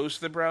it goes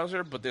to the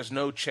browser, but there's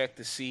no check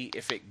to see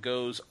if it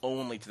goes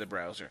only to the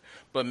browser.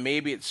 But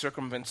maybe it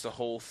circumvents the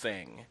whole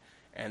thing.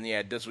 And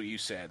it does what you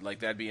said.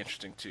 That'd be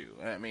interesting too.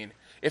 I mean,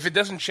 if it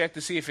doesn't check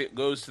to see if it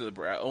goes to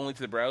only to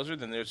the browser,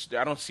 then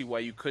I don't see why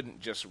you couldn't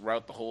just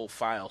route the whole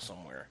file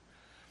somewhere.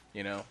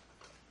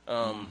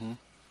 I'm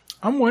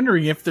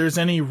wondering if there's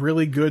any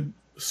really good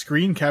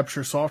screen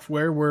capture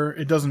software where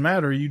it doesn't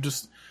matter. You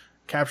just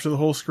capture the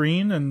whole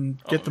screen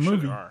and get the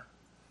movie.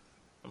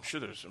 I'm sure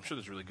there's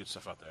really good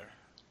stuff out there.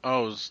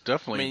 Oh, it's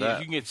definitely that.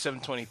 You can get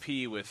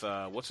 720p with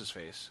what's his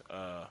face?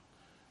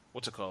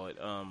 What's it called?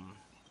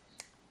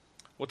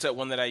 What's that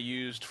one that I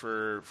used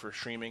for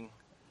streaming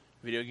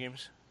video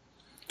games?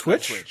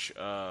 Twitch.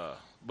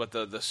 But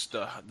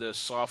the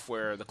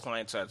software, the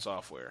client side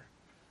software.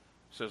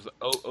 So it's the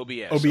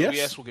OBS. OBS?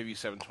 OBS will give you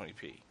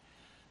 720p.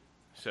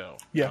 So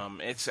yeah,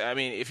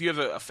 if you have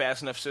a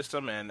fast enough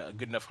system and a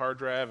good enough hard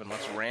drive and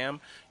lots of RAM,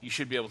 you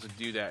should be able to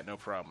do that no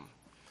problem.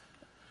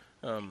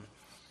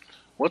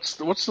 What's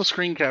the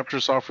screen capture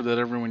software that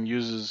everyone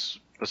uses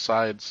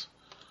besides?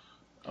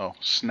 Oh,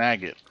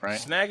 Snagit, right?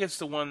 Snagit's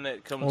the one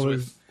that comes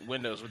with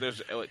Windows.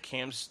 There's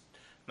Cams,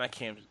 not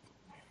Cams.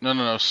 No.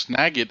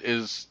 Snagit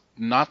is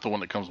not the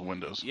one that comes with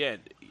Windows. Yeah.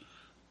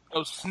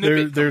 Oh,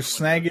 Snippet. There's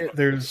Snagit.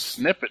 There's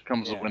Snippet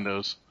comes with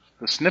Windows.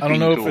 The snipping I don't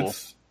know tool. if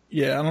it's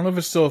I don't know if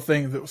it's still a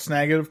thing.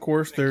 Snagit, of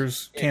course.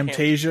 There's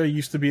Camtasia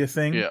used to be a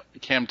thing. Yeah,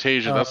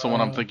 Camtasia. That's the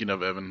one I'm thinking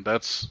of, Evan.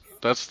 That's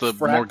the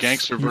Frax more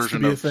gangster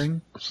version of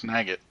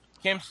Snagit.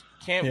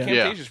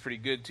 Camtasia's pretty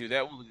good too.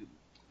 That will.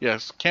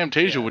 Yes,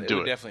 Camtasia would do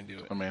it. Definitely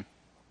do it. I mean,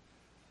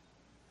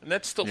 and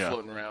that's still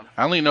floating around.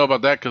 I only know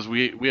about that because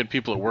we had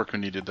people at work who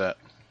needed that.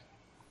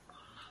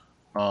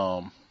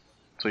 So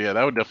yeah,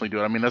 that would definitely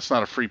do it. I mean, that's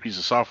not a free piece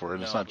of software,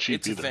 and it's not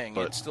cheap either. It's a thing.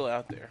 But, it's still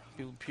out there.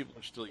 People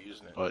are still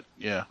using it. But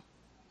yeah,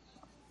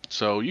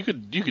 so you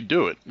could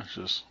do it. It's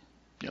just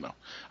I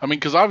mean,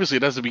 because obviously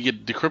it has to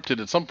get decrypted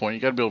at some point.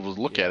 You got to be able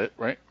to look at it,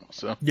 right?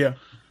 So yeah.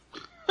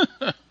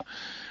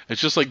 It's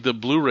just like the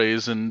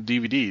Blu-rays and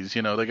DVDs.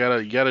 You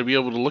gotta be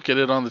able to look at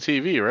it on the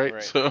TV,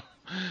 right? So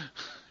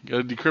you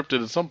gotta decrypt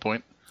it at some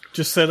point.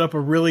 Just set up a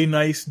really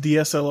nice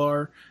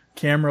DSLR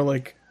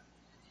camera,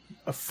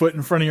 a foot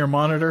in front of your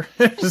monitor,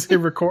 just hit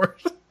record.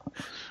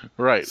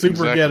 Right.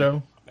 Super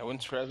ghetto. That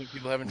wouldn't surprise me.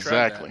 People haven't tried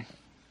that. Exactly.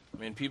 I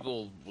mean,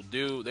 people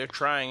they're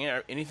trying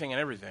anything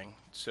and everything.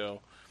 So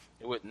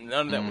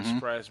none of that would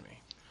surprise me.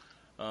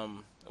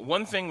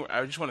 One thing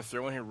I just want to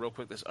throw in here real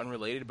quick that's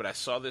unrelated, but I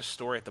saw this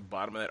story at the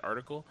bottom of that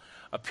article.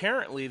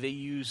 Apparently, they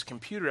use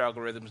computer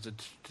algorithms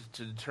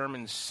to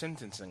determine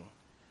sentencing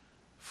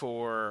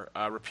for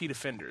repeat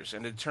offenders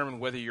and to determine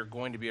whether you're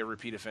going to be a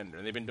repeat offender.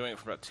 And they've been doing it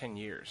for about 10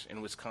 years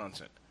in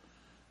Wisconsin.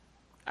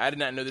 I did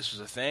not know this was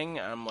a thing.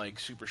 I'm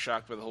super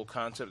shocked by the whole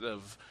concept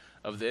of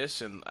of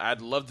this, and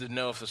I'd love to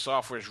know if the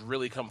software's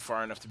really come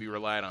far enough to be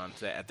relied on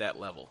at that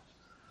level.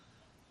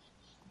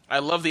 I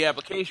love the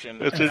application.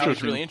 It's It's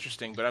interesting. really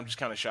interesting, but I'm just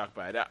kind of shocked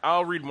by it.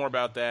 I'll read more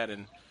about that,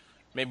 and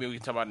maybe we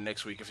can talk about it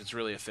next week if it's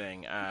really a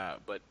thing.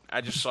 But I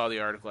just saw the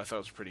article. I thought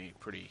it was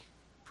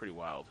pretty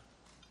wild.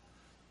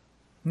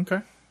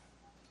 Okay.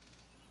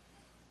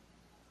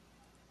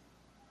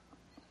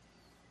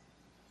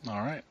 All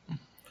right.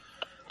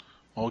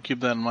 Well, we'll keep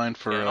that in mind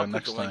for I'll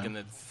next put the link time.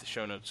 in the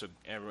show notes so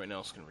everyone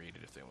else can read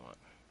it if they want.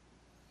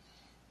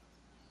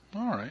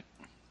 All right.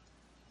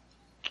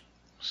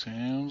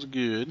 Sounds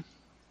good.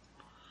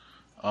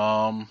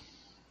 All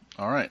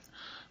right.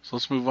 So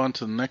let's move on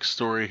to the next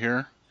story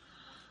here.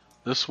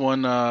 This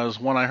one is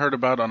one I heard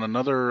about on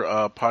another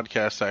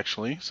podcast,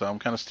 actually. So I'm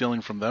kind of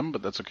stealing from them,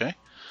 but that's okay.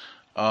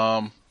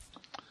 The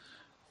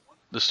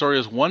story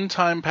is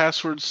one-time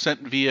passwords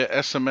sent via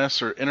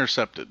SMS or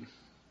intercepted.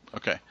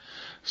 Okay.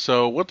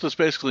 So what this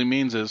basically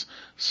means is,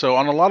 so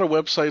on a lot of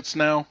websites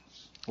now,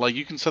 like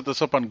you can set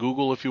this up on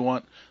Google if you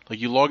want.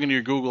 Like you log into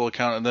your Google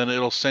account and then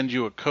it'll send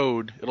you a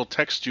code. It'll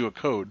text you a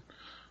code.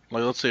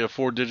 Like let's say a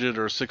 4-digit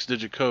or a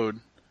 6-digit code.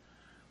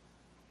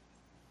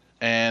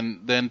 And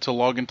then to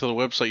log into the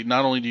website,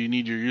 not only do you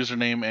need your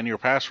username and your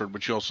password,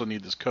 but you also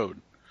need this code.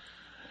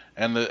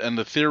 And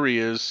the theory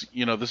is,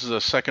 you know, this is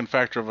a second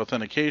factor of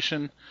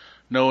authentication.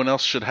 No one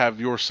else should have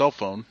your cell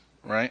phone,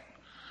 right?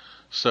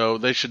 So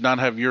they should not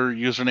have your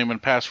username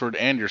and password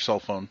and your cell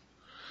phone.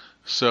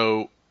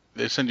 So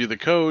they send you the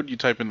code, you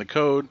type in the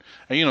code,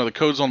 and you know the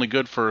code's only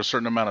good for a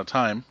certain amount of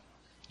time,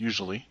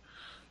 usually.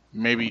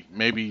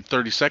 Maybe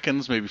 30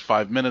 seconds, maybe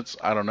 5 minutes,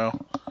 I don't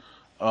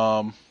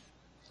know.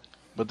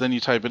 But then you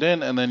type it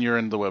in, and then you're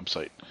in the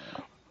website.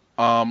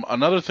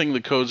 Another thing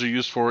the codes are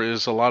used for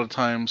is a lot of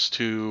times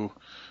to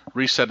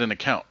reset an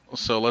account.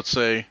 So let's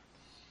say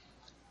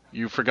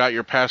you forgot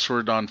your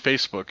password on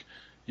Facebook.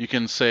 You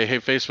can say, hey,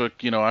 Facebook,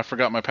 you know, I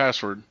forgot my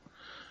password.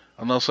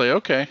 And they'll say,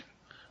 okay,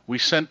 we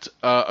sent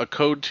a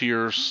code to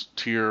your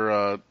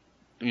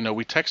you know,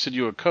 we texted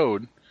you a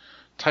code.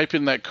 Type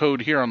in that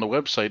code here on the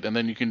website, and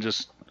then you can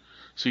just,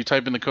 so you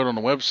type in the code on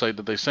the website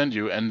that they send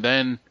you, and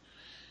then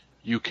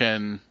you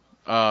can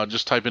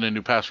just type in a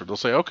new password. They'll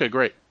say, okay,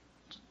 great,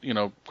 you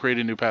know, create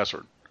a new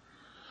password.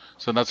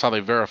 So that's how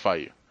they verify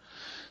you.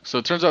 So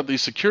it turns out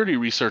these security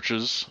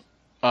researchers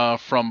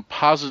from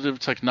Positive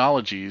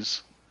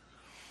Technologies,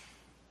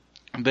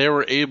 they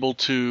were able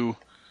to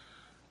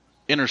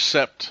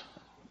intercept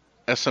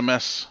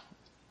SMS.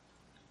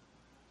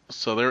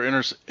 So they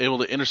were able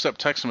to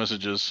intercept text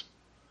messages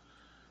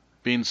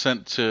being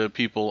sent to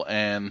people,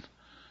 and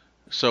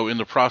so in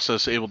the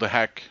process able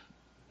to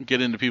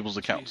get into people's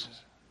accounts.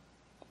 Jesus.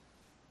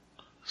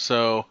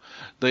 So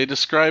they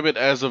describe it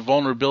as a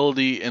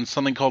vulnerability in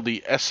something called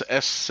the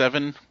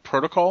SS7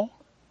 protocol.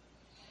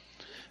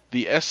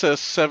 The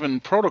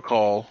SS7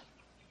 protocol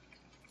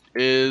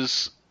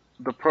is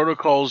the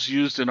protocols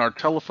used in our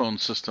telephone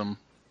system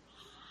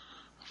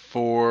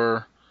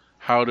for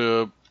how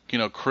to, you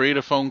know, create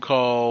a phone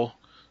call,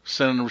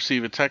 send and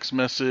receive a text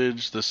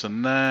message, this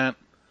and that,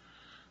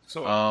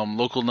 So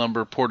local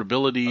number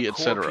portability, a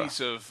core etc. piece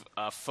of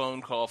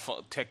phone call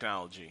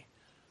technology.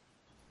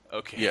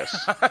 Okay. Yes.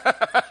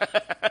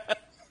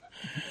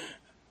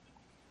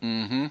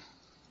 Mm-hmm.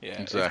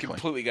 Yeah, Exactly. it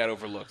completely got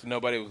overlooked.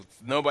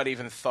 Nobody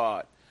even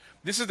thought.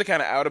 This is the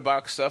kind of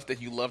out-of-box stuff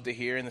that you love to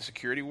hear in the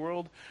security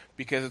world,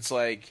 because it's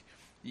like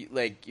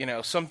you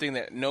know, something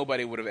that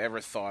nobody would have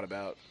ever thought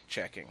about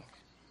checking.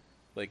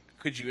 Like,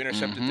 could you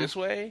intercept it this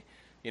way?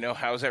 You know,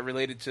 how is that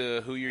related to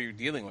who you're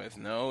dealing with?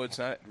 No, it's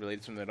not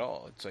related to them at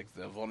all. It's like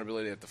the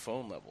vulnerability at the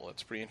phone level.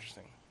 It's pretty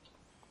interesting.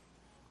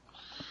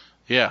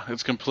 Yeah,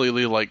 it's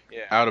completely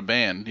Yeah. out of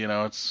band. You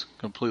know, it's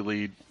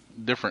completely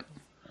different.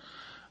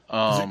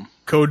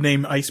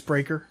 Codename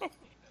Icebreaker.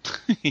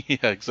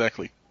 Yeah,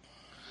 exactly.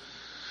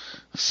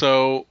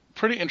 So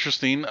pretty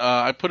interesting.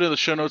 I put in the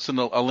show notes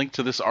a link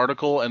to this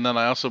article, and then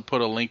I also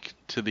put a link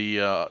to the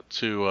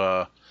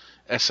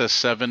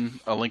SS7,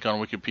 a link on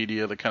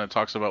Wikipedia that kind of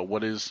talks about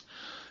what is.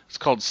 It's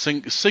called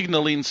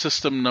Signaling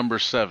System Number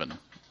 7,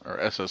 or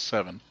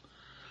SS7.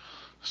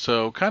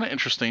 So kind of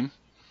interesting.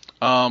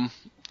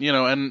 You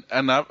know, and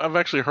I've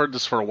actually heard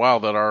this for a while,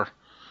 that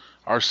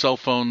our cell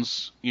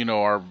phones, you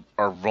know,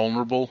 are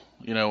vulnerable,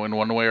 you know, in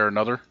one way or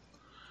another.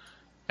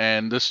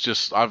 And this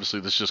just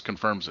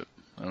confirms it.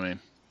 I mean,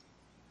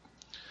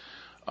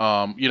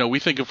 you know, we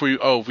think if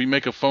we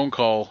make a phone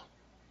call,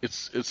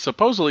 it's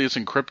supposedly it's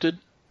encrypted,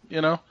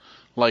 you know,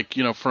 like,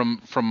 you know,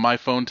 from my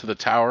phone to the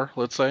tower,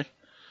 let's say,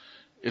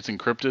 it's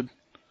encrypted.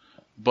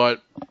 But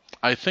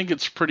I think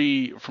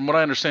from what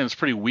I understand, it's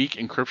pretty weak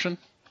encryption.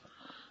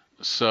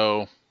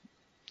 So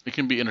it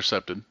can be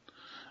intercepted.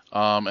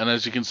 And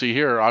as you can see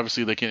here,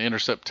 obviously they can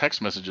intercept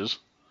text messages.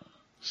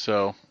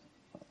 So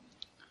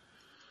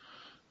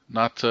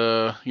not,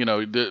 you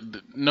know,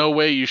 no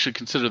way you should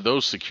consider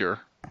those secure.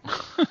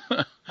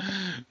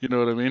 You know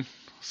what I mean?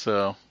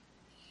 So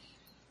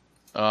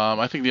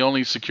I think the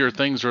only secure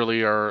things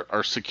really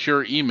are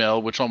secure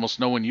email, which almost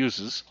no one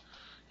uses.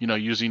 You know,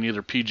 using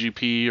either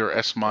PGP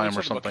or SMIME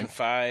or something.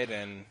 Confide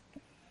and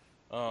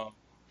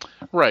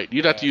Right.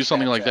 You'd have to use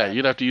something like that. Snapchat,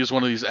 You'd have to use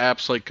one of these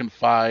apps like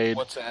Confide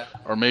WhatsApp,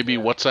 or maybe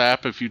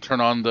WhatsApp if you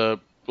turn on the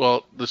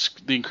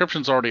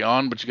encryption's already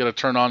on, but you got to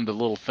turn on the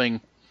little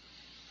thing.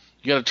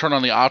 You got to turn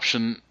on the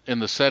option in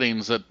the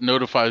settings that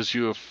notifies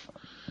you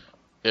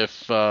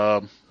if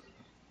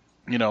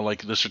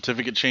like the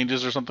certificate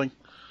changes or something.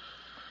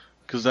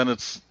 Because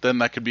then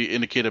that could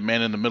indicate a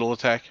man-in-the-middle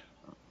attack.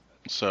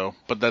 So,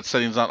 but that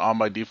setting's not on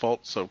by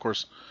default. So of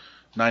course,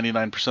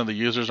 99% of the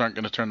users aren't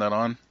going to turn that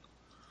on.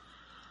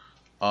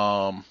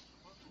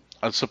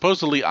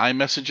 Supposedly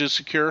iMessage is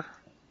secure.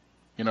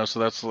 So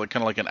that's kind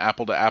of like an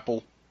Apple to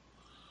Apple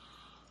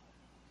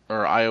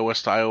or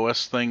iOS to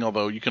iOS thing.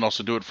 Although you can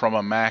also do it from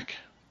a Mac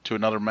to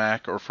another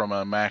Mac or from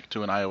a Mac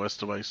to an iOS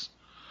device.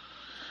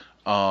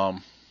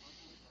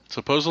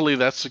 Supposedly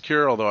that's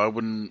secure. Although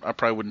I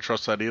probably wouldn't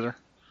trust that either.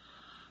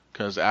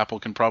 Because Apple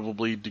can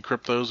probably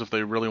decrypt those if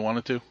they really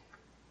wanted to.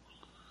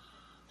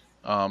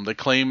 They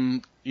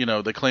claim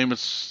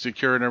it's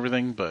secure and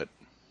everything, but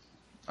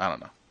I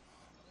don't know.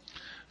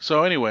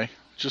 So anyway,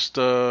 just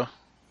something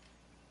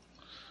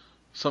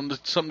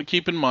to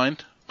keep in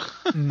mind.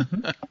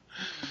 Mm-hmm.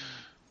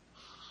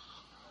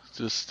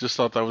 Just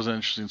thought that was an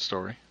interesting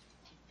story.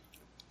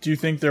 Do you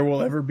think there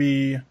will ever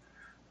be,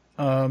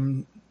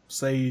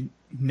 say,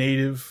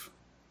 native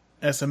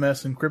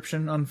SMS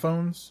encryption on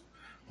phones?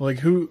 Like,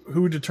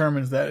 who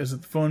determines that? Is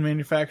it the phone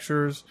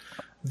manufacturers,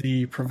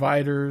 the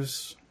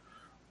providers,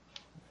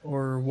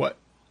 or what?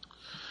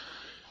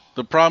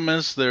 The problem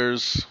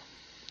is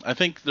I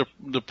think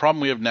the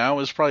problem we have now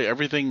is probably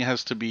everything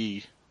has to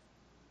be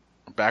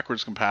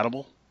backwards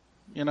compatible,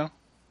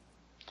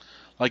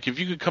 Like if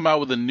you could come out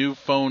with a new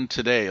phone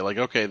today, like,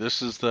 okay,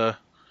 this is or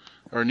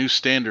a new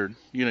standard,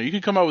 you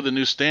could come out with a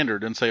new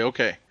standard and say,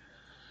 okay,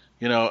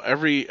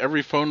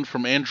 every phone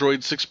from Android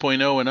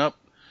 6.0 and up,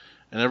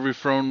 and every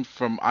phone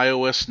from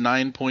iOS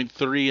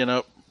 9.3 and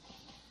up,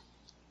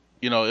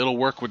 it'll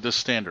work with this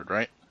standard,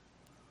 right?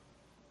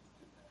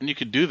 And you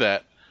could do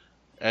that,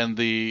 and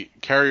the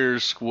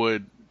carriers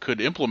could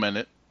implement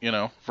it.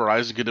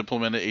 Verizon could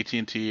implement it,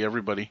 AT&T,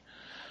 everybody.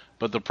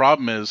 But the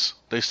problem is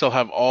they still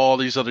have all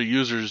these other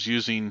users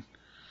using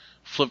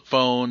flip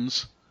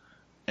phones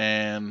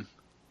and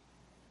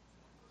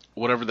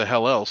whatever the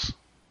hell else.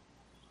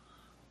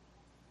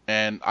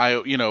 And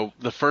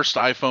the first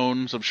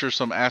iPhones, I'm sure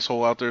some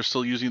asshole out there is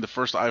still using the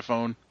first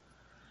iPhone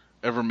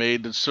ever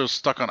made that's still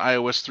stuck on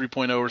iOS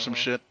 3.0 or some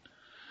shit.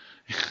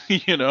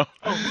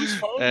 Oh, whose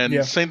phone?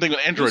 And same thing with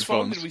Android whose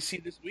phone phones. did we see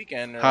this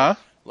weekend? Huh?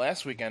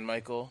 Last weekend,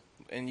 Michael.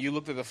 And you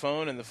looked at the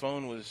phone, and the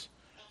phone was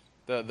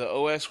the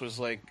OS was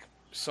like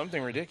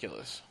something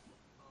ridiculous.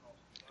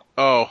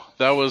 Oh,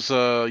 that was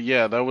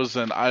that was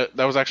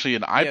actually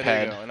an iPad. Yeah,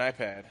 there you go, an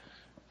iPad.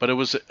 But it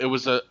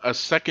was a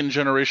second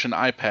generation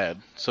iPad.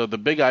 So the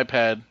big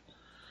iPad,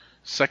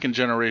 second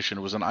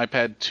generation, was an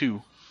iPad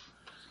 2,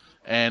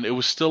 and it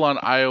was still on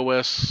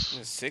iOS. Was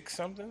it 6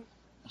 something?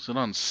 Was it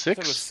on 6? I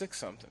thought it was 6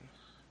 something.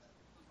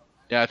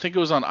 Yeah, I think it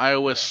was on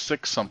iOS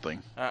 6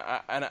 something.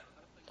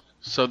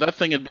 So that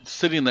thing had been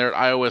sitting there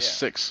at iOS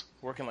 6.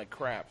 Working like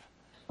crap.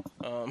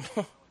 And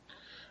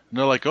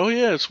they're like, oh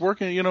yeah, it's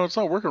working, it's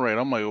not working right.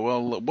 I'm like,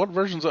 well, what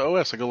version's of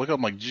OS? I go look up,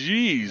 I'm like,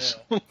 jeez.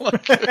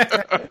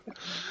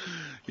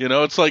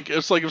 Yeah. It's like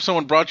if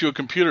someone brought you a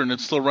computer and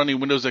it's still running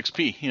Windows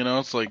XP,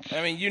 it's like,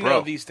 I mean,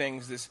 bro. these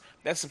things,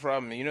 that's the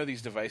problem.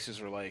 These devices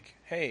are like,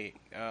 hey,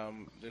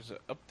 there's an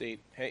update.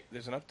 Hey,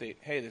 there's an update.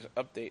 Hey, there's an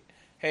update.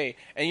 Hey,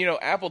 and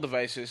Apple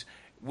devices,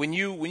 when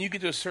you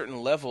get to a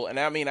certain level, and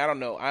I mean, I don't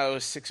know,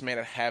 iOS 6 may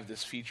not have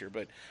this feature,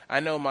 but I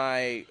know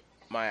my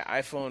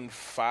iPhone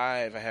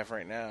 5 I have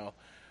right now,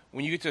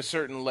 when you get to a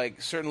certain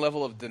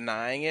level of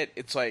denying it,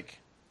 it's like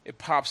it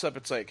pops up.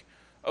 It's like,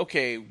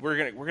 okay,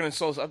 we're gonna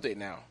install this update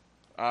now.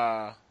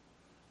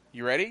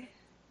 You ready?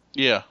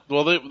 Yeah.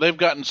 Well, they've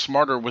gotten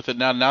smarter with it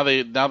now. Now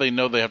they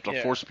know they have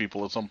to force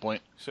people at some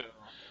point. So.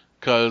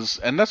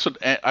 And that's what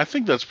I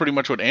think. That's pretty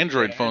much what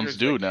Android phones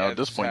do now at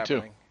this point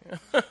too.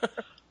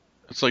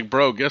 It's like,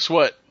 bro, guess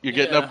what? You're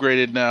getting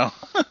upgraded now.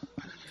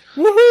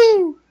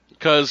 Woohoo!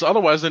 Because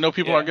otherwise, they know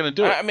people aren't going to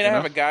do it. I mean, I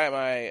have a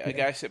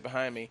guy sit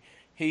behind me.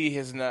 He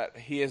hasn't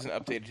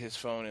updated his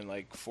phone in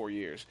like 4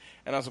 years,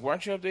 and I was like, "Why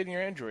aren't you updating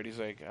your Android?" He's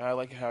like, "I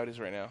like how it is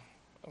right now."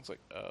 I was like,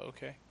 "Oh,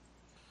 okay."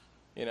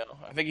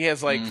 I think he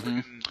has like,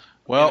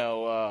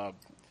 I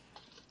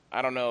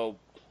don't know,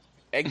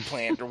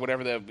 eggplant or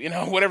whatever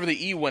whatever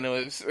the E one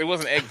was. It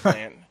wasn't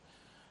eggplant.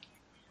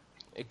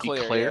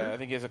 Eclair. Yeah, I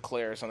think he has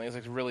Eclair or something. It's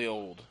like really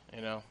old.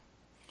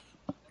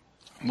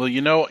 Well,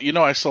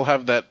 I still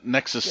have that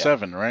Nexus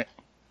 7, right?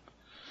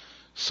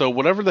 So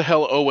whatever the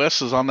hell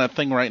OS is on that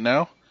thing right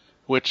now,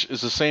 which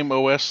is the same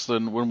OS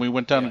than when we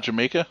went down to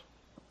Jamaica,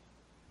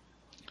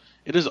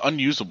 it is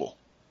unusable.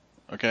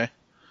 Okay?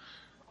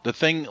 The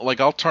thing,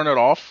 like, I'll turn it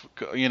off,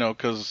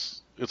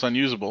 because it's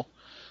unusable.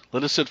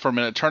 Let it sit for a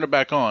minute, turn it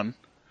back on,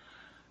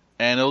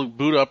 and it'll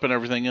boot up and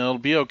everything, and it'll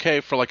be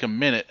okay for like a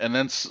minute, and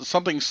then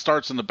something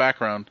starts in the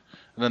background,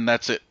 and then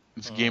that's it.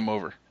 It's game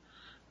over.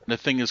 And the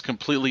thing is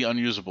completely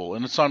unusable.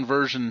 And it's on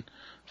version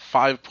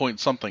 5 point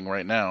something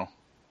right now.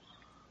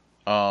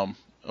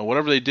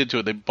 Whatever they did to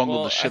it, they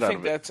bungled the shit out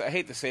of it. I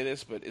hate to say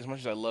this, but as much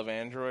as I love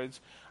Androids,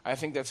 I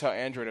think that's how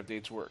Android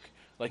updates work.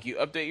 Like you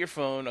update your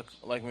phone,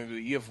 like maybe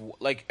you have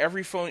like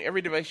every phone,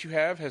 every device you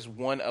have has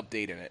one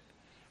update in it,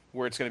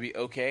 where it's going to be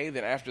okay.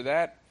 Then after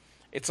that,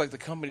 it's like the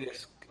company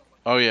just.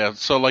 Oh yeah,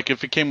 so like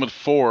if it came with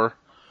 4,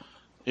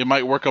 it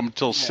might work up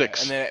until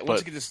 6. And then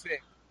once you get to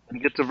 6, when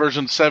you get to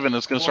version 7,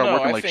 it's going to start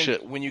working like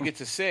shit. When you get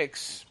to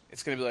 6,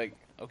 it's going to be like,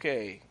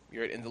 okay,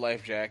 you're at end of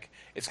life, Jack.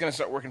 It's going to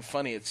start working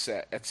funny at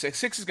 6.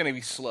 6 is going to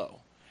be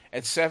slow.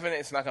 At 7,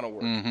 it's not going to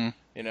work. Mm-hmm.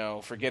 You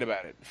know, forget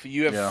about it.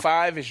 You have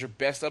 5 as your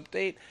best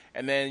update,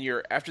 and then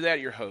after that,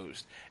 you're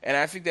hosed. And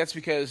I think that's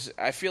because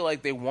I feel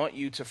like they want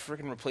you to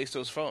freaking replace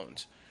those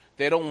phones.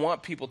 They don't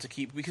want people to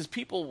keep, because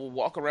people will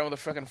walk around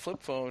with a freaking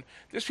flip phone.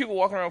 There's people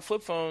walking around with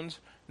flip phones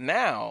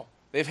now.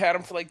 They've had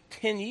them for like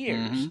 10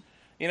 years. Mm-hmm.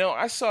 You know,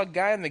 I saw a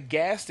guy in the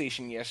gas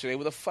station yesterday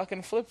with a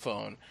fucking flip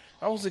phone.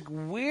 I was like,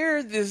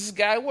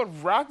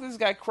 what rock did this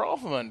guy crawl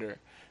from under?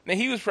 Now,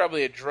 he was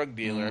probably a drug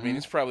dealer. I mean,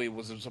 this probably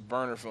was a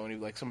burner phone,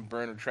 like some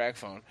burner track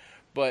phone.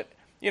 But,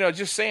 you know,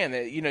 just saying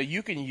that, you know,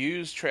 you can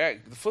use the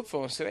flip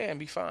phones today and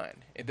be fine.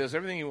 It does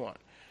everything you want,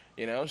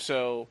 you know,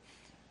 so.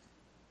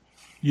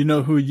 You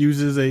know who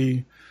uses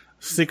a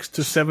 6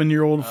 to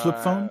 7-year-old flip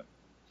phone?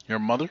 Your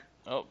mother?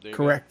 Oh, there you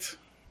Correct.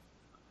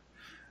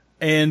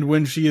 Go. And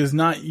when she is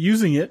not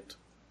using it,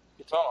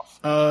 it's off.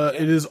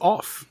 It is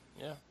off.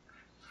 Yeah.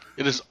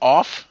 It is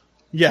off?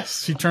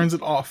 Yes, she turns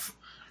it off.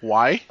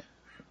 Why?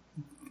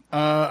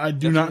 I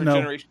do not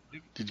know.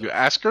 Did you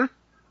ask her?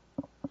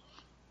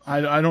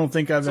 I don't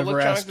think I've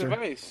ever asked her.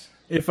 Device.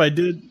 If I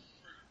did,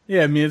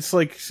 yeah, I mean, it's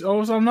like,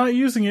 so I'm not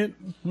using it.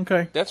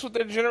 Okay. That's what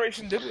their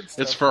generation did with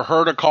stuff. It's for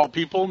her to call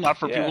people, not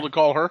for people to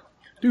call her?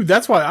 Dude,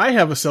 that's why I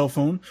have a cell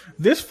phone.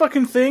 This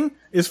fucking thing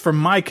is for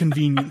my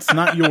convenience,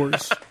 not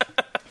yours.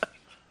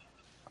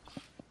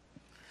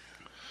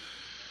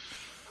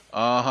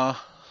 Uh-huh.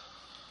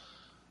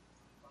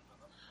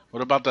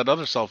 What about that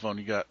other cell phone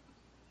you got?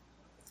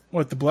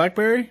 What, the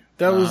BlackBerry?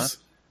 That was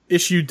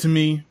issued to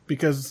me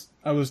because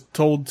I was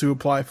told to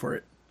apply for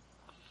it.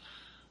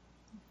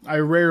 I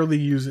rarely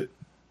use it.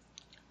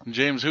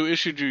 James, who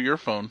issued you your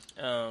phone?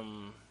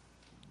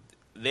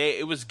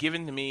 It was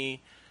given to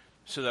me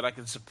so that I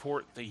could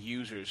support the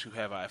users who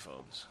have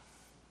iPhones.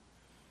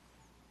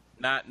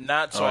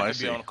 Not so I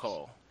could be on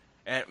call.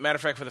 And matter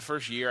of fact, for the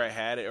first year I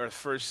had it, or the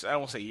first, I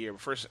won't say year,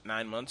 but first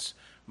 9 months,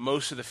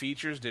 most of the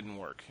features didn't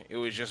work. It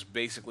was just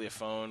basically a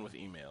phone with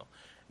email.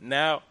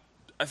 Now,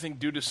 I think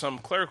due to some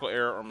clerical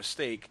error or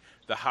mistake,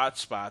 the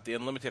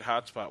unlimited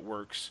hotspot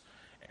works,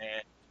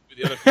 and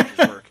the other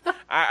features work.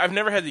 I've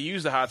never had to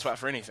use the hotspot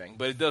for anything,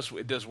 but it does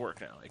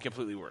work now. It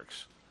completely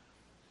works.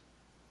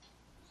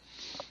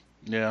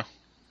 Yeah.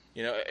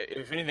 You know,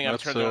 if anything,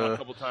 I've turned it on a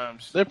couple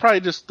times. They probably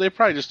just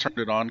turned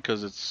it on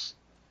because it's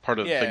part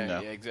of the thing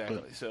now. Yeah, exactly.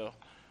 But so,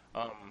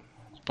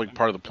 it's like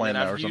part of the plan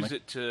now or something.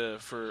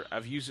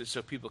 I've used it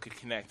so people could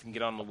connect and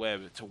get on the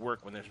web to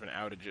work when there's been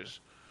outages,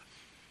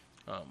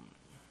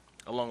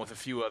 along with a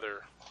few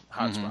other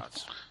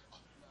hotspots.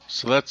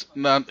 So that's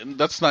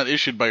not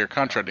issued by your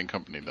contracting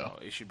company though. No,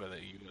 issued by the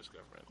U.S.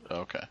 government.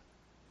 Okay.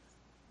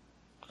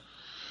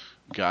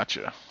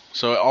 Gotcha.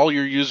 So all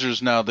your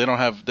users now they don't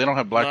have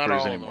BlackBerries Not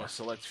all anymore. of them. A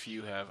select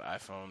few have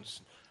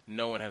iPhones.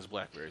 No one has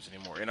BlackBerries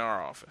anymore in our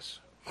office.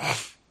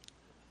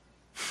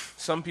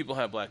 Some people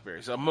have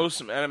BlackBerries. As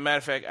a matter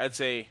of fact, I'd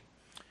say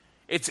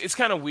it's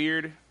kind of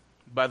weird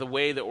by the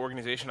way the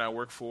organization I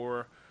work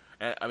for.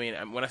 I mean,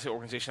 when I say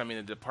organization, I mean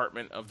the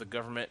department of the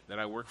government that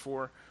I work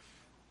for.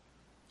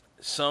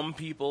 Some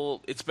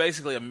people, it's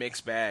basically a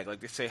mixed bag. Like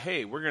they say,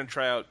 hey, we're going to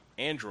try out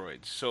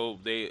Androids. So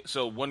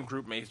one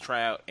group may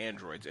try out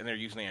Androids, and they're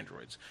using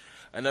Androids.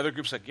 Another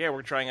group's like, yeah,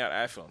 we're trying out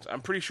iPhones. I'm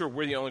pretty sure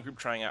we're the only group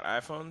trying out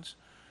iPhones,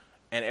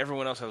 and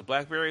everyone else has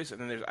BlackBerries.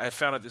 And then I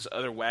found out this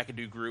other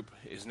wackadoo group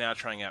is now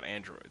trying out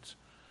Androids.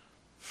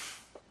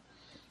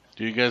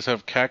 Do you guys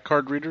have CAC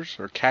card readers,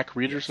 or CAC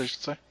readers, I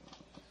should say?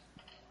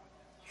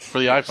 For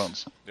the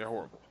iPhones. They're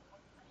horrible.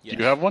 Yes.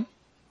 Do you have one?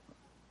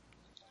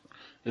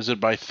 Is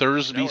it by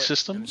Thursby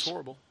Systems? It's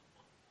horrible.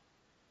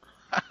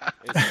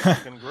 It's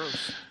fucking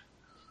gross.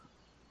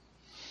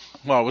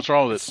 Wow, what's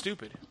wrong with It's it?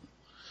 stupid.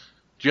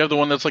 Do you have the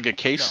one that's like a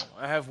case?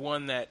 No, I have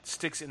one that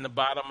sticks in the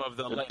bottom of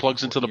the... It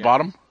plugs into the yeah.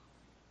 bottom?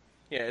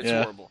 Yeah, it's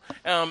horrible.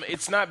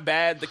 It's not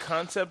bad. The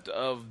concept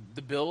of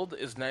the build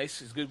is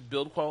nice. It's good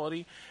build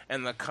quality.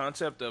 And the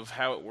concept of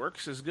how it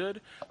works is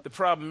good. The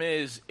problem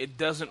is it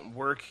doesn't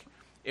work...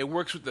 It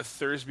works with the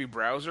Thursby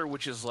browser,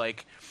 which is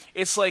like,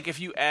 it's like if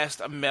you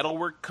asked a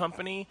metalwork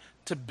company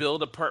to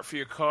build a part for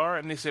your car,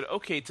 and they said,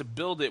 okay, to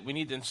build it, we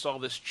need to install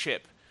this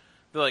chip.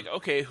 They're like,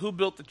 okay, who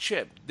built the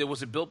chip?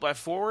 Was it built by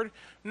Ford?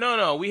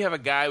 No, we have a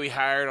guy we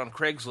hired on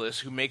Craigslist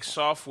who makes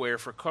software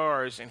for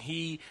cars, and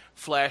he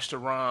flashed a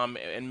ROM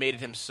and made it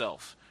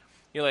himself.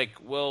 You're like,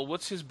 well,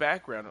 what's his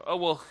background? Oh,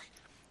 well,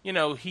 you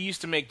know, he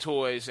used to make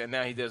toys, and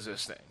now he does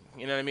this thing.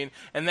 You know what I mean?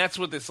 And that's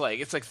what it's like.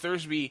 It's like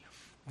Thursby,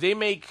 they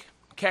make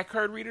CAC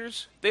card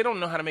readers. They don't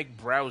know how to make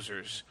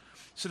browsers.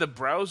 So the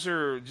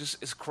browser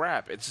just is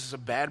crap. It's just a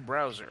bad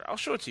browser. I'll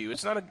show it to you.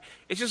 It's not a.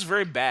 It's just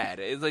very bad.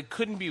 It like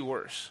couldn't be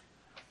worse.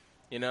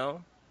 You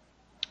know.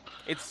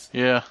 It's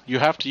Yeah, you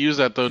have to use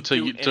that though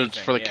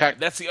for the cat.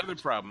 That's the other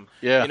problem.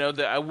 Yeah. You know,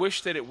 I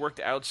wish that it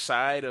worked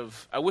outside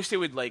of. I wish they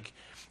would like.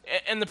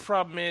 And the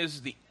problem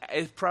is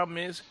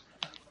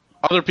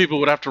Other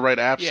people would have to write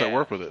apps that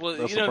work with it. Well,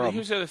 That's you the know, problem.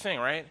 here's the other thing,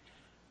 right?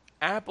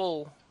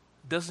 Apple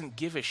doesn't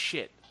give a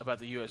shit about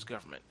the U.S.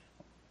 government.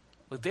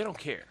 Like they don't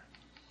care.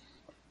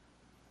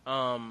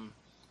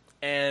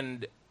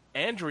 And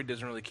Android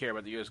doesn't really care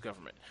about the U.S.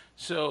 government.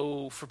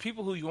 So for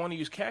people who want to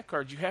use cat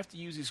cards, you have to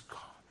use these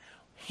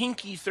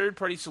hinky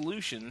third-party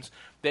solutions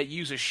that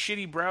use a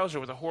shitty browser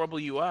with a horrible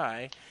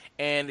UI,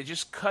 and it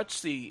just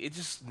it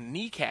just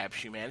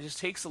kneecaps you, man. It just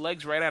takes the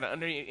legs right out of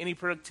under any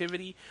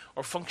productivity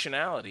or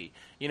functionality.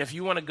 You know, if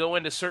you want to go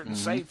into certain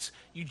sites,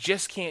 you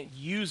just can't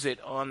use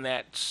it on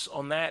that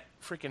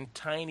freaking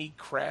tiny,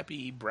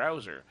 crappy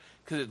browser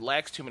because it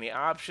lacks too many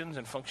options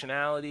and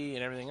functionality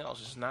and everything else.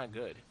 It's not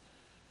good.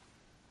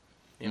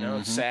 You know,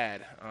 it's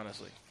sad,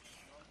 honestly.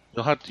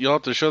 You'll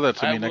have to show that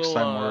to me next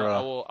time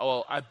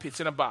we're. It's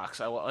in a box.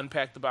 I will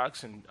unpack the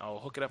box and I'll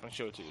hook it up and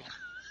show it to you.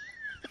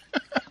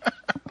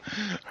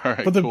 All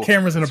right. Put the cool.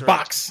 cameras in That's a right.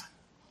 box.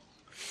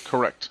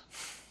 Correct.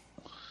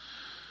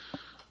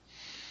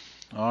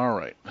 All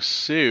right.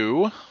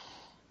 So,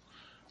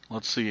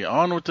 let's see.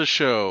 On with the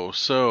show.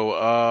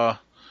 So,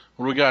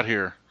 what do we got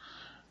here?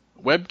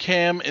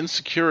 Webcam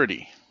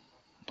insecurity.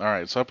 All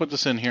right. So I put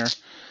this in here.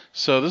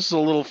 So this is a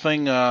little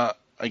thing.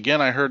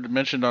 Again, I heard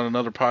mentioned on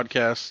another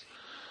podcast.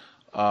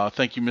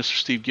 Thank you, Mr.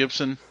 Steve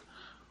Gibson.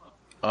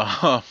 It's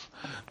called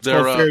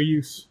fair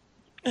use.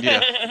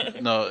 Yeah,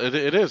 no,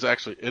 it is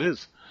actually. It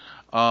is.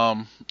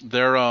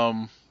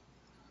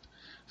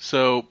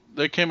 So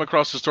they came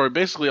across the story.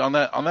 Basically, on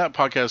that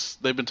podcast,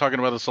 they've been talking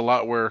about this a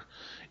lot. Where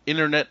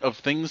Internet of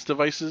Things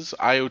devices,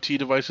 IoT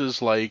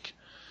devices, like,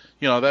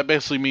 you know, that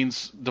basically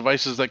means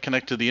devices that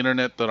connect to the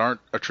internet that aren't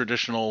a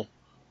traditional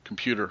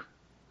computer,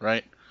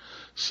 right?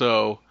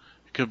 So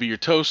it could be your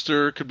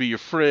toaster, it could be your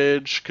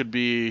fridge, could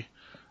be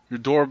your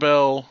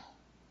doorbell,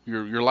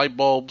 your light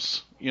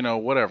bulbs, you know,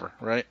 whatever,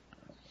 right?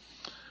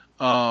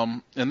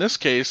 In this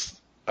case,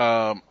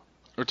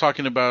 we're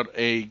talking about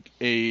a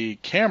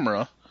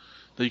camera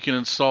that you can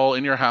install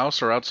in your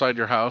house or outside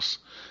your house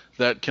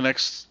that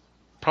connects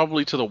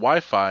probably to the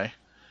Wi-Fi,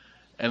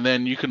 and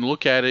then you can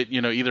look at it, you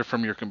know, either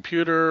from your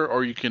computer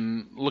or you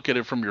can look at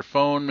it from your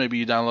phone. Maybe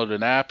you download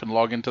an app and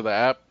log into the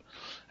app,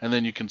 and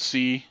then you can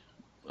see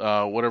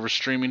whatever's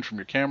streaming from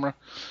your camera.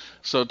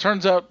 So it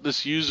turns out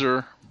this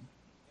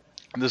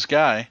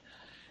guy,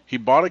 he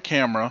bought a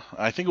camera.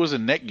 I think it was a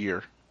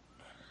Netgear.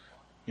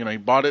 You know, he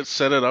bought it,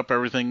 set it up,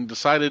 everything,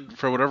 decided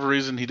for whatever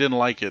reason he didn't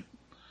like it,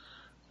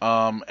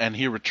 and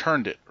he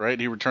returned it, right?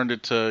 He returned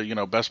it to, you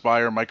know, Best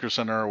Buy or Micro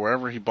Center or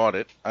wherever he bought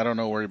it. I don't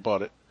know where he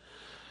bought it.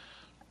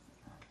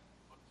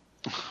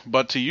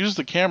 But to use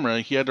the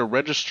camera, he had to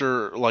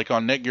register, like,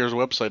 on Netgear's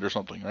website or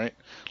something, right?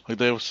 Like,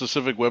 they have a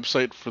specific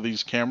website for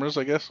these cameras,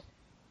 I guess.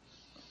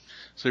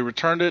 So he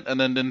returned it and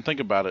then didn't think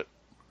about it.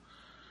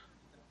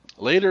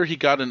 Later, he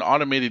got an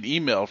automated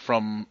email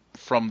from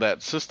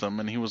that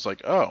system, and he was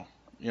like, oh,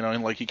 you know,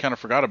 and like he kind of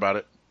forgot about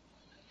it.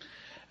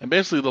 And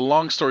basically, the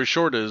long story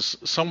short is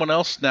someone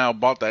else now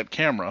bought that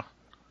camera.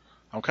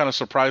 I'm kind of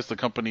surprised the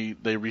company,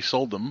 they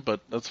resold them, but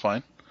that's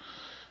fine.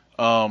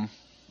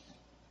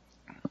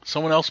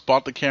 Someone else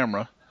bought the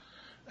camera,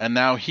 and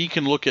now he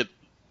can look at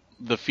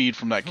the feed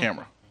from that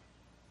camera.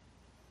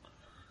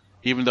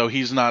 Even though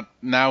he's not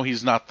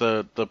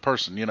the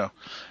person, you know.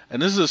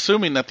 And this is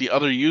assuming that the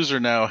other user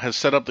now has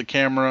set up the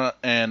camera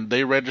and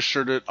they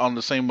registered it on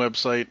the same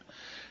website,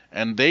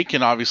 and they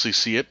can obviously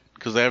see it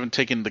because they haven't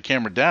taken the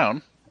camera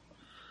down.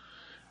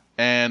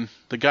 And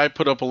the guy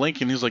put up a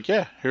link and he's like,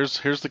 yeah, here's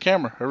the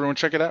camera. Everyone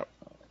check it out.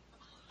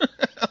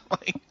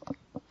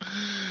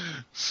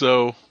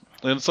 So,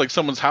 and it's like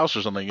someone's house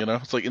or something, you know?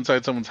 It's like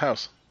inside someone's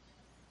house.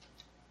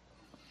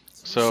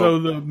 So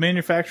the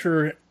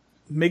manufacturer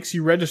makes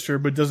you register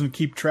but doesn't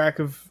keep track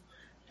of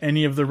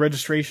any of the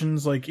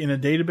registrations, like in a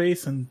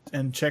database,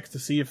 and checks to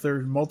see if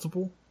there's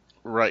multiple?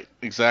 Right,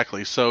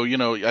 exactly. So, you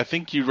know, I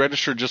think you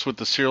register just with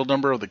the serial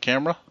number of the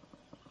camera.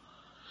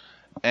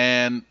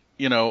 And,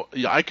 you know,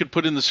 I could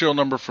put in the serial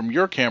number from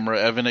your camera,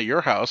 Evan, at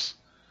your house,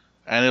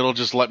 and it'll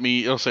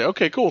say,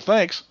 okay, cool,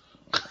 thanks.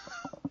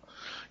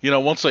 You know,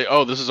 won't say,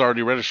 oh, this is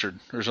already registered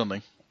or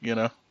something, you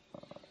know?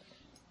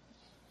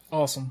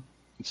 Awesome.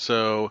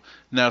 So,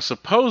 now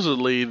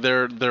supposedly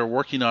they're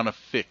working on a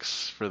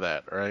fix for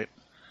that, right?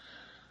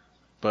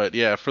 But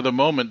yeah, for the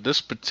moment, this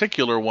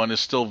particular one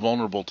is still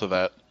vulnerable to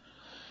that.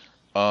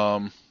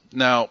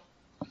 Now,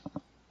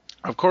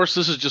 of course,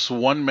 this is just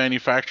one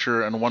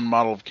manufacturer and one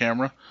model of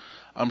camera.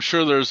 I'm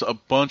sure there's a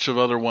bunch of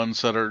other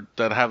ones that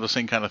have the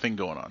same kind of thing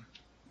going on,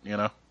 you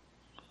know?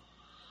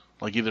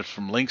 Like either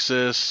from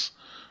Linksys,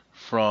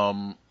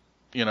 from,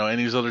 you know,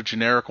 any of these other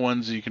generic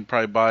ones you can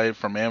probably buy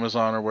from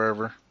Amazon or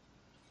wherever.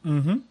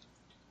 Mm-hmm.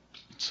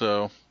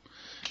 So,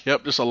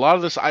 yep, just a lot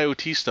of this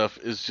IoT stuff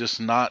is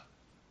just not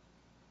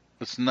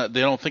It's not.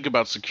 They don't think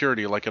about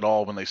security like at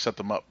all when they set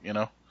them up, you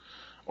know,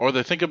 or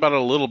they think about it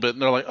a little bit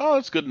and they're like, oh,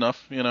 it's good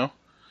enough, you know.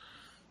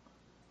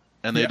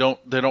 And they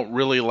don't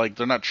really like.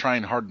 They're not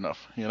trying hard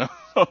enough, you know.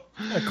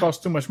 That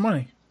costs too much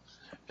money.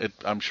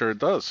 I'm sure it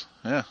does.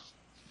 Yeah.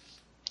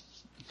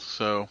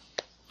 So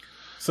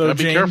So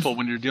be James, careful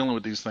when you're dealing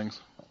with these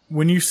things.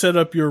 when you set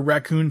up your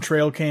raccoon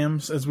trail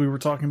cams, as we were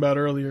talking about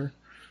earlier,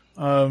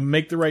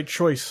 make the right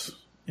choice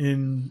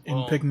in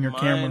picking your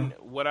camera.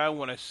 What I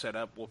want to set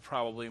up will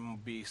probably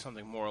be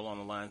something more along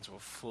the lines of a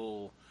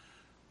full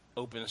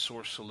open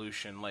source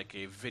solution, like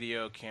a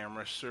video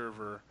camera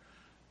server,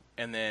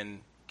 and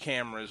then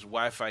cameras,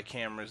 Wi-Fi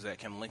cameras that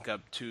can link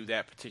up to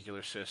that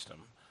particular system.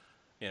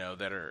 You know,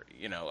 that are,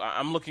 you know,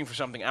 I'm looking for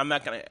something. I'm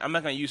not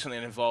gonna use something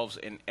that involves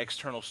an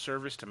external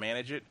service to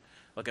manage it,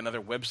 like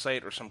another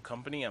website or some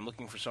company. I'm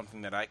looking for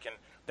something that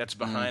that's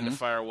behind a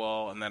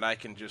firewall and that I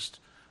can just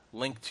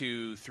link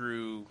to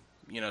through,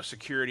 you know,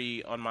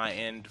 security on my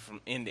end from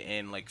end to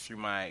end, like through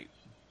my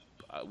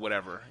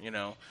whatever, you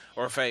know,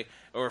 or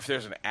if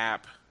there's an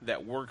app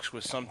that works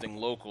with something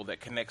local that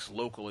connects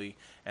locally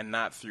and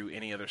not through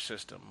any other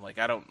system. Like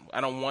I don't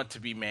want to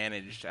be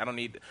managed. I don't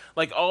need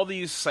like all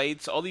these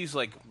sites, all these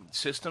like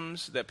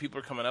systems that people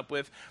are coming up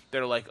with.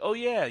 They're like, oh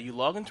yeah, you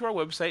log into our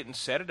website and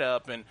set it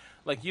up, and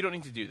like you don't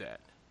need to do that.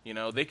 You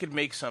know, they could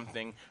make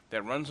something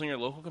that runs on your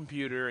local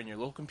computer, and your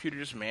local computer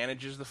just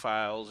manages the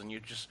files, and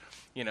you just,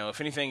 you know, if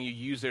anything, you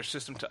use their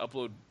system to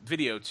upload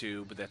video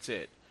to, but that's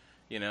it.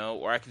 You know,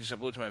 or I could just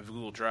upload to my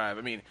Google Drive.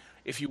 I mean,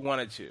 if you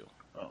wanted to.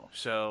 Oh.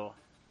 So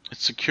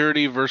It's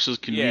security versus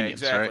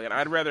convenience, yeah, exactly. right? And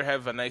I'd rather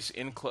have a nice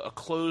a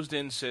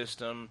closed-in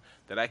system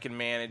that I can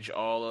manage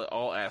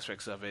all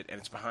aspects of it, and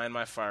it's behind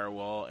my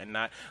firewall and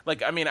not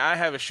like I mean I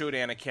have a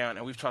Shodan account,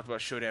 and we've talked about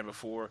Shodan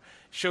before.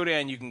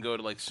 Shodan, you can go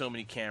to like so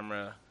many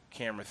camera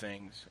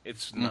things.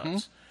 It's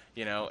nuts,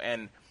 you know.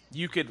 And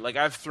you could like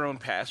I've thrown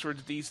passwords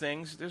at these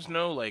things. There's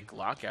no like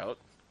lockout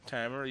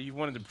timer. You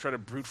wanted to try to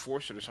brute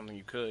force it or something,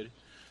 you could.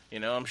 You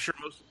know, I'm sure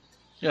most.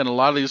 Yeah, and a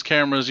lot of these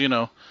cameras, you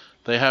know,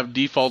 they have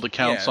default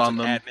accounts on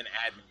them,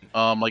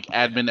 like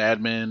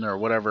admin or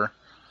whatever,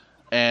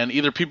 and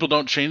either people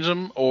don't change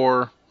them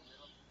or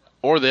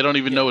they don't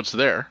even know it's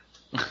there,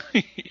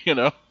 you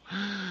know,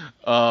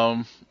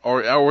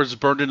 or it's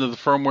burned into the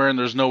firmware and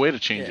there's no way to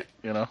change it,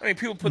 you know. I mean,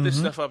 people put this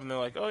stuff up and they're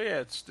like, oh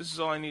yeah, this is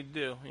all I need to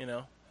do, you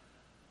know.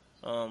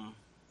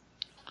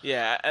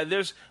 Yeah,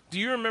 do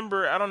you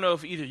remember? I don't know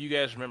if either of you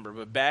guys remember,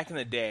 but back in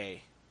the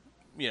day.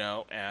 You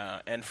know,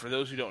 and for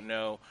those who don't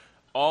know,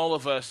 all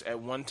of us at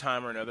one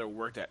time or another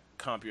worked at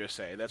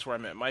CompUSA. That's where I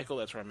met Michael.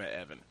 That's where I met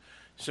Evan.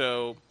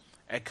 So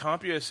at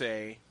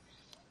CompUSA,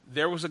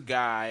 there was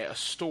a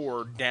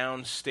store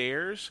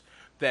downstairs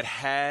that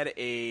had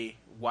a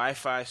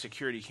Wi-Fi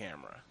security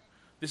camera.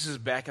 This is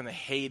back in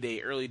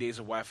the early days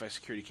of Wi-Fi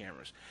security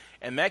cameras.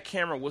 And that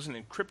camera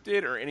wasn't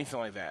encrypted or anything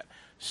like that.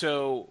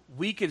 So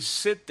we could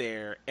sit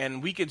there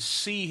and we could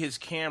see his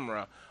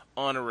camera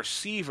on a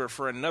receiver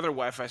for another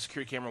Wi-Fi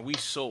security camera we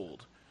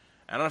sold.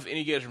 I don't know if any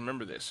of you guys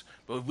remember this,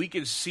 but we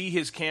could see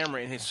his camera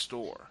in his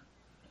store.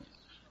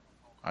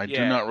 I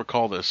do not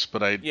recall this,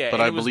 but I believe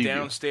it was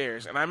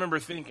downstairs, and I remember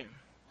thinking.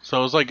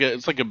 So it's like a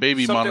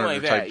baby something monitor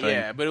like that, type thing.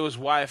 Yeah, but it was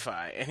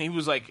Wi-Fi, and he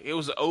was like, it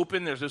was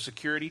open. There's no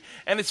security,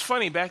 and it's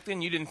funny. Back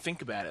then, you didn't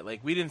think about it.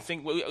 Like we didn't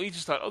think. We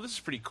just thought, oh, this is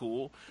pretty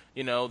cool.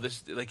 You know,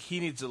 this like he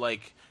needs to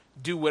like.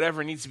 Do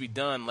whatever needs to be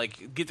done,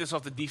 like get this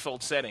off the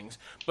default settings.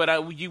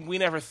 But we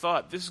never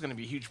thought this is going to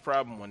be a huge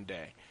problem one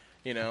day,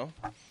 you know.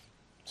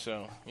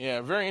 So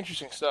yeah, very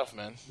interesting stuff,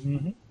 man.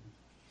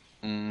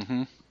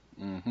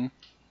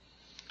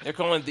 They're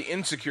calling it the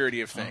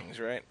insecurity of things,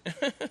 right?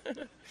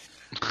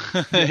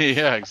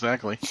 Yeah,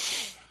 exactly.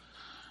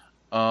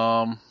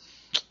 All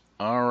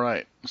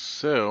right.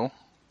 So,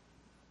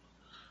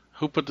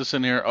 who put this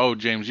in here? Oh,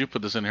 James, you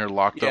put this in here,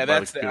 locked up by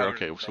the computer.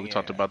 Okay, so we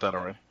talked about that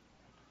already.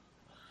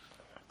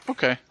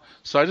 Okay,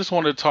 so I just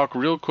wanted to talk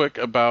real quick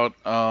about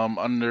so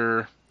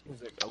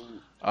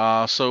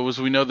as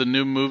we know, the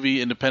new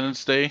movie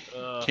Independence Day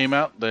came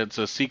out. That's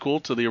a sequel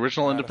to the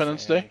original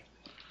Independence Day.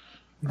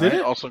 Did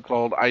it? Also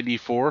called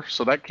ID4.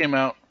 So that came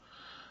out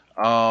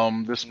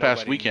this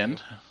past weekend.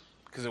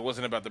 Because it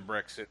wasn't about the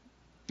Brexit.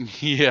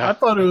 Yeah. I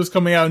thought it was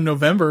coming out in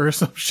November or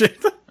some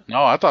shit.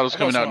 No, I thought it was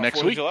coming out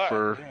next week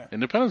for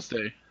Independence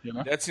Day. You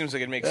know? That seems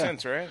like it makes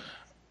sense, right?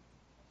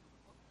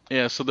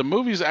 Yeah, so the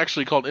movie's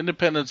actually called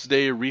Independence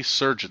Day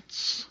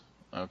Resurgence.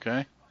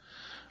 Okay.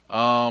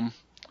 So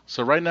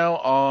right now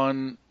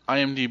on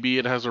IMDb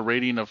it has a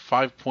rating of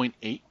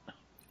 5.8.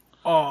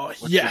 Oh,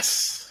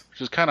 yes. Which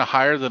is kind of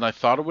higher than I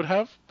thought it would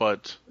have,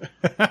 but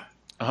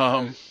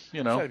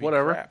you know,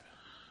 whatever. Crap.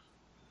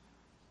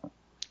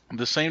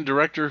 The same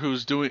director who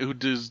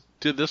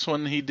did this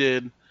one, he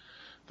did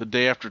The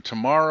Day After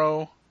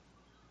Tomorrow.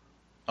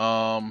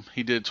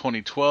 He did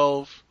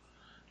 2012.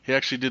 He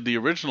actually did the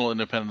original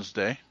Independence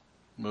Day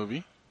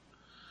movie.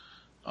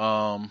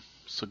 So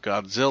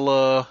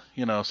Godzilla,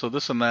 you know, so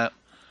this and that.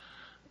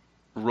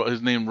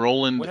 His name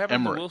Roland Emmerich. What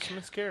happened to Will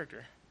Smith's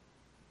character?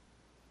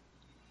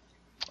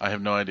 I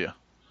have no idea.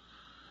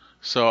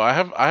 So I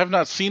have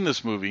not seen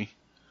this movie.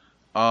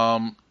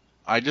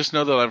 I just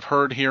know that I've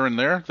heard here and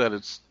there that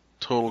it's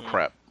total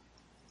crap.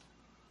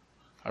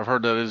 I've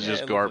heard that it's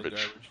just it looks like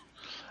garbage.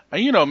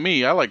 And you know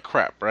me, I like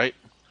crap, right?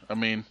 I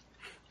mean,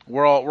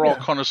 we're all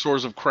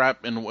connoisseurs of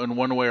crap in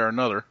one way or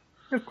another.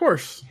 Of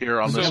course. Here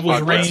on this So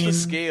podcast. what's the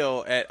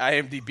scale at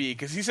IMDb?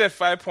 Because he said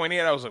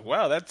 5.8. I was like,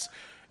 wow, it's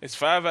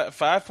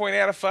 5.8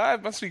 out of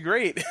 5. Must be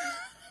great.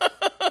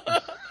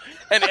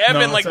 And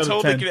Evan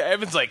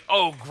Evan's like,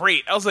 oh,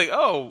 great. I was like,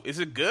 oh, is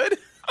it good?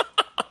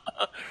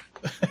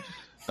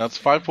 That's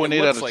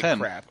 5.8 out of 10.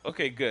 Crap.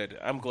 Okay, good.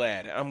 I'm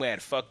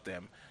glad. Fuck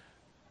them.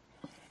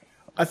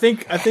 I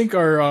think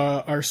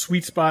our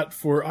sweet spot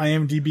for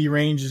IMDb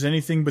range is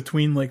anything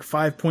between like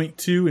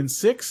 5.2 and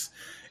 6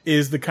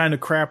 is the kind of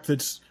crap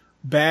that's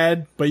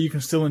bad, but you can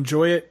still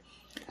enjoy it.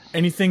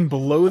 Anything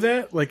below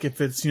that, like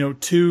if it's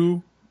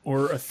 2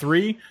 or a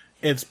 3,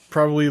 it's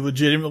probably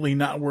legitimately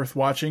not worth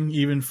watching,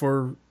 even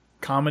for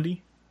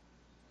comedy.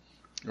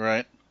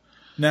 Right.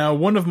 Now,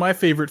 one of my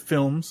favorite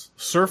films,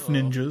 Surf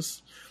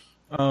Ninjas.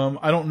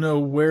 I don't know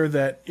where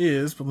that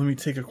is, but let me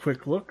take a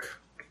quick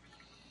look.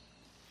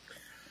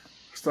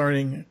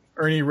 Starring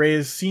Ernie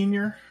Reyes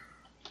Sr.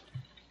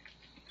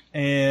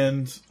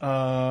 and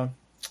Rob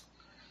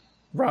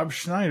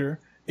Schneider,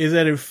 is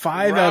at a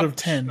 5 out of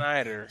 10.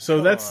 Schneider.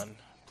 So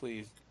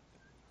Please.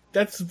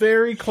 That's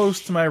very close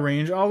to my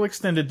range. I'll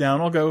extend it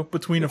down. I'll go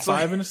between a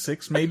 5 and a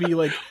 6, maybe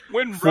like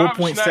when Rob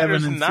 4.7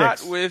 Schneider's and not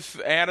 6.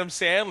 with Adam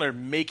Sandler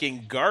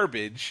making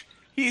garbage,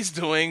 he's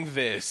doing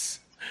this.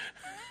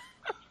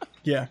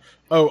 Yeah.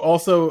 Oh,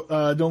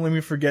 also, don't let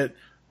me forget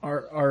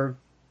our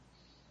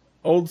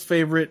old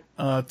favorite,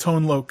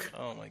 Tone Loc.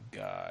 Oh my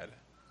god.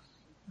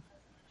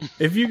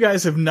 If you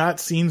guys have not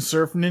seen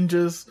Surf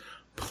Ninjas,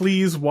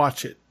 please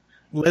watch it.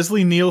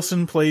 Leslie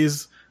Nielsen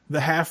plays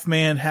the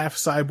half-man,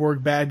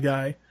 half-cyborg bad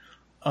guy,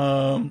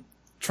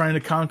 trying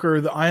to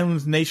conquer the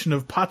island nation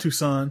of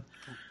Patusan.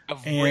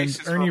 And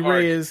Ernie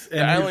Reyes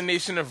and the island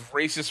nation of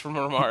racist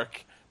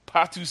remark.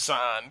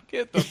 Patusan.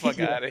 Get the fuck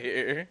out of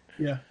here.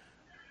 Yeah.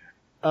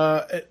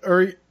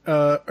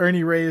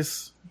 Ernie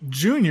Reyes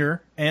Jr.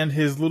 and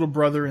his little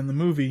brother in the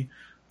movie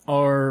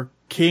are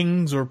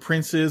kings or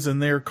princes,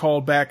 and they're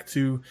called back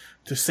to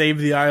save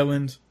the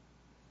island.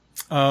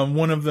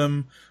 One of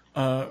them,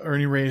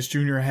 Ernie Reyes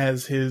Jr.,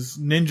 has his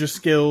ninja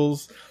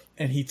skills,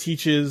 and he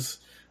teaches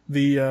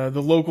the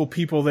local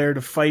people there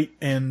to fight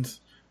and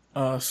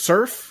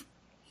surf.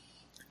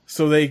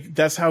 So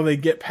that's how they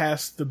get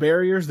past the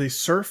barriers. They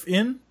surf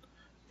in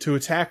to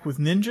attack with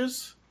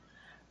ninjas.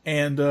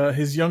 And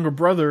his younger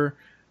brother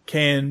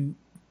can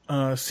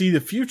see the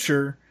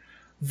future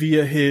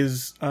via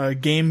his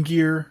Game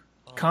Gear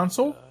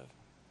console.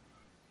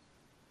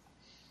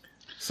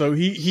 So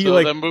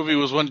that movie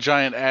was one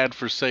giant ad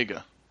for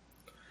Sega.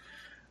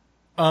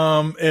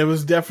 It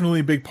was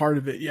definitely a big part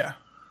of it, yeah.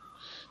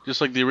 Just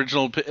like the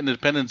original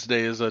Independence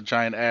Day is a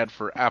giant ad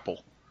for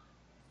Apple.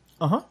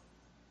 Uh-huh.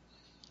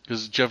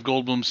 Because Jeff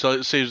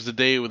Goldblum saves the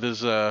day with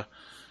his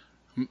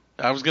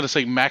I was gonna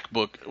say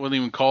MacBook. It wasn't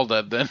even called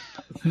that then.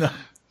 No.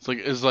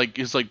 It's like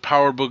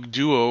PowerBook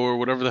Duo or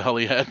whatever the hell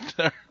he had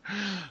there.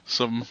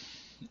 Some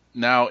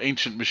now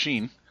ancient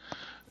machine.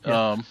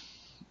 Yeah.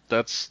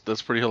 That's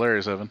pretty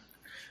hilarious, Evan.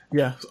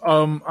 Yeah.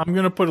 I'm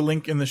gonna put a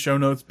link in the show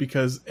notes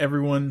because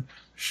everyone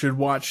should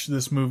watch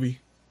this movie.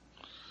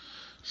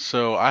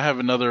 So I have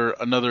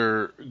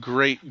another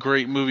great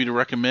movie to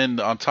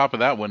recommend on top of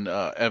that one,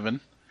 Evan.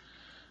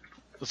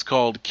 It's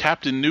called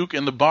Captain Nuke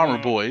and the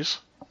Bomber Boys.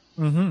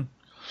 Mm-hmm.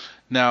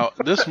 Now,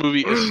 this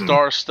movie is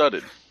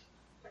star-studded.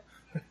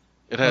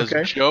 It has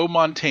Joe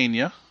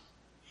Mantegna.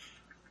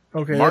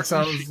 Okay, that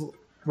sounds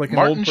like an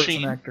old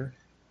person actor.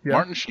 Yeah.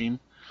 Martin Sheen.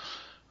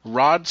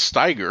 Rod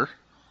Steiger,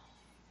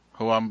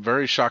 who I'm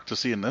very shocked to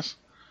see in this.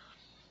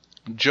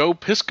 Joe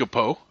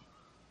Piscopo.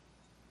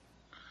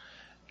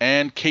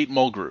 And Kate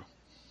Mulgrew.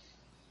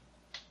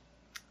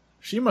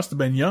 She must have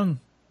been young.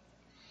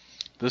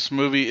 This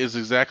movie is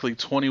exactly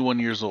 21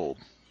 years old.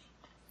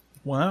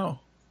 Wow.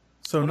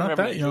 So not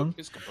that young.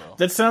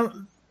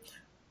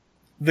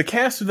 The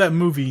cast of that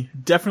movie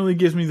definitely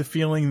gives me the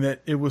feeling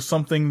that it was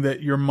something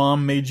that your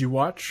mom made you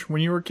watch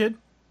when you were a kid.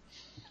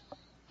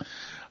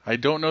 I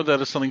don't know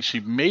that it's something she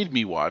made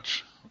me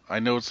watch. I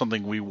know it's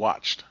something we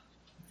watched.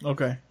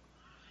 Okay.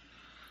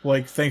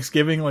 Like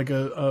Thanksgiving, like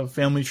a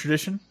family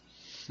tradition?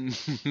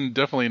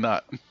 Definitely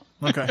not.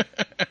 Okay.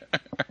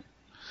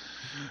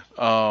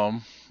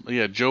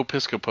 Yeah, Joe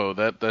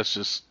Piscopo. That's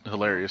just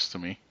hilarious to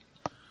me.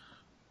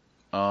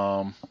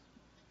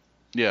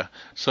 Yeah.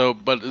 So,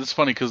 but it's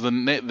funny because the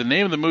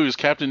name of the movie is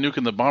Captain Nuke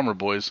and the Bomber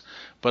Boys,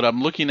 but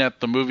I'm looking at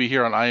the movie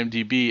here on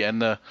IMDb,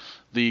 and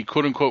the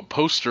quote unquote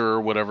poster or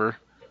whatever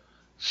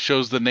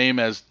shows the name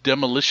as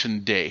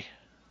Demolition Day.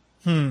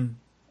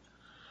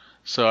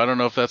 So I don't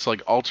know if that's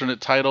like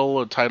alternate title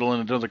or title in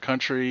another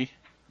country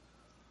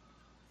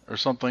or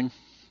something,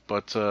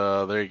 but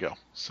there you go.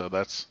 So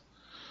that's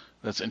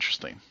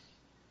interesting.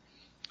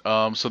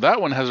 So that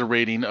one has a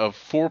rating of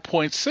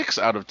 4.6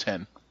 out of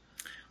 10.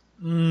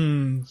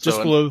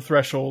 Just below the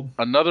threshold.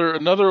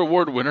 Another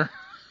award winner.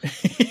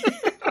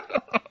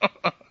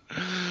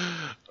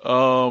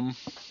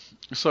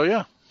 So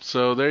yeah.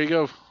 So there you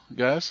go,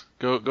 guys.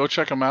 Go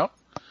check them out.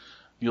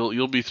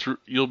 You'll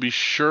be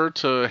sure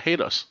to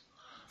hate us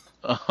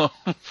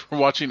for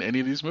watching any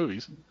of these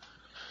movies.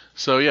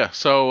 So yeah.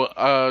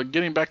 So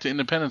getting back to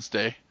Independence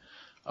Day,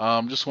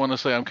 just want to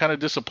say I'm kind of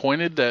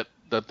disappointed that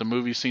the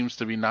movie seems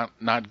to be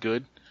not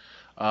good.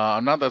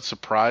 I'm not that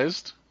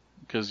surprised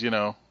because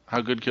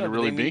how good could it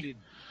really be?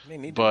 They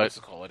need But to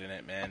call it in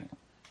it, man.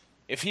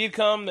 If he had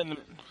come, then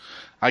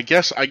I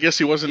guess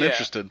he wasn't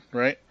interested,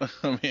 right?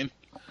 I mean,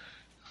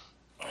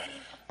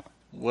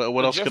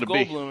 what else Jeff could it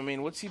Goldblum, be? I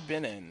mean, what's he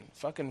been in?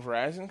 Fucking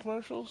Verizon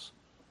commercials?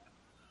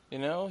 He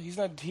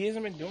hasn't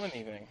been doing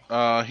anything.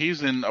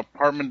 He's in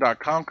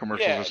Apartment.com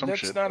commercials or some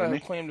shit. Yeah, that's not a Isn't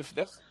he? claim to.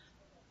 That's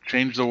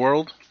Change the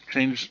world,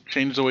 change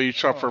the way you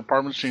shop for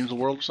apartments, change the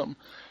world or something.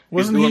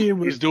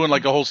 He's doing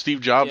like a whole Steve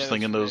Jobs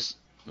thing in those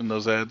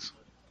ads.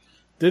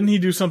 Didn't he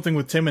do something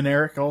with Tim and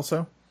Eric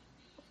also?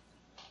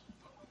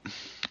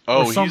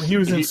 Oh, he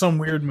was in some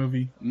weird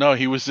movie. No,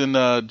 he was in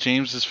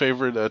James's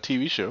favorite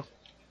TV show.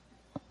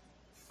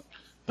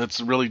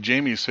 That's really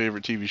Jamie's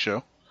favorite TV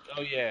show.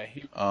 Oh yeah,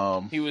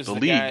 he was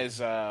the guy's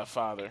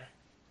father.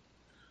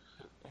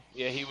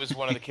 Yeah, he was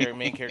one of the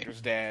main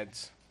character's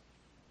dads.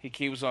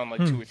 He was on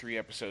like 2 or 3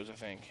 episodes, I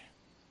think.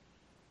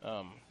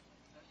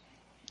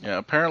 Yeah,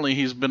 apparently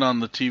he's been on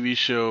the TV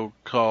show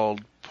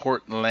called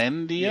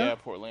Portlandia. Yeah,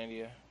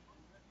 Portlandia.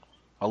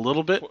 A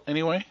little bit,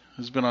 anyway.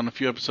 He's been on a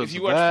few episodes. If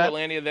you watch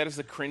Portlandia, that is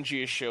the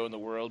cringiest show in the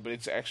world, but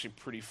it's actually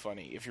pretty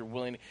funny. If you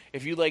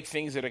like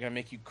things that are going to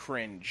make you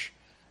cringe,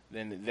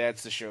 then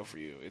that's the show for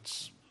you.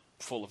 It's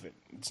full of it.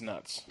 It's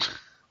nuts.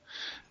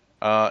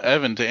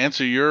 Evan, to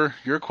answer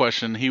your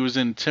question, he was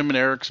in Tim and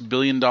Eric's $1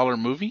 billion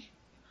movie.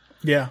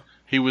 Yeah.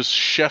 He was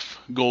Chef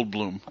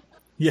Goldblum.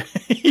 Yeah.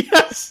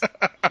 Yes.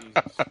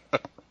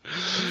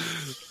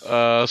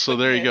 So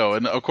there you go.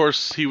 And of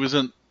course, he was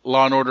in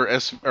Law and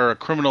Order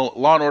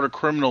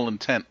Criminal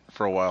Intent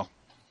for a while.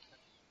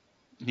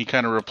 He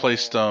kind of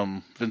replaced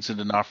Vincent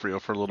D'Onofrio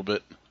for a little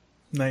bit.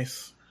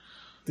 Nice.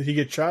 Did he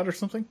get shot or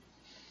something?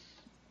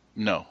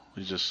 No,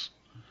 he's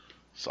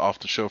off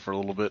the show for a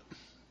little bit.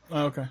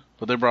 Oh, okay.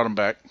 But they brought him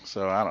back,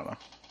 so I don't know.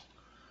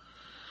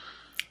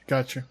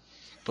 Gotcha.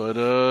 But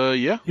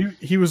yeah.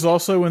 He was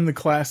also in the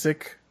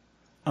classic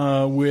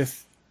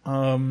with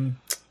I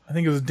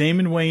think it was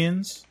Damon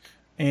Wayans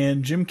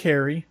and Jim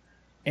Carrey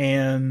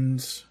and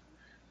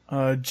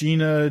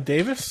Gina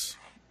Davis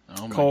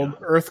called God.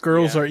 Earth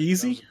Girls Are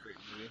Easy.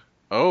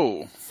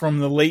 Oh. From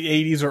the late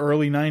 80s or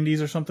early 90s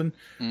or something.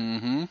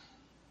 Mm-hmm.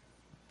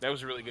 That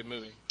was a really good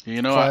movie.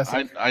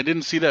 I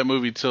didn't see that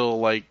movie till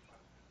like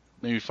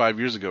maybe 5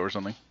 years ago or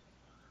something.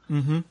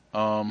 Mm-hmm.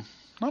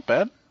 Not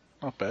bad.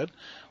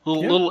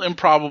 Little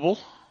improbable,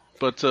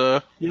 but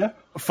yeah,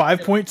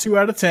 5.2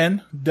 out of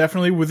 10.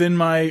 Definitely within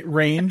my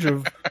range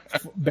of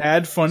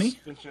bad funny.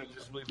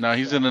 Now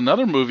he's in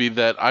another movie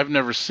that I've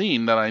never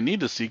seen that I need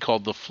to see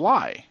called The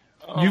Fly.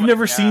 You've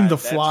never seen The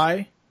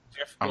Fly?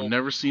 I've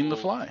never seen The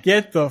Fly.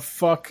 Get the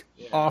fuck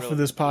off of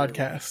this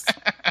podcast.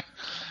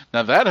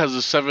 Now that has a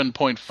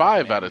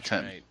 7.5 out of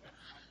 10.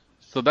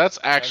 So that's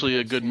actually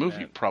a good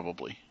movie,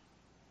 probably.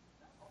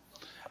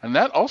 And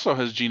that also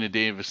has Gina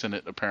Davis in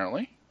it,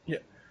 apparently. Yeah.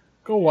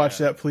 Go watch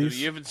that, please.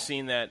 You haven't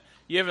seen that.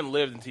 You haven't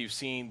lived until you've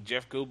seen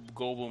Jeff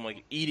Goldblum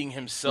like eating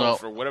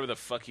himself or whatever the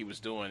fuck he was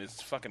doing.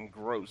 It's fucking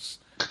gross.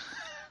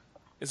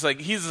 It's like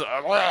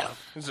yeah.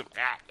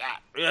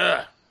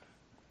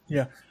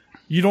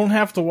 You don't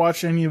have to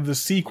watch any of the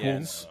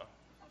sequels,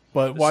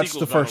 but watch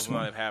the first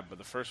one. Not have, but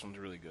the first one's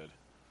really good.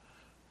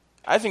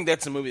 I think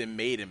that's the movie that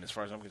made him, as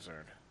far as I'm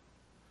concerned.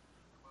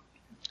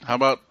 How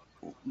about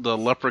the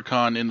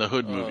Leprechaun in the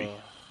Hood movie?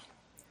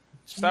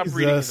 Stop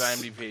reading his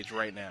IMDb page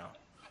right now.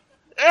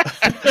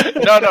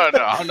 No,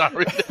 I'm not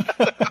reading.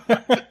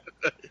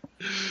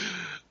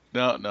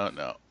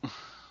 No.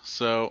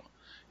 So,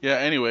 yeah.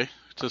 Anyway,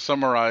 to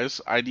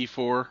summarize,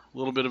 ID4, a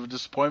little bit of a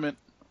disappointment.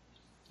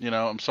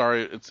 I'm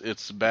sorry,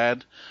 it's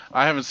bad.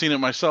 I haven't seen it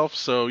myself,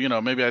 so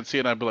maybe I'd see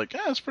it and I'd be like,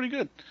 yeah, it's pretty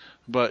good.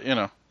 But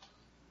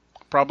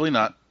probably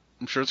not.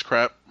 I'm sure it's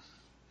crap,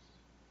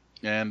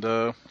 and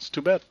it's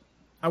too bad.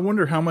 I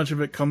wonder how much of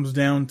it comes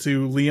down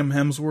to Liam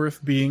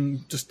Hemsworth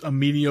being just a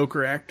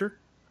mediocre actor.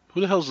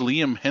 Who the hell's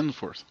Liam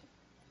Hemsworth?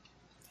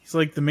 He's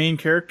like the main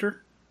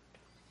character.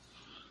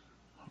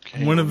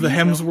 Okay. One of the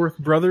Hemsworth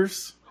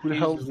brothers. Who the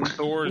hell?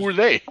 Who are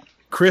they?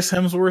 Chris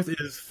Hemsworth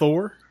is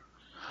Thor.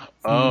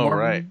 Oh, Marvel.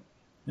 Right.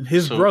 And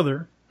his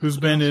brother, who's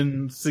been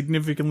in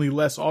significantly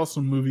less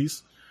awesome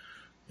movies,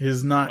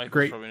 is not Michael's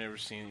great. Probably never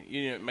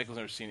seen. Michael's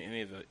never seen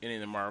any of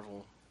the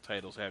Marvel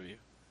titles, have you?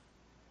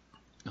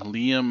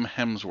 Liam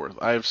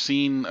Hemsworth. I've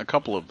seen a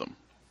couple of them.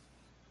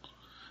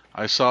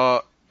 I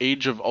saw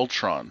Age of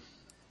Ultron.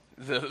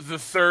 The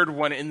third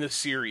one in the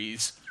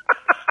series.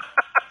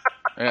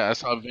 Yeah, I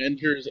saw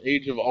Avengers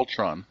Age of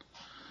Ultron.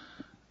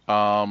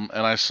 And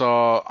I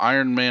saw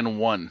Iron Man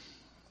 1.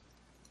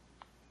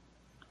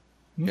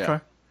 Okay. Yeah.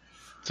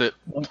 That's it.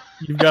 Well,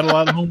 you've got a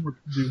lot of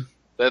homework to do.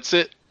 That's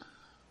it.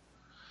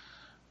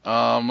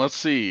 Let's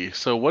see.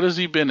 So what has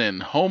he been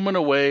in? Home and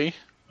Away.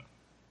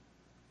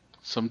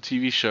 Some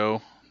TV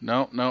show.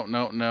 No.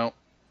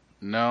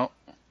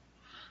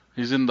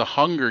 He's in the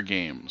Hunger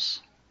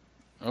Games.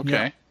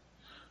 Okay.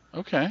 Yeah.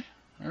 Okay.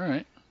 All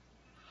right.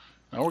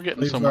 Now we're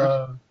getting They've,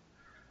 somewhere.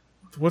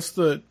 What's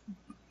the?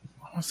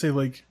 I want to say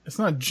like it's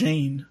not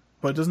Jane,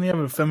 but doesn't he have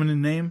a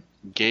feminine name?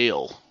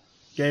 Gale.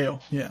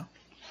 Gale. Yeah.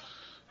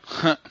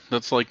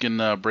 That's like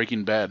in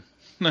Breaking Bad.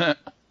 One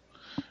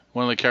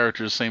of the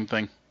characters, same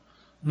thing.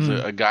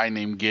 There's a guy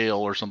named Gale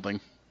or something.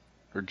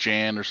 Or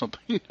Jan or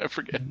something. I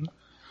forget. Some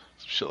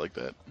shit like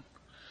that.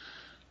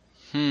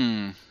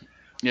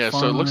 Yeah,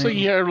 so it looks like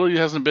he really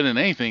hasn't been in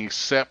anything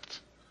except...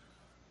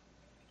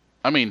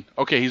 I mean,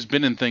 okay, he's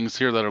been in things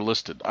here that are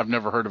listed. I've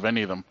never heard of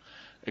any of them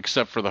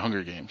except for the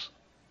Hunger Games.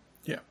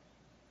 Yeah.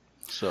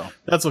 So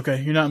that's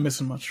okay. You're not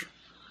missing much.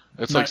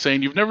 It's like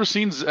saying you've never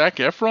seen Zac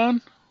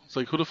Efron? It's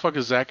like, who the fuck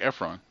is Zac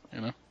Efron?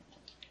 You know?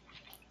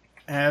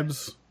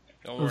 Abs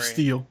Don't or worry.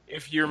 steel.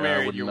 If you're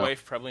married, your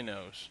wife probably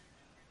knows.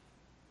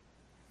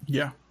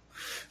 Yeah.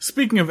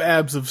 Speaking of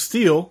abs of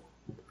steel,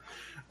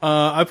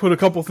 I put a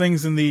couple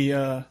things in the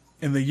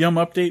Yum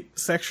Update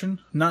section,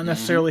 not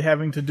necessarily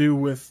having to do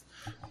with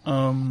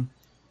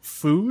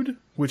food,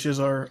 which is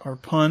our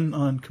pun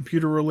on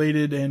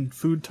computer-related and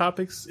food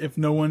topics, if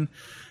no one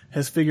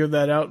has figured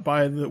that out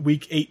by the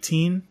week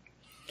 18.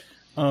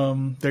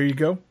 There you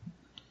go.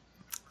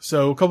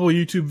 So a couple of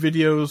YouTube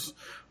videos,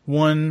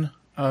 one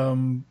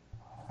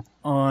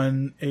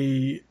on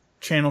a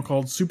channel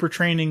called Super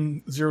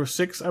Training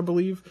 06, I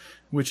believe,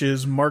 which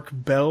is Mark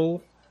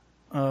Bell's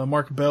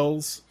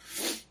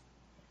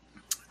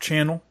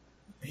channel.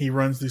 He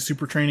runs the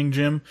Super Training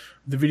gym.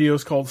 The video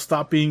is called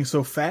Stop Being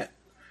So Fat.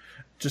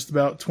 Just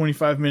about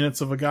 25 minutes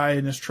of a guy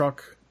in his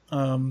truck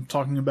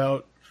talking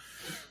about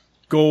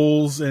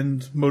goals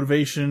and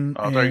motivation.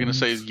 I thought you were going to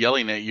say he's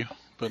yelling at you,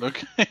 but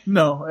okay.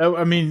 No,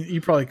 I mean,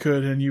 you probably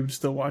could and you would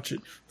still watch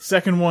it. The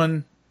second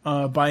one,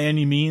 by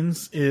any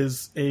means,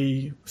 is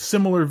a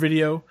similar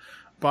video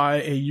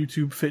by a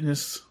YouTube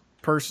fitness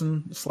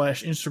person /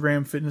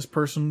 Instagram fitness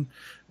person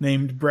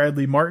named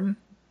Bradley Martin,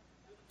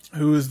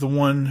 who is the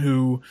one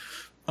who,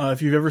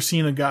 if you've ever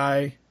seen a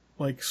guy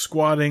like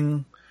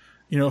squatting,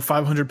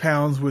 500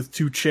 pounds with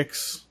two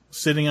chicks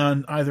sitting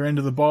on either end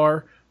of the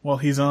bar while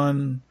he's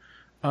on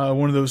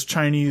one of those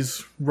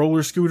Chinese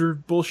roller scooter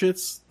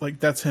bullshits, like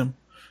that's him.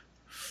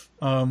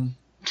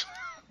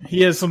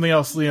 He has something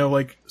else,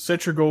 like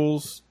set your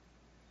goals,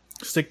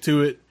 stick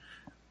to it,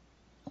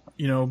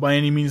 by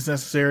any means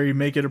necessary,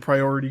 make it a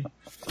priority.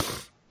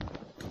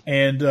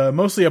 And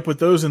mostly I put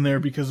those in there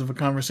because of a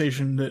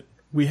conversation that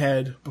we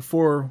had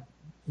before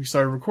we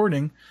started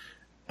recording,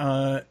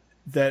 that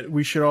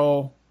we should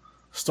all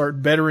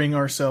start bettering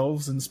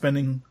ourselves and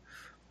spending,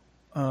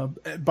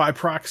 by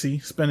proxy,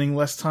 spending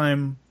less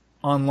time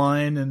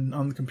online and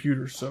on the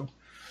computer. So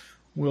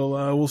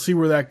we'll see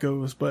where that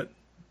goes, but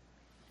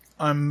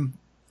I'm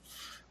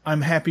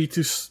happy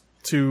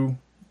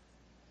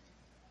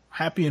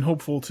happy and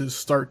hopeful to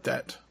start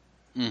that.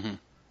 Mm-hmm.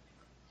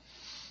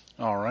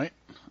 All right.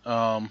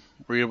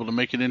 Were you able to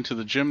make it into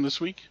the gym this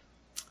week?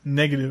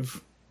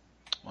 Negative.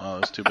 Wow,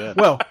 that's too bad.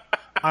 Well,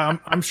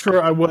 I'm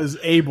sure I was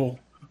able.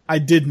 I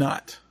did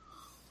not.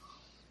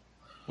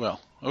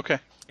 Well, okay.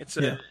 It's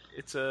a.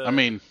 I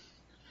mean,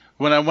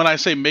 when I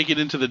say make it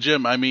into the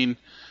gym, I mean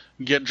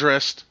get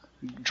dressed,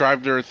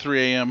 drive there at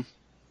 3 a.m.,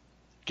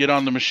 get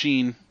on the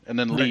machine, and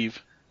then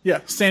leave. Yeah,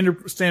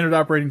 standard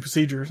operating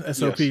procedures,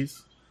 SOPs.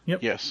 Yes.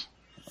 Yep. Yes.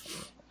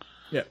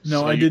 Yeah.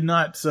 No, So I did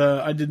not.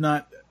 I did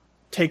not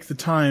take the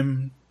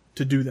time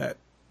to do that.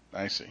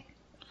 I see.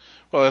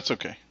 Well, that's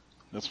okay.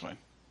 That's fine.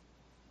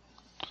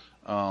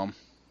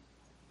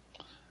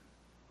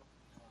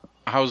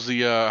 How's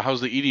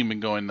the eating been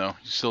going though?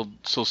 You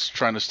still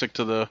trying to stick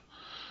to the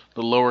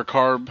lower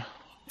carb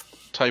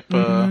type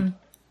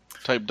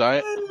type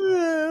diet?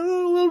 A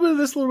little bit of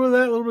this, a little bit of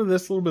that, a little bit of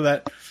this, a little bit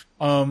of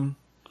that.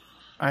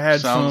 I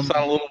had sound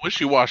a little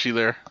wishy-washy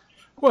there.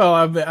 Well,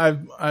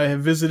 I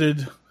have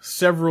visited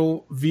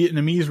several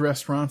Vietnamese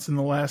restaurants in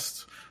the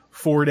last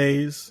 4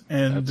 days,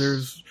 and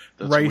there's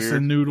rice weird,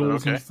 and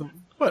noodles and stuff.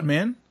 What,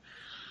 man?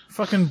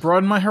 Fucking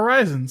broaden my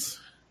horizons.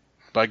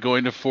 By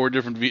going to 4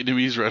 different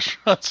Vietnamese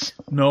restaurants.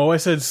 No, I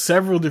said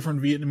several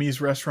different Vietnamese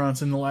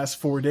restaurants in the last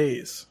 4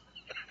 days.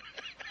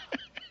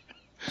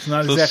 It's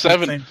not exactly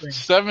the same thing.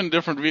 7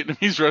 different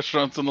Vietnamese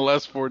restaurants in the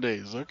last 4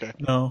 days. Okay.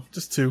 No,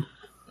 just 2.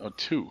 Oh,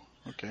 2.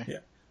 Okay. Yeah.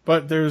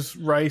 But there's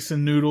rice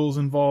and noodles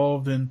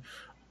involved, and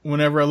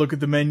whenever I look at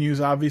the menus,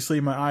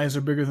 obviously my eyes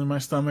are bigger than my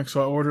stomach,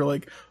 so I order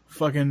like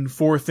fucking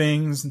 4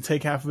 things and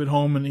take half of it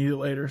home and eat it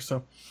later.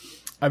 So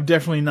I've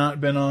definitely not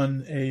been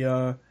on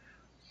a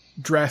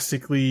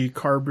drastically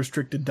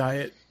carb-restricted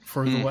diet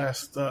for the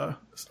last,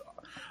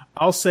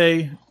 I'll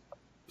say,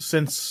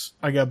 since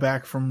I got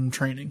back from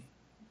training.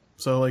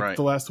 So like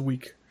the last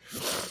week.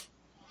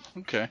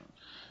 Okay.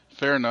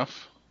 Fair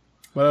enough.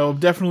 But I'll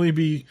definitely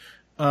be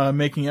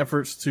making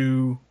efforts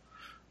to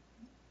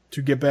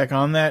get back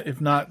on that, if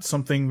not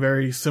something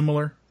very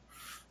similar,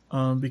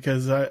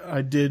 because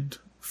I did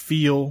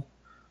feel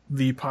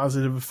the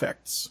positive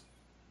effects.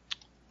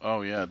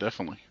 Oh yeah,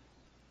 definitely.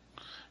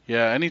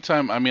 Yeah,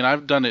 anytime. I mean,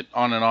 I've done it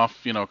on and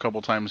off, a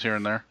couple times here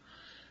and there,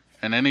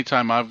 and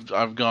anytime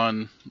I've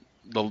gone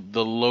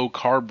the low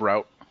carb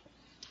route,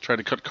 try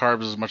to cut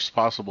carbs as much as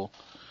possible.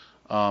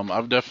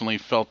 I've definitely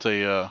felt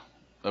a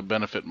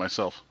benefit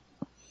myself.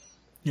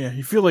 Yeah,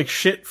 you feel like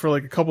shit for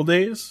like a couple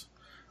days,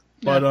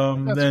 but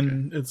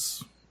then okay.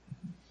 It's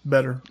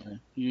better.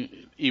 It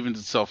evens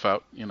itself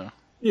out,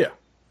 Yeah.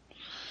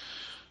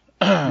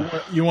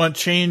 You want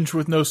change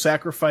with no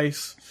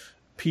sacrifice,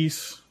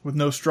 peace with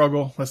no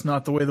struggle. That's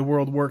not the way the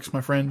world works,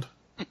 my friend.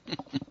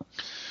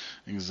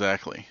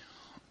 Exactly.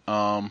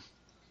 Are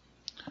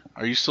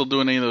you still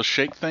doing any of those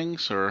shake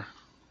things, or?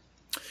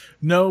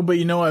 No, but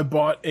I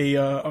bought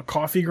a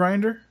coffee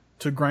grinder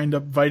to grind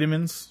up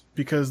vitamins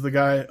because the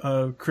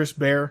guy, Chris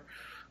Bear,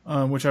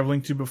 which I've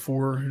linked to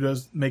before, who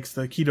makes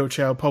the Keto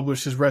Chow,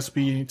 published his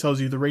recipe and he tells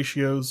you the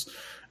ratios.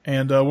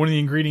 And one of the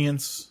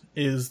ingredients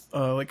is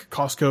like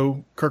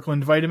Costco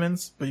Kirkland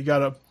vitamins, but you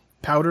gotta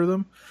powder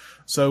them.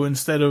 So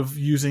instead of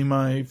using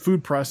my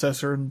food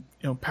processor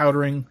and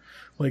powdering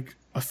like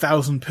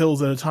 1,000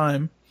 pills at a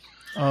time,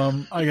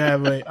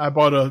 I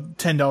bought a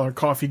 $10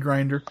 coffee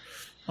grinder,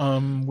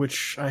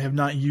 which I have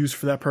not used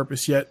for that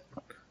purpose yet.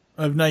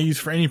 I've not used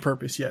for any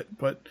purpose yet,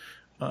 but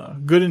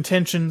good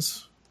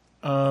intentions,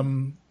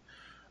 failed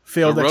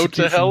the road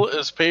execution. to hell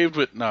is paved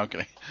with. No,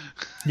 okay.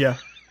 Yeah.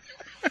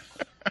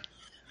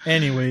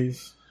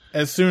 Anyways,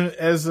 as soon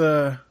as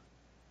I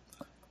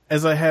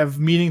have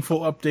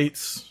meaningful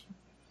updates,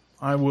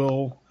 I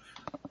will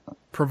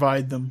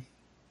provide them.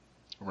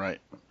 Right.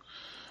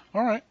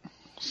 All right.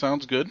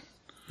 Sounds good.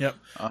 Yep.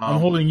 I'm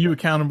holding you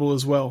accountable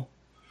as well.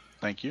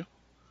 Thank you.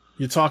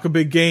 You talk a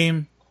big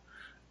game.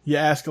 You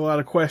ask a lot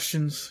of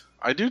questions.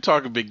 I do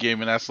talk a big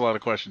game and ask a lot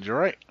of questions. You're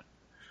right.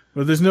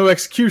 But there's no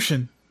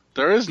execution.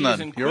 There is He's none.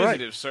 inquisitive,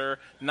 You're right. sir.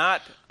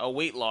 Not a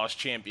weight loss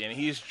champion.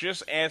 He's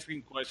just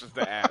asking questions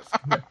to ask.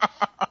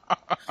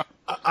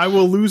 I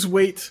will lose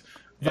weight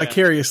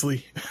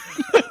vicariously.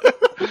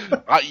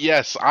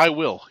 Yes, I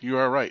will. You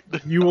are right.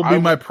 You will be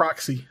my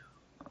proxy.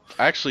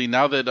 Actually,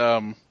 now that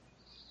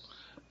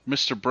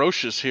Mr.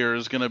 Brocious here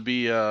is going to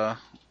be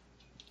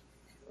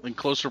in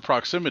closer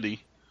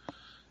proximity,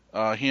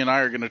 he and I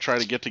are going to try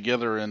to get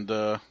together and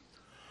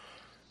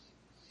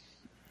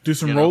do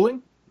some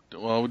rolling.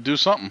 Well, do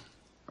something.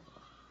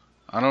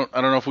 I don't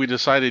know if we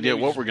decided yet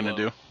what we're going to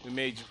do. We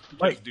may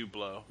just do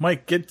blow.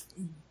 Mike,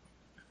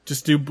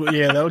 just do.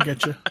 Yeah, that'll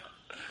get you.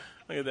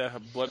 Look at that, her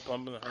blood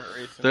pumping, the heart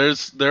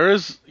racing. There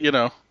is,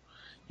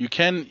 you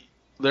can.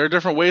 There are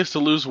different ways to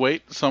lose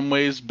weight. Some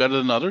ways better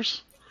than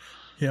others.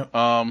 Yeah.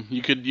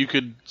 You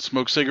could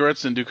smoke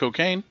cigarettes and do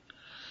cocaine.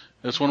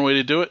 That's one way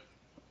to do it.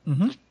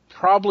 Mm-hmm.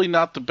 Probably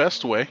not the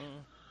best way.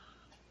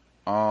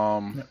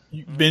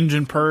 You binge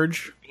and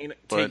purge.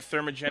 Take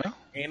thermogenic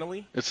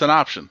anally. It's an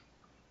option.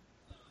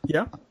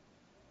 Yeah.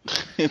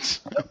 It's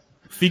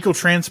fecal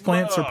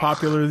transplants are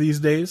popular these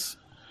days.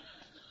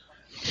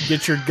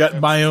 Get your gut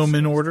biome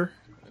in order.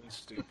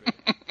 Stupid.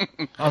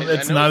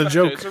 It's not a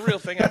joke. It's a real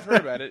thing. I've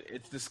heard about it.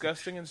 It's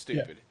disgusting and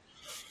stupid.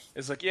 Yeah.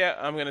 It's like,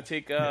 I'm gonna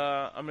take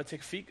a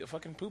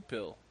fucking poop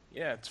pill.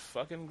 Yeah, it's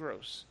fucking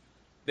gross.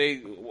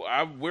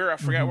 I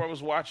forgot where I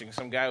was watching.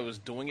 Some guy was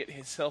doing it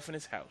himself in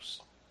his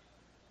house,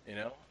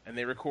 and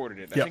they recorded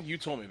it. I think you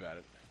told me about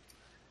it.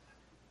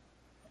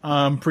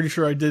 I'm pretty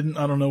sure I didn't.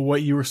 I don't know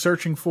what you were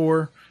searching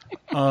for,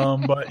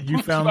 but you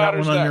found that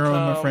one on your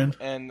own, my friend.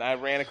 And I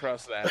ran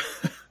across that.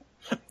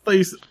 I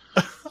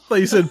thought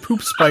you said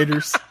poop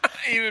spiders.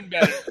 Even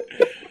better.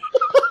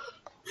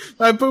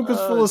 My poop is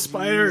full of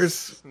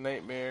spiders.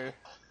 Nightmare.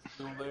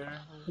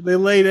 They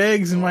laid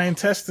eggs in my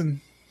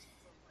intestine.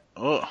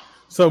 Oh.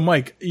 So,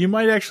 Mike, you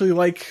might actually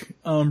like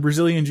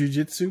Brazilian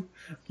Jiu-Jitsu.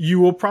 You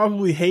will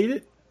probably hate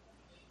it,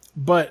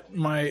 but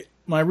my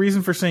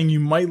reason for saying you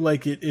might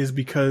like it is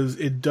because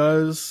it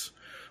does,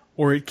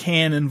 or it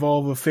can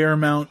involve a fair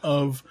amount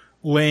of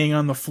laying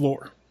on the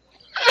floor.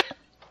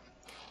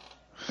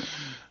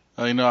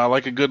 I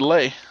like a good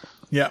lay.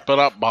 Yeah.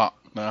 But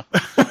no.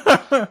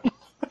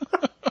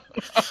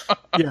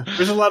 Yeah,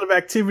 there's a lot of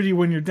activity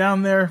when you're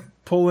down there,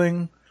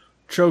 pulling,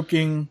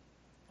 choking,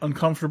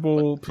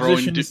 uncomfortable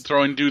positions.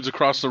 Throwing dudes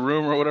across the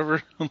room or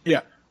whatever.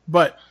 Yeah,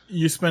 but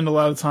you spend a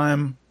lot of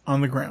time on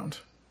the ground.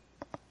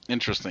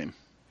 Interesting.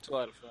 It's a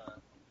lot of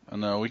fun. I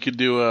know. We could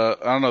do I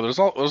don't know. There's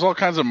all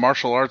kinds of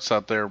martial arts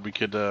out there we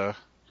could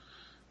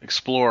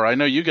explore. I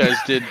know you guys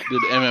did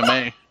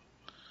MMA.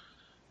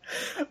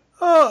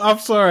 Oh, I'm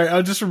sorry.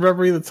 I'm just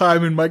remembering the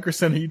time in Micro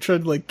Center you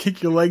tried to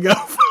kick your leg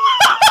off.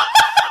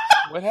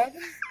 What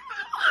happened?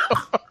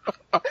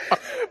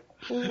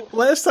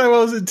 Last time I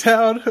was in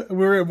town, we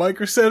were at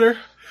Micro Center.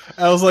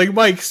 I was like,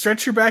 Mike,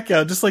 stretch your back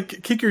out, just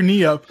kick your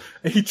knee up.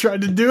 And he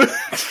tried to do it.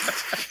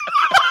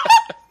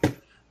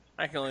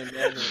 I can only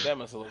imagine what that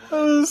must have looked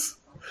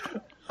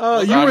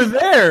like. You were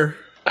there.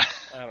 I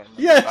don't know.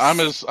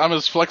 Yes. I'm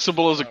as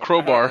flexible as a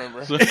crowbar.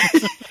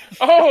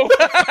 Oh.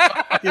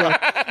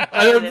 Yeah.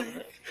 I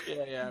don't.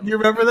 Yeah. You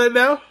remember that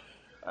now?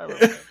 I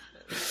remember.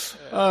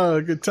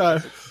 Oh, good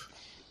time.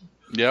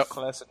 Yep.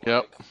 Classic.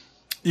 Yep. Mike.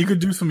 You could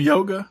do some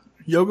yoga.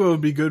 Yoga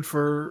would be good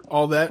for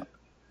all that.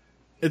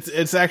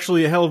 It's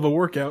actually a hell of a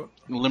workout.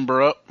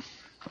 Limber up.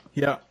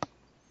 Yeah.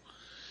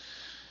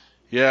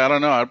 Yeah, I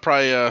don't know. I'd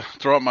probably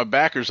throw up my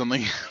back or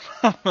something.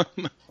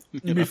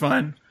 You'd be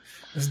fine.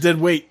 It's dead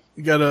weight.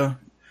 You gotta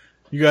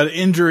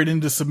injure it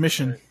into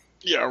submission.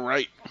 Yeah,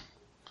 right.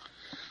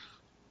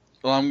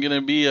 Well, I'm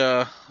gonna be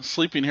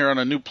sleeping here on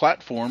a new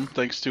platform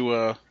thanks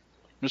to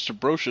Mr.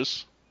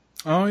 Brocious.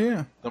 Oh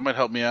yeah. That might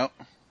help me out.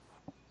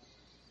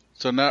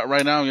 So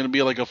right now I'm gonna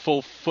be like a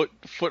full foot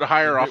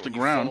higher off the You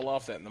ground. Fall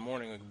off that in the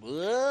morning. Like,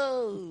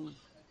 whoa.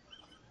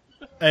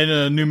 And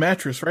a new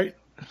mattress, right?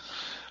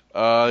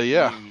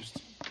 Yeah.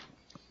 Used.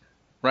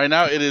 Right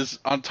now it is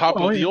on top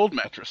Oh, of the yeah. old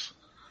mattress.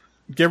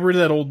 Get rid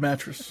of that old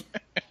mattress.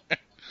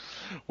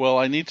 Well,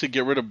 I need to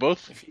get rid of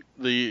both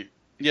the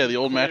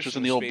old mattress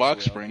and the old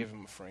box I'll spring, give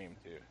him a frame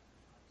too.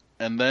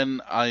 and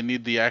then I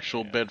need the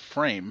actual bed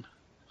frame,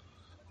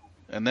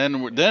 and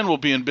then we'll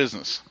be in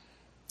business.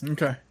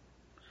 Okay.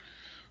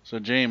 So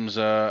James,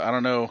 I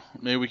don't know,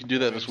 maybe we can do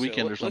that this So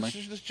weekend or something.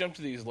 Let's just jump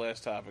to these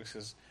last topics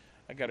because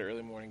I got an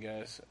early morning,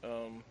 guys.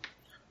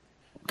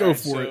 Go Alright,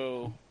 for it.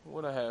 So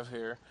what I have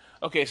here?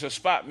 Okay, so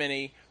Spot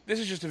Mini. This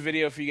is just a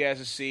video for you guys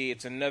to see.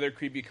 It's another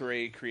Creepy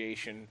Karate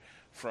creation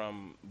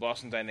from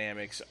Boston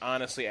Dynamics.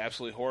 Honestly,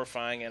 absolutely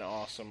horrifying and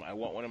awesome. I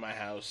want one in my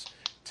house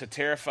to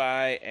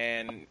terrify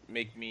and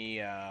make me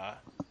and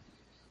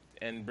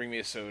bring me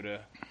a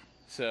soda.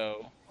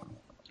 So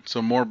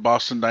More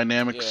Boston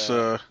Dynamics.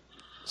 Yeah.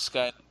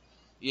 Sky.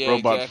 Yeah,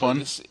 Robot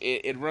exactly. fun?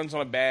 It runs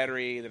on a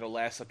battery that'll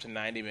last up to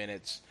 90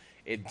 minutes.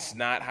 It's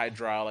not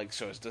hydraulic,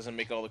 so it doesn't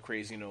make all the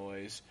crazy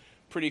noise.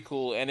 Pretty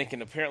cool, and it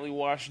can apparently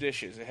wash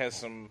dishes. It has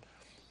some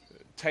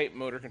tight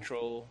motor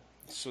control,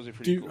 so it's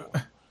pretty cool.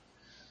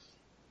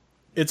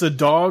 It's a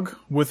dog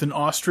with an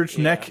ostrich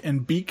Yeah. neck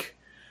and beak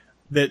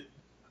that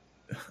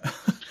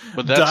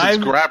But that's its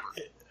dive- grabber.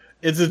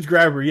 it's a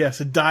grabber, yes.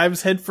 It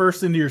dives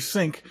headfirst into your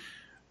sink,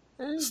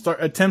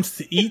 attempts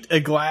to eat a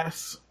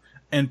glass,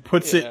 and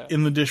puts Yeah. it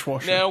in the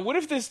dishwasher. Now, what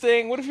if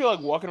you're like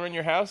walking around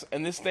your house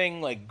and this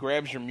thing like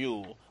grabs your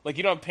mule? Like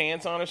you don't have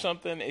pants on or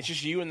something. It's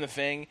just you and the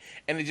thing,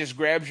 and it just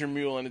grabs your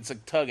mule and it's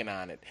like tugging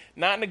on it.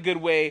 Not in a good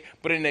way,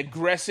 but in an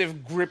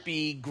aggressive,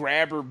 grippy,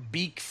 grabber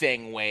beak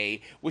thing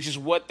way, which is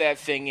what that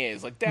thing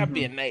is. Like that'd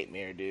be a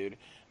nightmare, dude.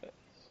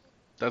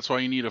 That's why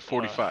you need a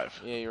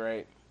 45 Yeah, you're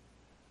right.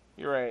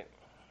 You're right.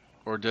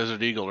 or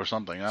Desert Eagle or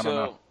something. I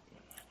don't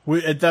know.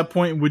 At that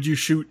point, would you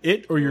shoot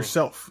it or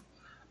yourself?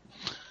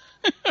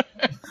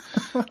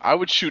 I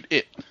would shoot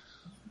it.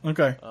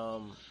 Okay.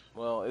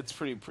 Well, it's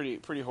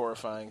pretty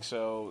horrifying.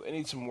 So it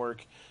needs some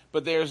work.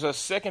 But there's a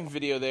second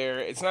video there.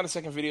 It's not a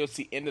second video. It's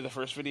the end of the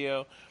first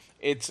video.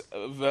 It's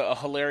a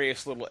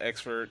hilarious little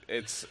expert.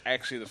 It's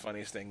actually the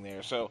funniest thing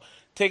there. So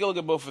take a look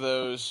at both of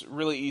those.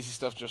 Really easy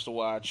stuff just to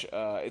watch.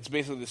 It's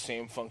basically the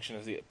same function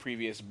as the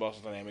previous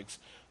Boston Dynamics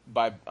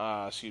by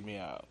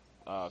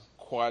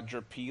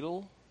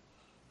quadrupedal,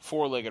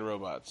 four-legged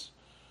robots.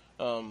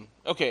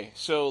 Okay,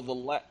 so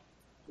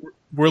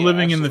We're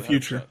living in the absolutely,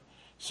 future. 100%.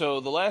 So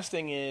the last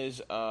thing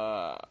is,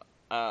 I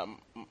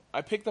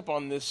picked up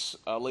on this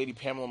lady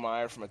Pamela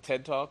Meyer from a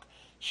TED Talk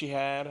she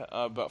had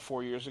about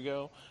 4 years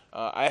ago.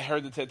 I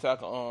heard the TED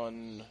Talk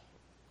on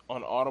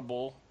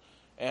Audible,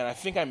 and I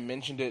think I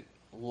mentioned it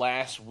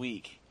last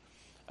week.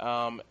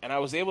 And I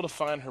was able to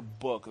find her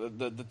book.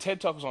 The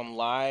TED Talk was on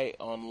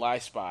lie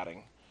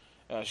spotting.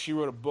 She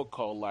wrote a book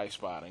called Lie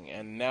Spotting,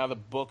 and now the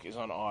book is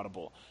on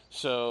Audible.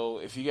 So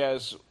if you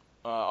guys,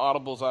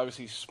 Audible's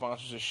obviously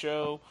sponsors the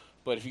show,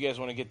 but if you guys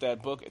want to get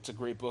that book, it's a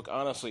great book.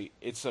 Honestly,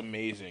 it's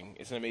amazing.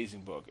 It's an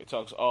amazing book. It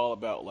talks all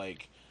about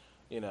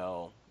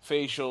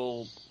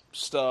facial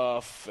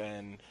stuff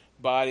and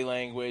body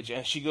language,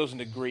 and she goes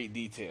into great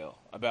detail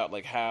about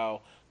how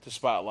to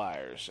spot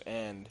liars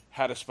and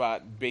how to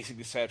spot basic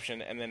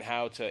deception, and then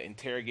how to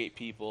interrogate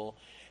people,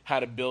 how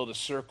to build a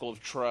circle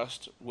of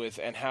trust with,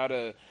 and how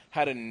to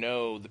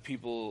know the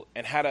people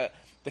and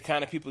the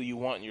kind of people you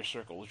want in your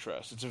circle of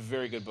trust. It's a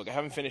very good book. I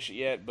haven't finished it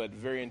yet, but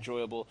very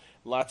enjoyable.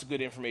 Lots of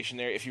good information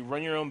there. If you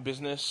run your own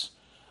business,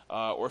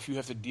 or if you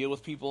have to deal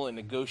with people in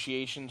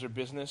negotiations or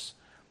business,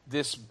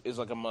 this is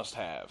like a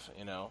must-have.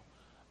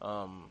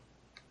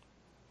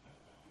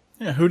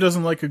 Yeah, who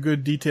doesn't like a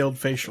good detailed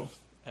facial?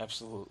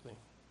 Absolutely.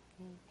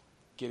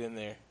 Get in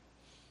there.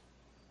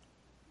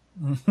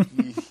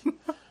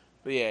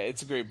 But yeah,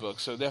 it's a great book,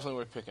 so definitely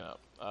worth picking up.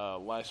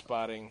 Lie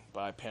Spotting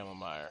by Pamela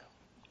Meyer.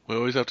 We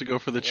always have to go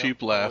for the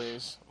cheap laugh.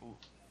 Always.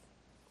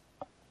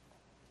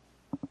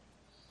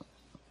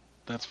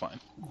 That's fine.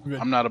 Good.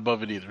 I'm not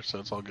above it either, so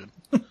it's all good.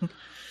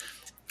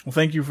 Well,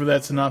 thank you for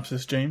that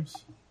synopsis, James.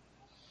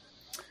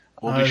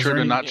 We'll be is sure there to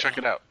any- not check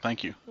it out.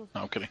 Thank you. No,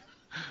 I'm kidding.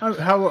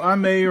 How I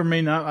may or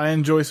may not. I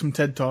enjoy some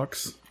TED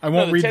Talks. I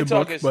won't read TED the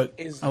book, Talk but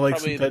is I like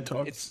probably some TED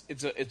Talks.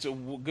 It's a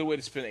good way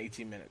to spend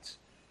 18 minutes.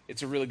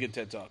 It's a really good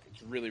TED Talk.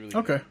 It's really good.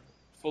 Okay.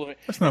 Full of it.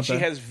 That's not and she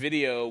bad. has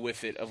video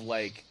with it of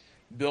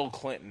Bill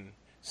Clinton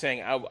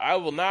saying,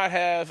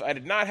 I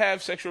did not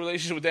have sexual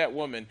relations with that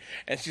woman.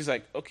 And she's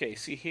like, okay,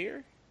 see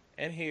here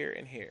and here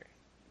and here.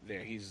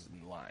 there. He's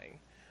lying.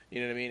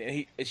 You know what I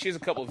mean? And she has a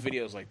couple of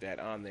videos like that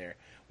on there,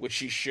 which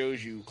she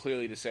shows you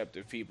clearly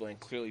deceptive people and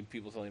clearly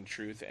people telling the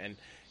truth, and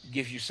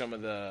gives you some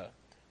of the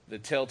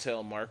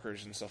telltale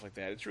markers and stuff like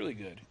that. It's really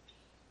good.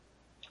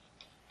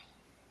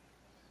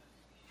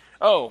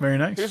 Oh, very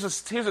nice.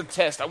 Here's a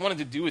test I wanted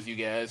to do with you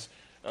guys,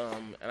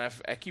 and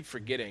I keep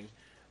forgetting.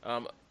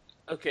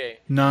 Okay.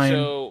 9.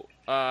 So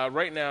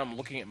right now I'm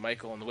looking at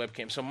Michael on the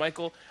webcam. So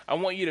Michael, I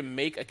want you to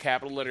make a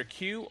capital letter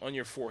Q on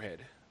your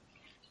forehead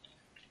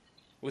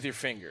with your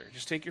finger.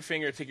 Just take your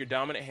finger, take your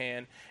dominant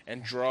hand,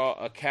 and draw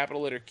a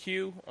capital letter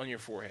Q on your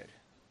forehead.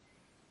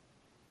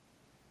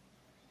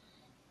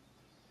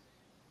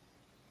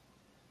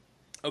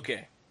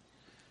 Okay.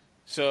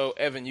 So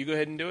Evan, you go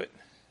ahead and do it.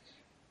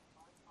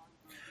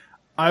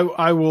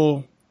 I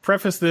will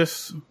preface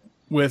this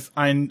with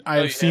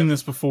I've seen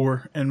this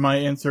before, and my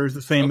answer is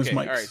the same as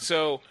Mike's. All right,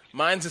 so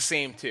mine's the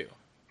same too.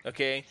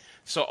 Okay,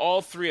 so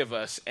all three of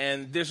us,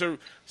 and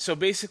so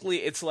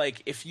basically it's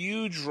like if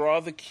you draw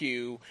the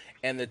Q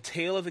and the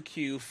tail of the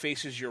Q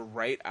faces your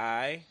right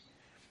eye,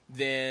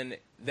 then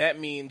that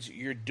means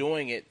you're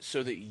doing it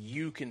so that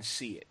you can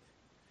see it.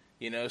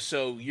 You know,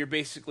 so you're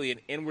basically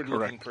an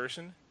inward-looking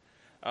person.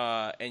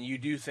 And you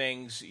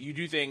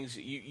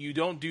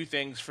don't do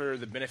things for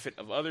the benefit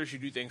of others, you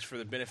do things for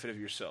the benefit of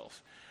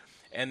yourself.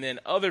 And then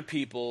other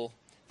people,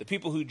 the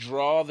people who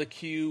draw the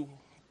Q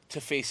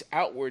to face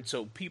outward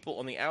so people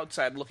on the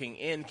outside looking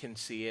in can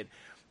see it,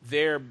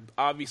 they're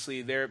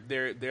obviously they're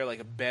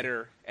like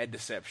better at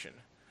deception,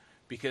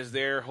 because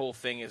their whole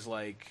thing is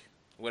like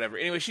whatever.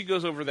 Anyway, she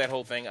goes over that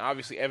whole thing.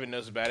 Obviously Evan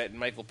knows about it, and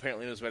Michael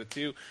apparently knows about it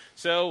too.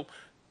 So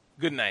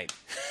good night.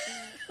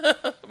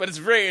 But it's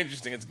very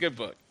interesting. It's a good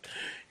book.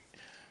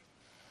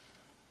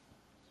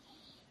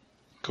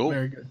 Cool.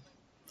 Very good.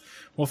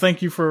 Well,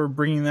 thank you for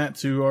bringing that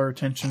to our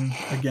attention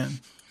again.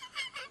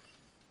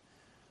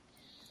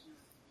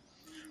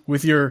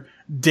 With your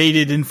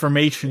dated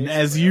information,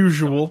 as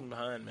usual. I'm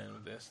behind, man,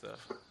 with that stuff.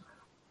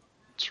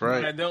 That's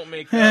right. I don't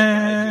make up.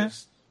 I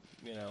just,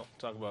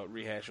 talk about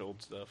rehash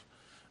old stuff.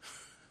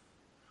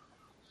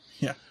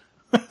 Yeah.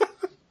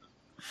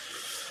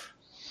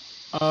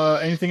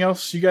 Anything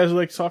else you guys would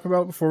like to talk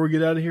about before we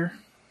get out of here?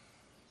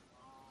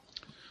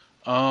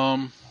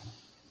 No,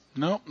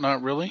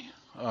 not really.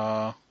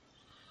 No.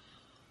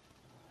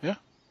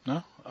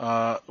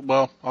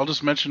 Well, I'll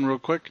just mention real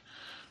quick.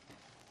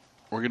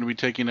 We're going to be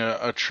taking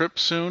a trip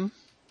soon.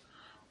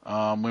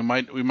 We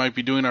might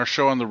be doing our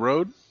show on the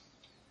road.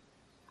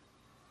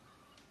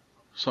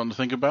 Something to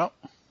think about.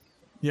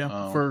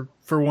 Yeah, for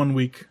 1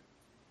 week.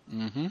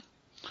 Mm-hmm.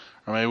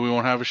 Or maybe we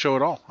won't have a show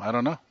at all. I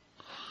don't know.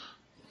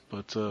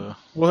 But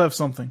we'll have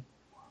something.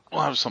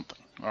 We'll have something.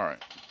 All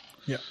right.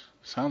 Yeah.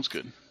 Sounds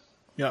good.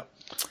 Yeah.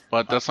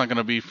 But that's not going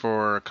to be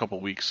for a couple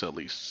weeks at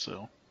least.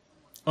 So.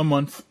 A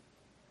month.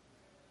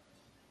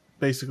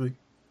 Basically.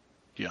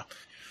 Yeah.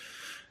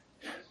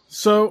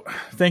 So,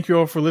 thank you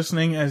all for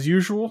listening. As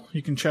usual,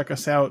 you can check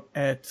us out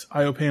at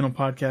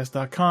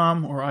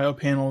iopanelpodcast.com or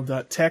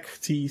iopanel.tech,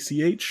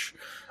 TECH,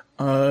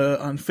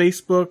 on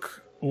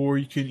Facebook, or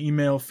you can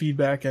email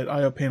feedback at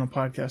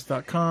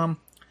iopanelpodcast.com,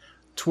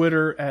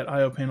 Twitter at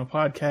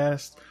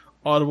iopanelpodcast,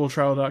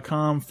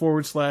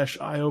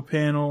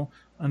 audibletrial.com/iopanel.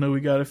 I know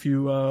we got a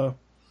few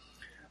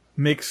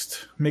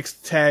mixed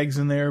tags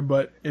in there,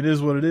 but it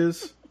is what it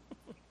is.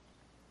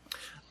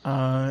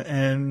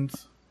 And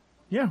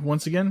yeah,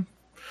 once again,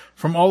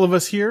 from all of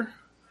us here,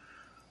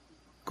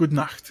 good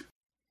Nacht.